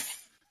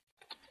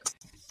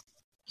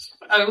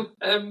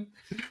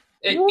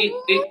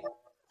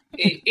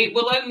 It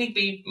will only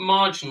be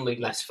marginally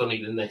less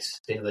funny than this,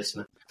 dear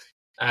listener.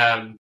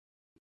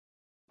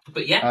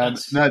 But yeah,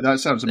 no, that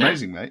sounds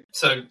amazing, mate.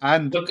 So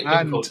looking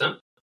forward to that.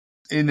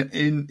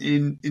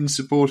 In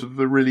support of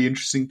a really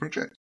interesting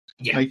project,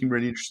 making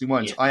really interesting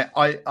wines. Yeah.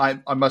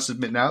 I must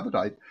admit now that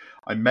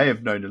I may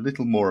have known a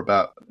little more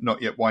about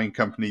Not Yet Wine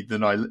Company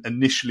than I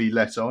initially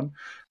let on,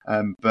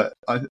 but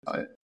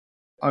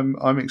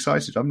I'm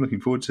excited. I'm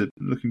looking forward to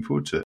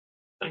it.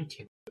 Thank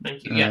you.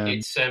 Yeah,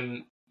 it's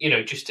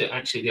just to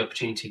actually the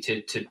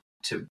opportunity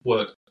to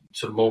work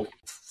sort of more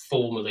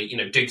formally,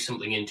 do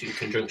something in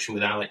conjunction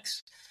with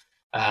Alex.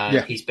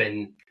 He's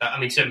been,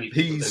 so many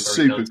people. He's a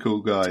super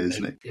cool guy,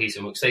 isn't he? He's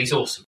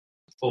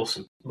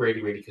awesome,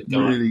 really, really good guy.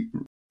 Really.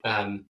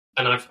 And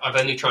I've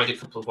only tried a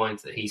couple of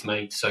wines that he's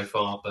made so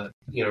far, but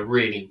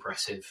really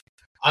impressive.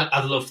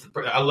 I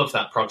love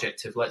that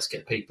project of let's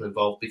get people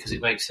involved because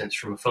it makes sense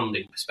from a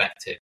funding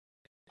perspective,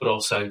 but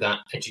also that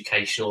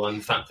educational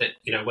and the fact that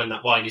when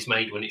that wine is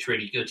made, when it's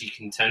really good, you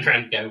can turn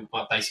around and go,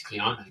 well,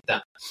 basically I made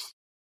that.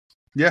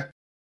 Yeah.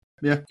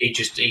 He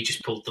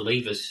just pulled the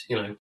levers,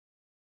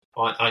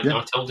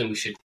 I told him we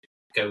should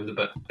go with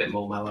a bit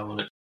more mellow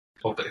on it,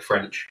 or a bit of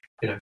French,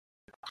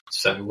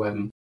 So,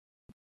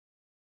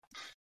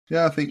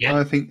 I think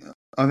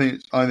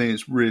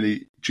it's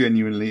really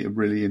genuinely a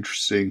really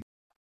interesting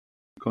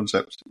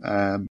concept,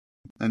 and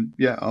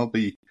I'll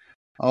be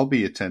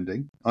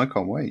attending. I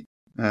can't wait.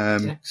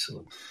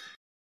 Excellent.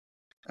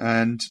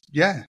 And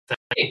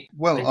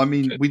well,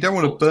 we don't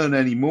want to burn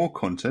any more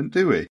content,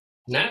 do we?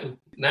 No,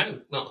 not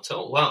at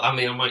all. Well, I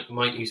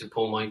might use up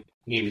all my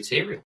new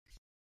material.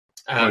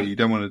 You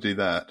don't want to do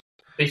that.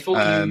 Before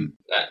you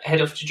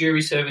head off to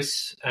jury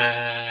service,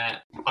 I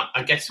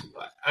guess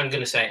I'm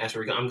going to say it as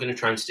I'm going to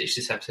try and stitch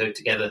this episode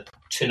together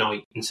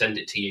tonight and send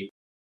it to you.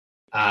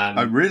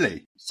 Oh,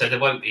 really? So there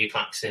won't be a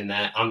klaxon in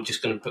there. I'm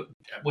just going to put...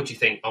 What do you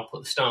think? I'll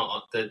put the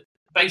start...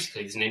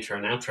 Basically, there's an intro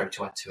and outro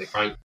to add to it,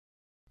 right?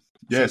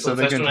 Yeah, so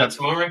they're going to have...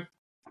 tomorrow?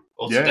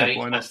 Or today?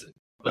 Why not?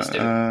 Let's do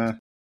it.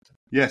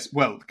 Yes,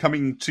 well,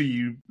 coming to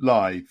you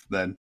live,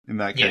 then, in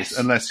that case. Yes.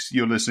 Unless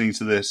you're listening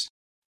to this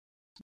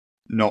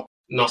not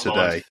today.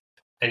 Live.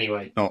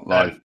 Anyway. Not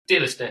live. Dear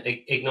listener,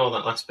 ignore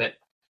that last bit.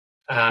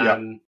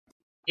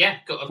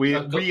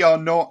 We are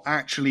not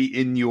actually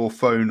in your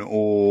phone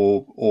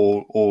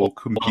or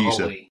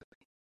computer.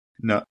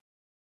 No.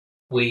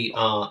 We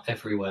are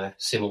everywhere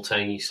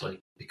simultaneously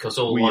because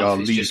all life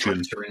is just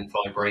matter in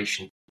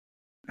vibration.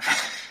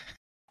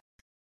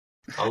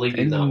 I'll leave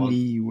you that one.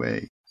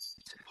 Anyway.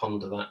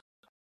 Ponder that.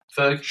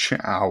 Ferg.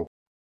 Ciao.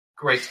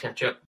 Great to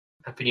catch up.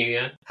 Happy New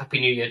Year. Happy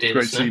New Year, dear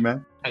listener. Great to see you,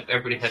 man. Hope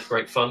everybody had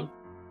great fun.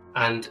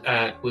 And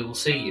we will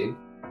see you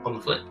on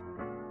the flip.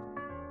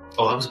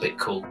 Oh, that was a bit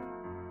cool.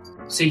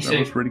 See you soon. That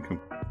was really cool.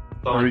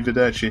 Bye.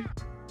 Arrivederci.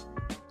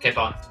 Okay,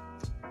 bye.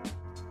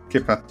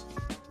 Kippa.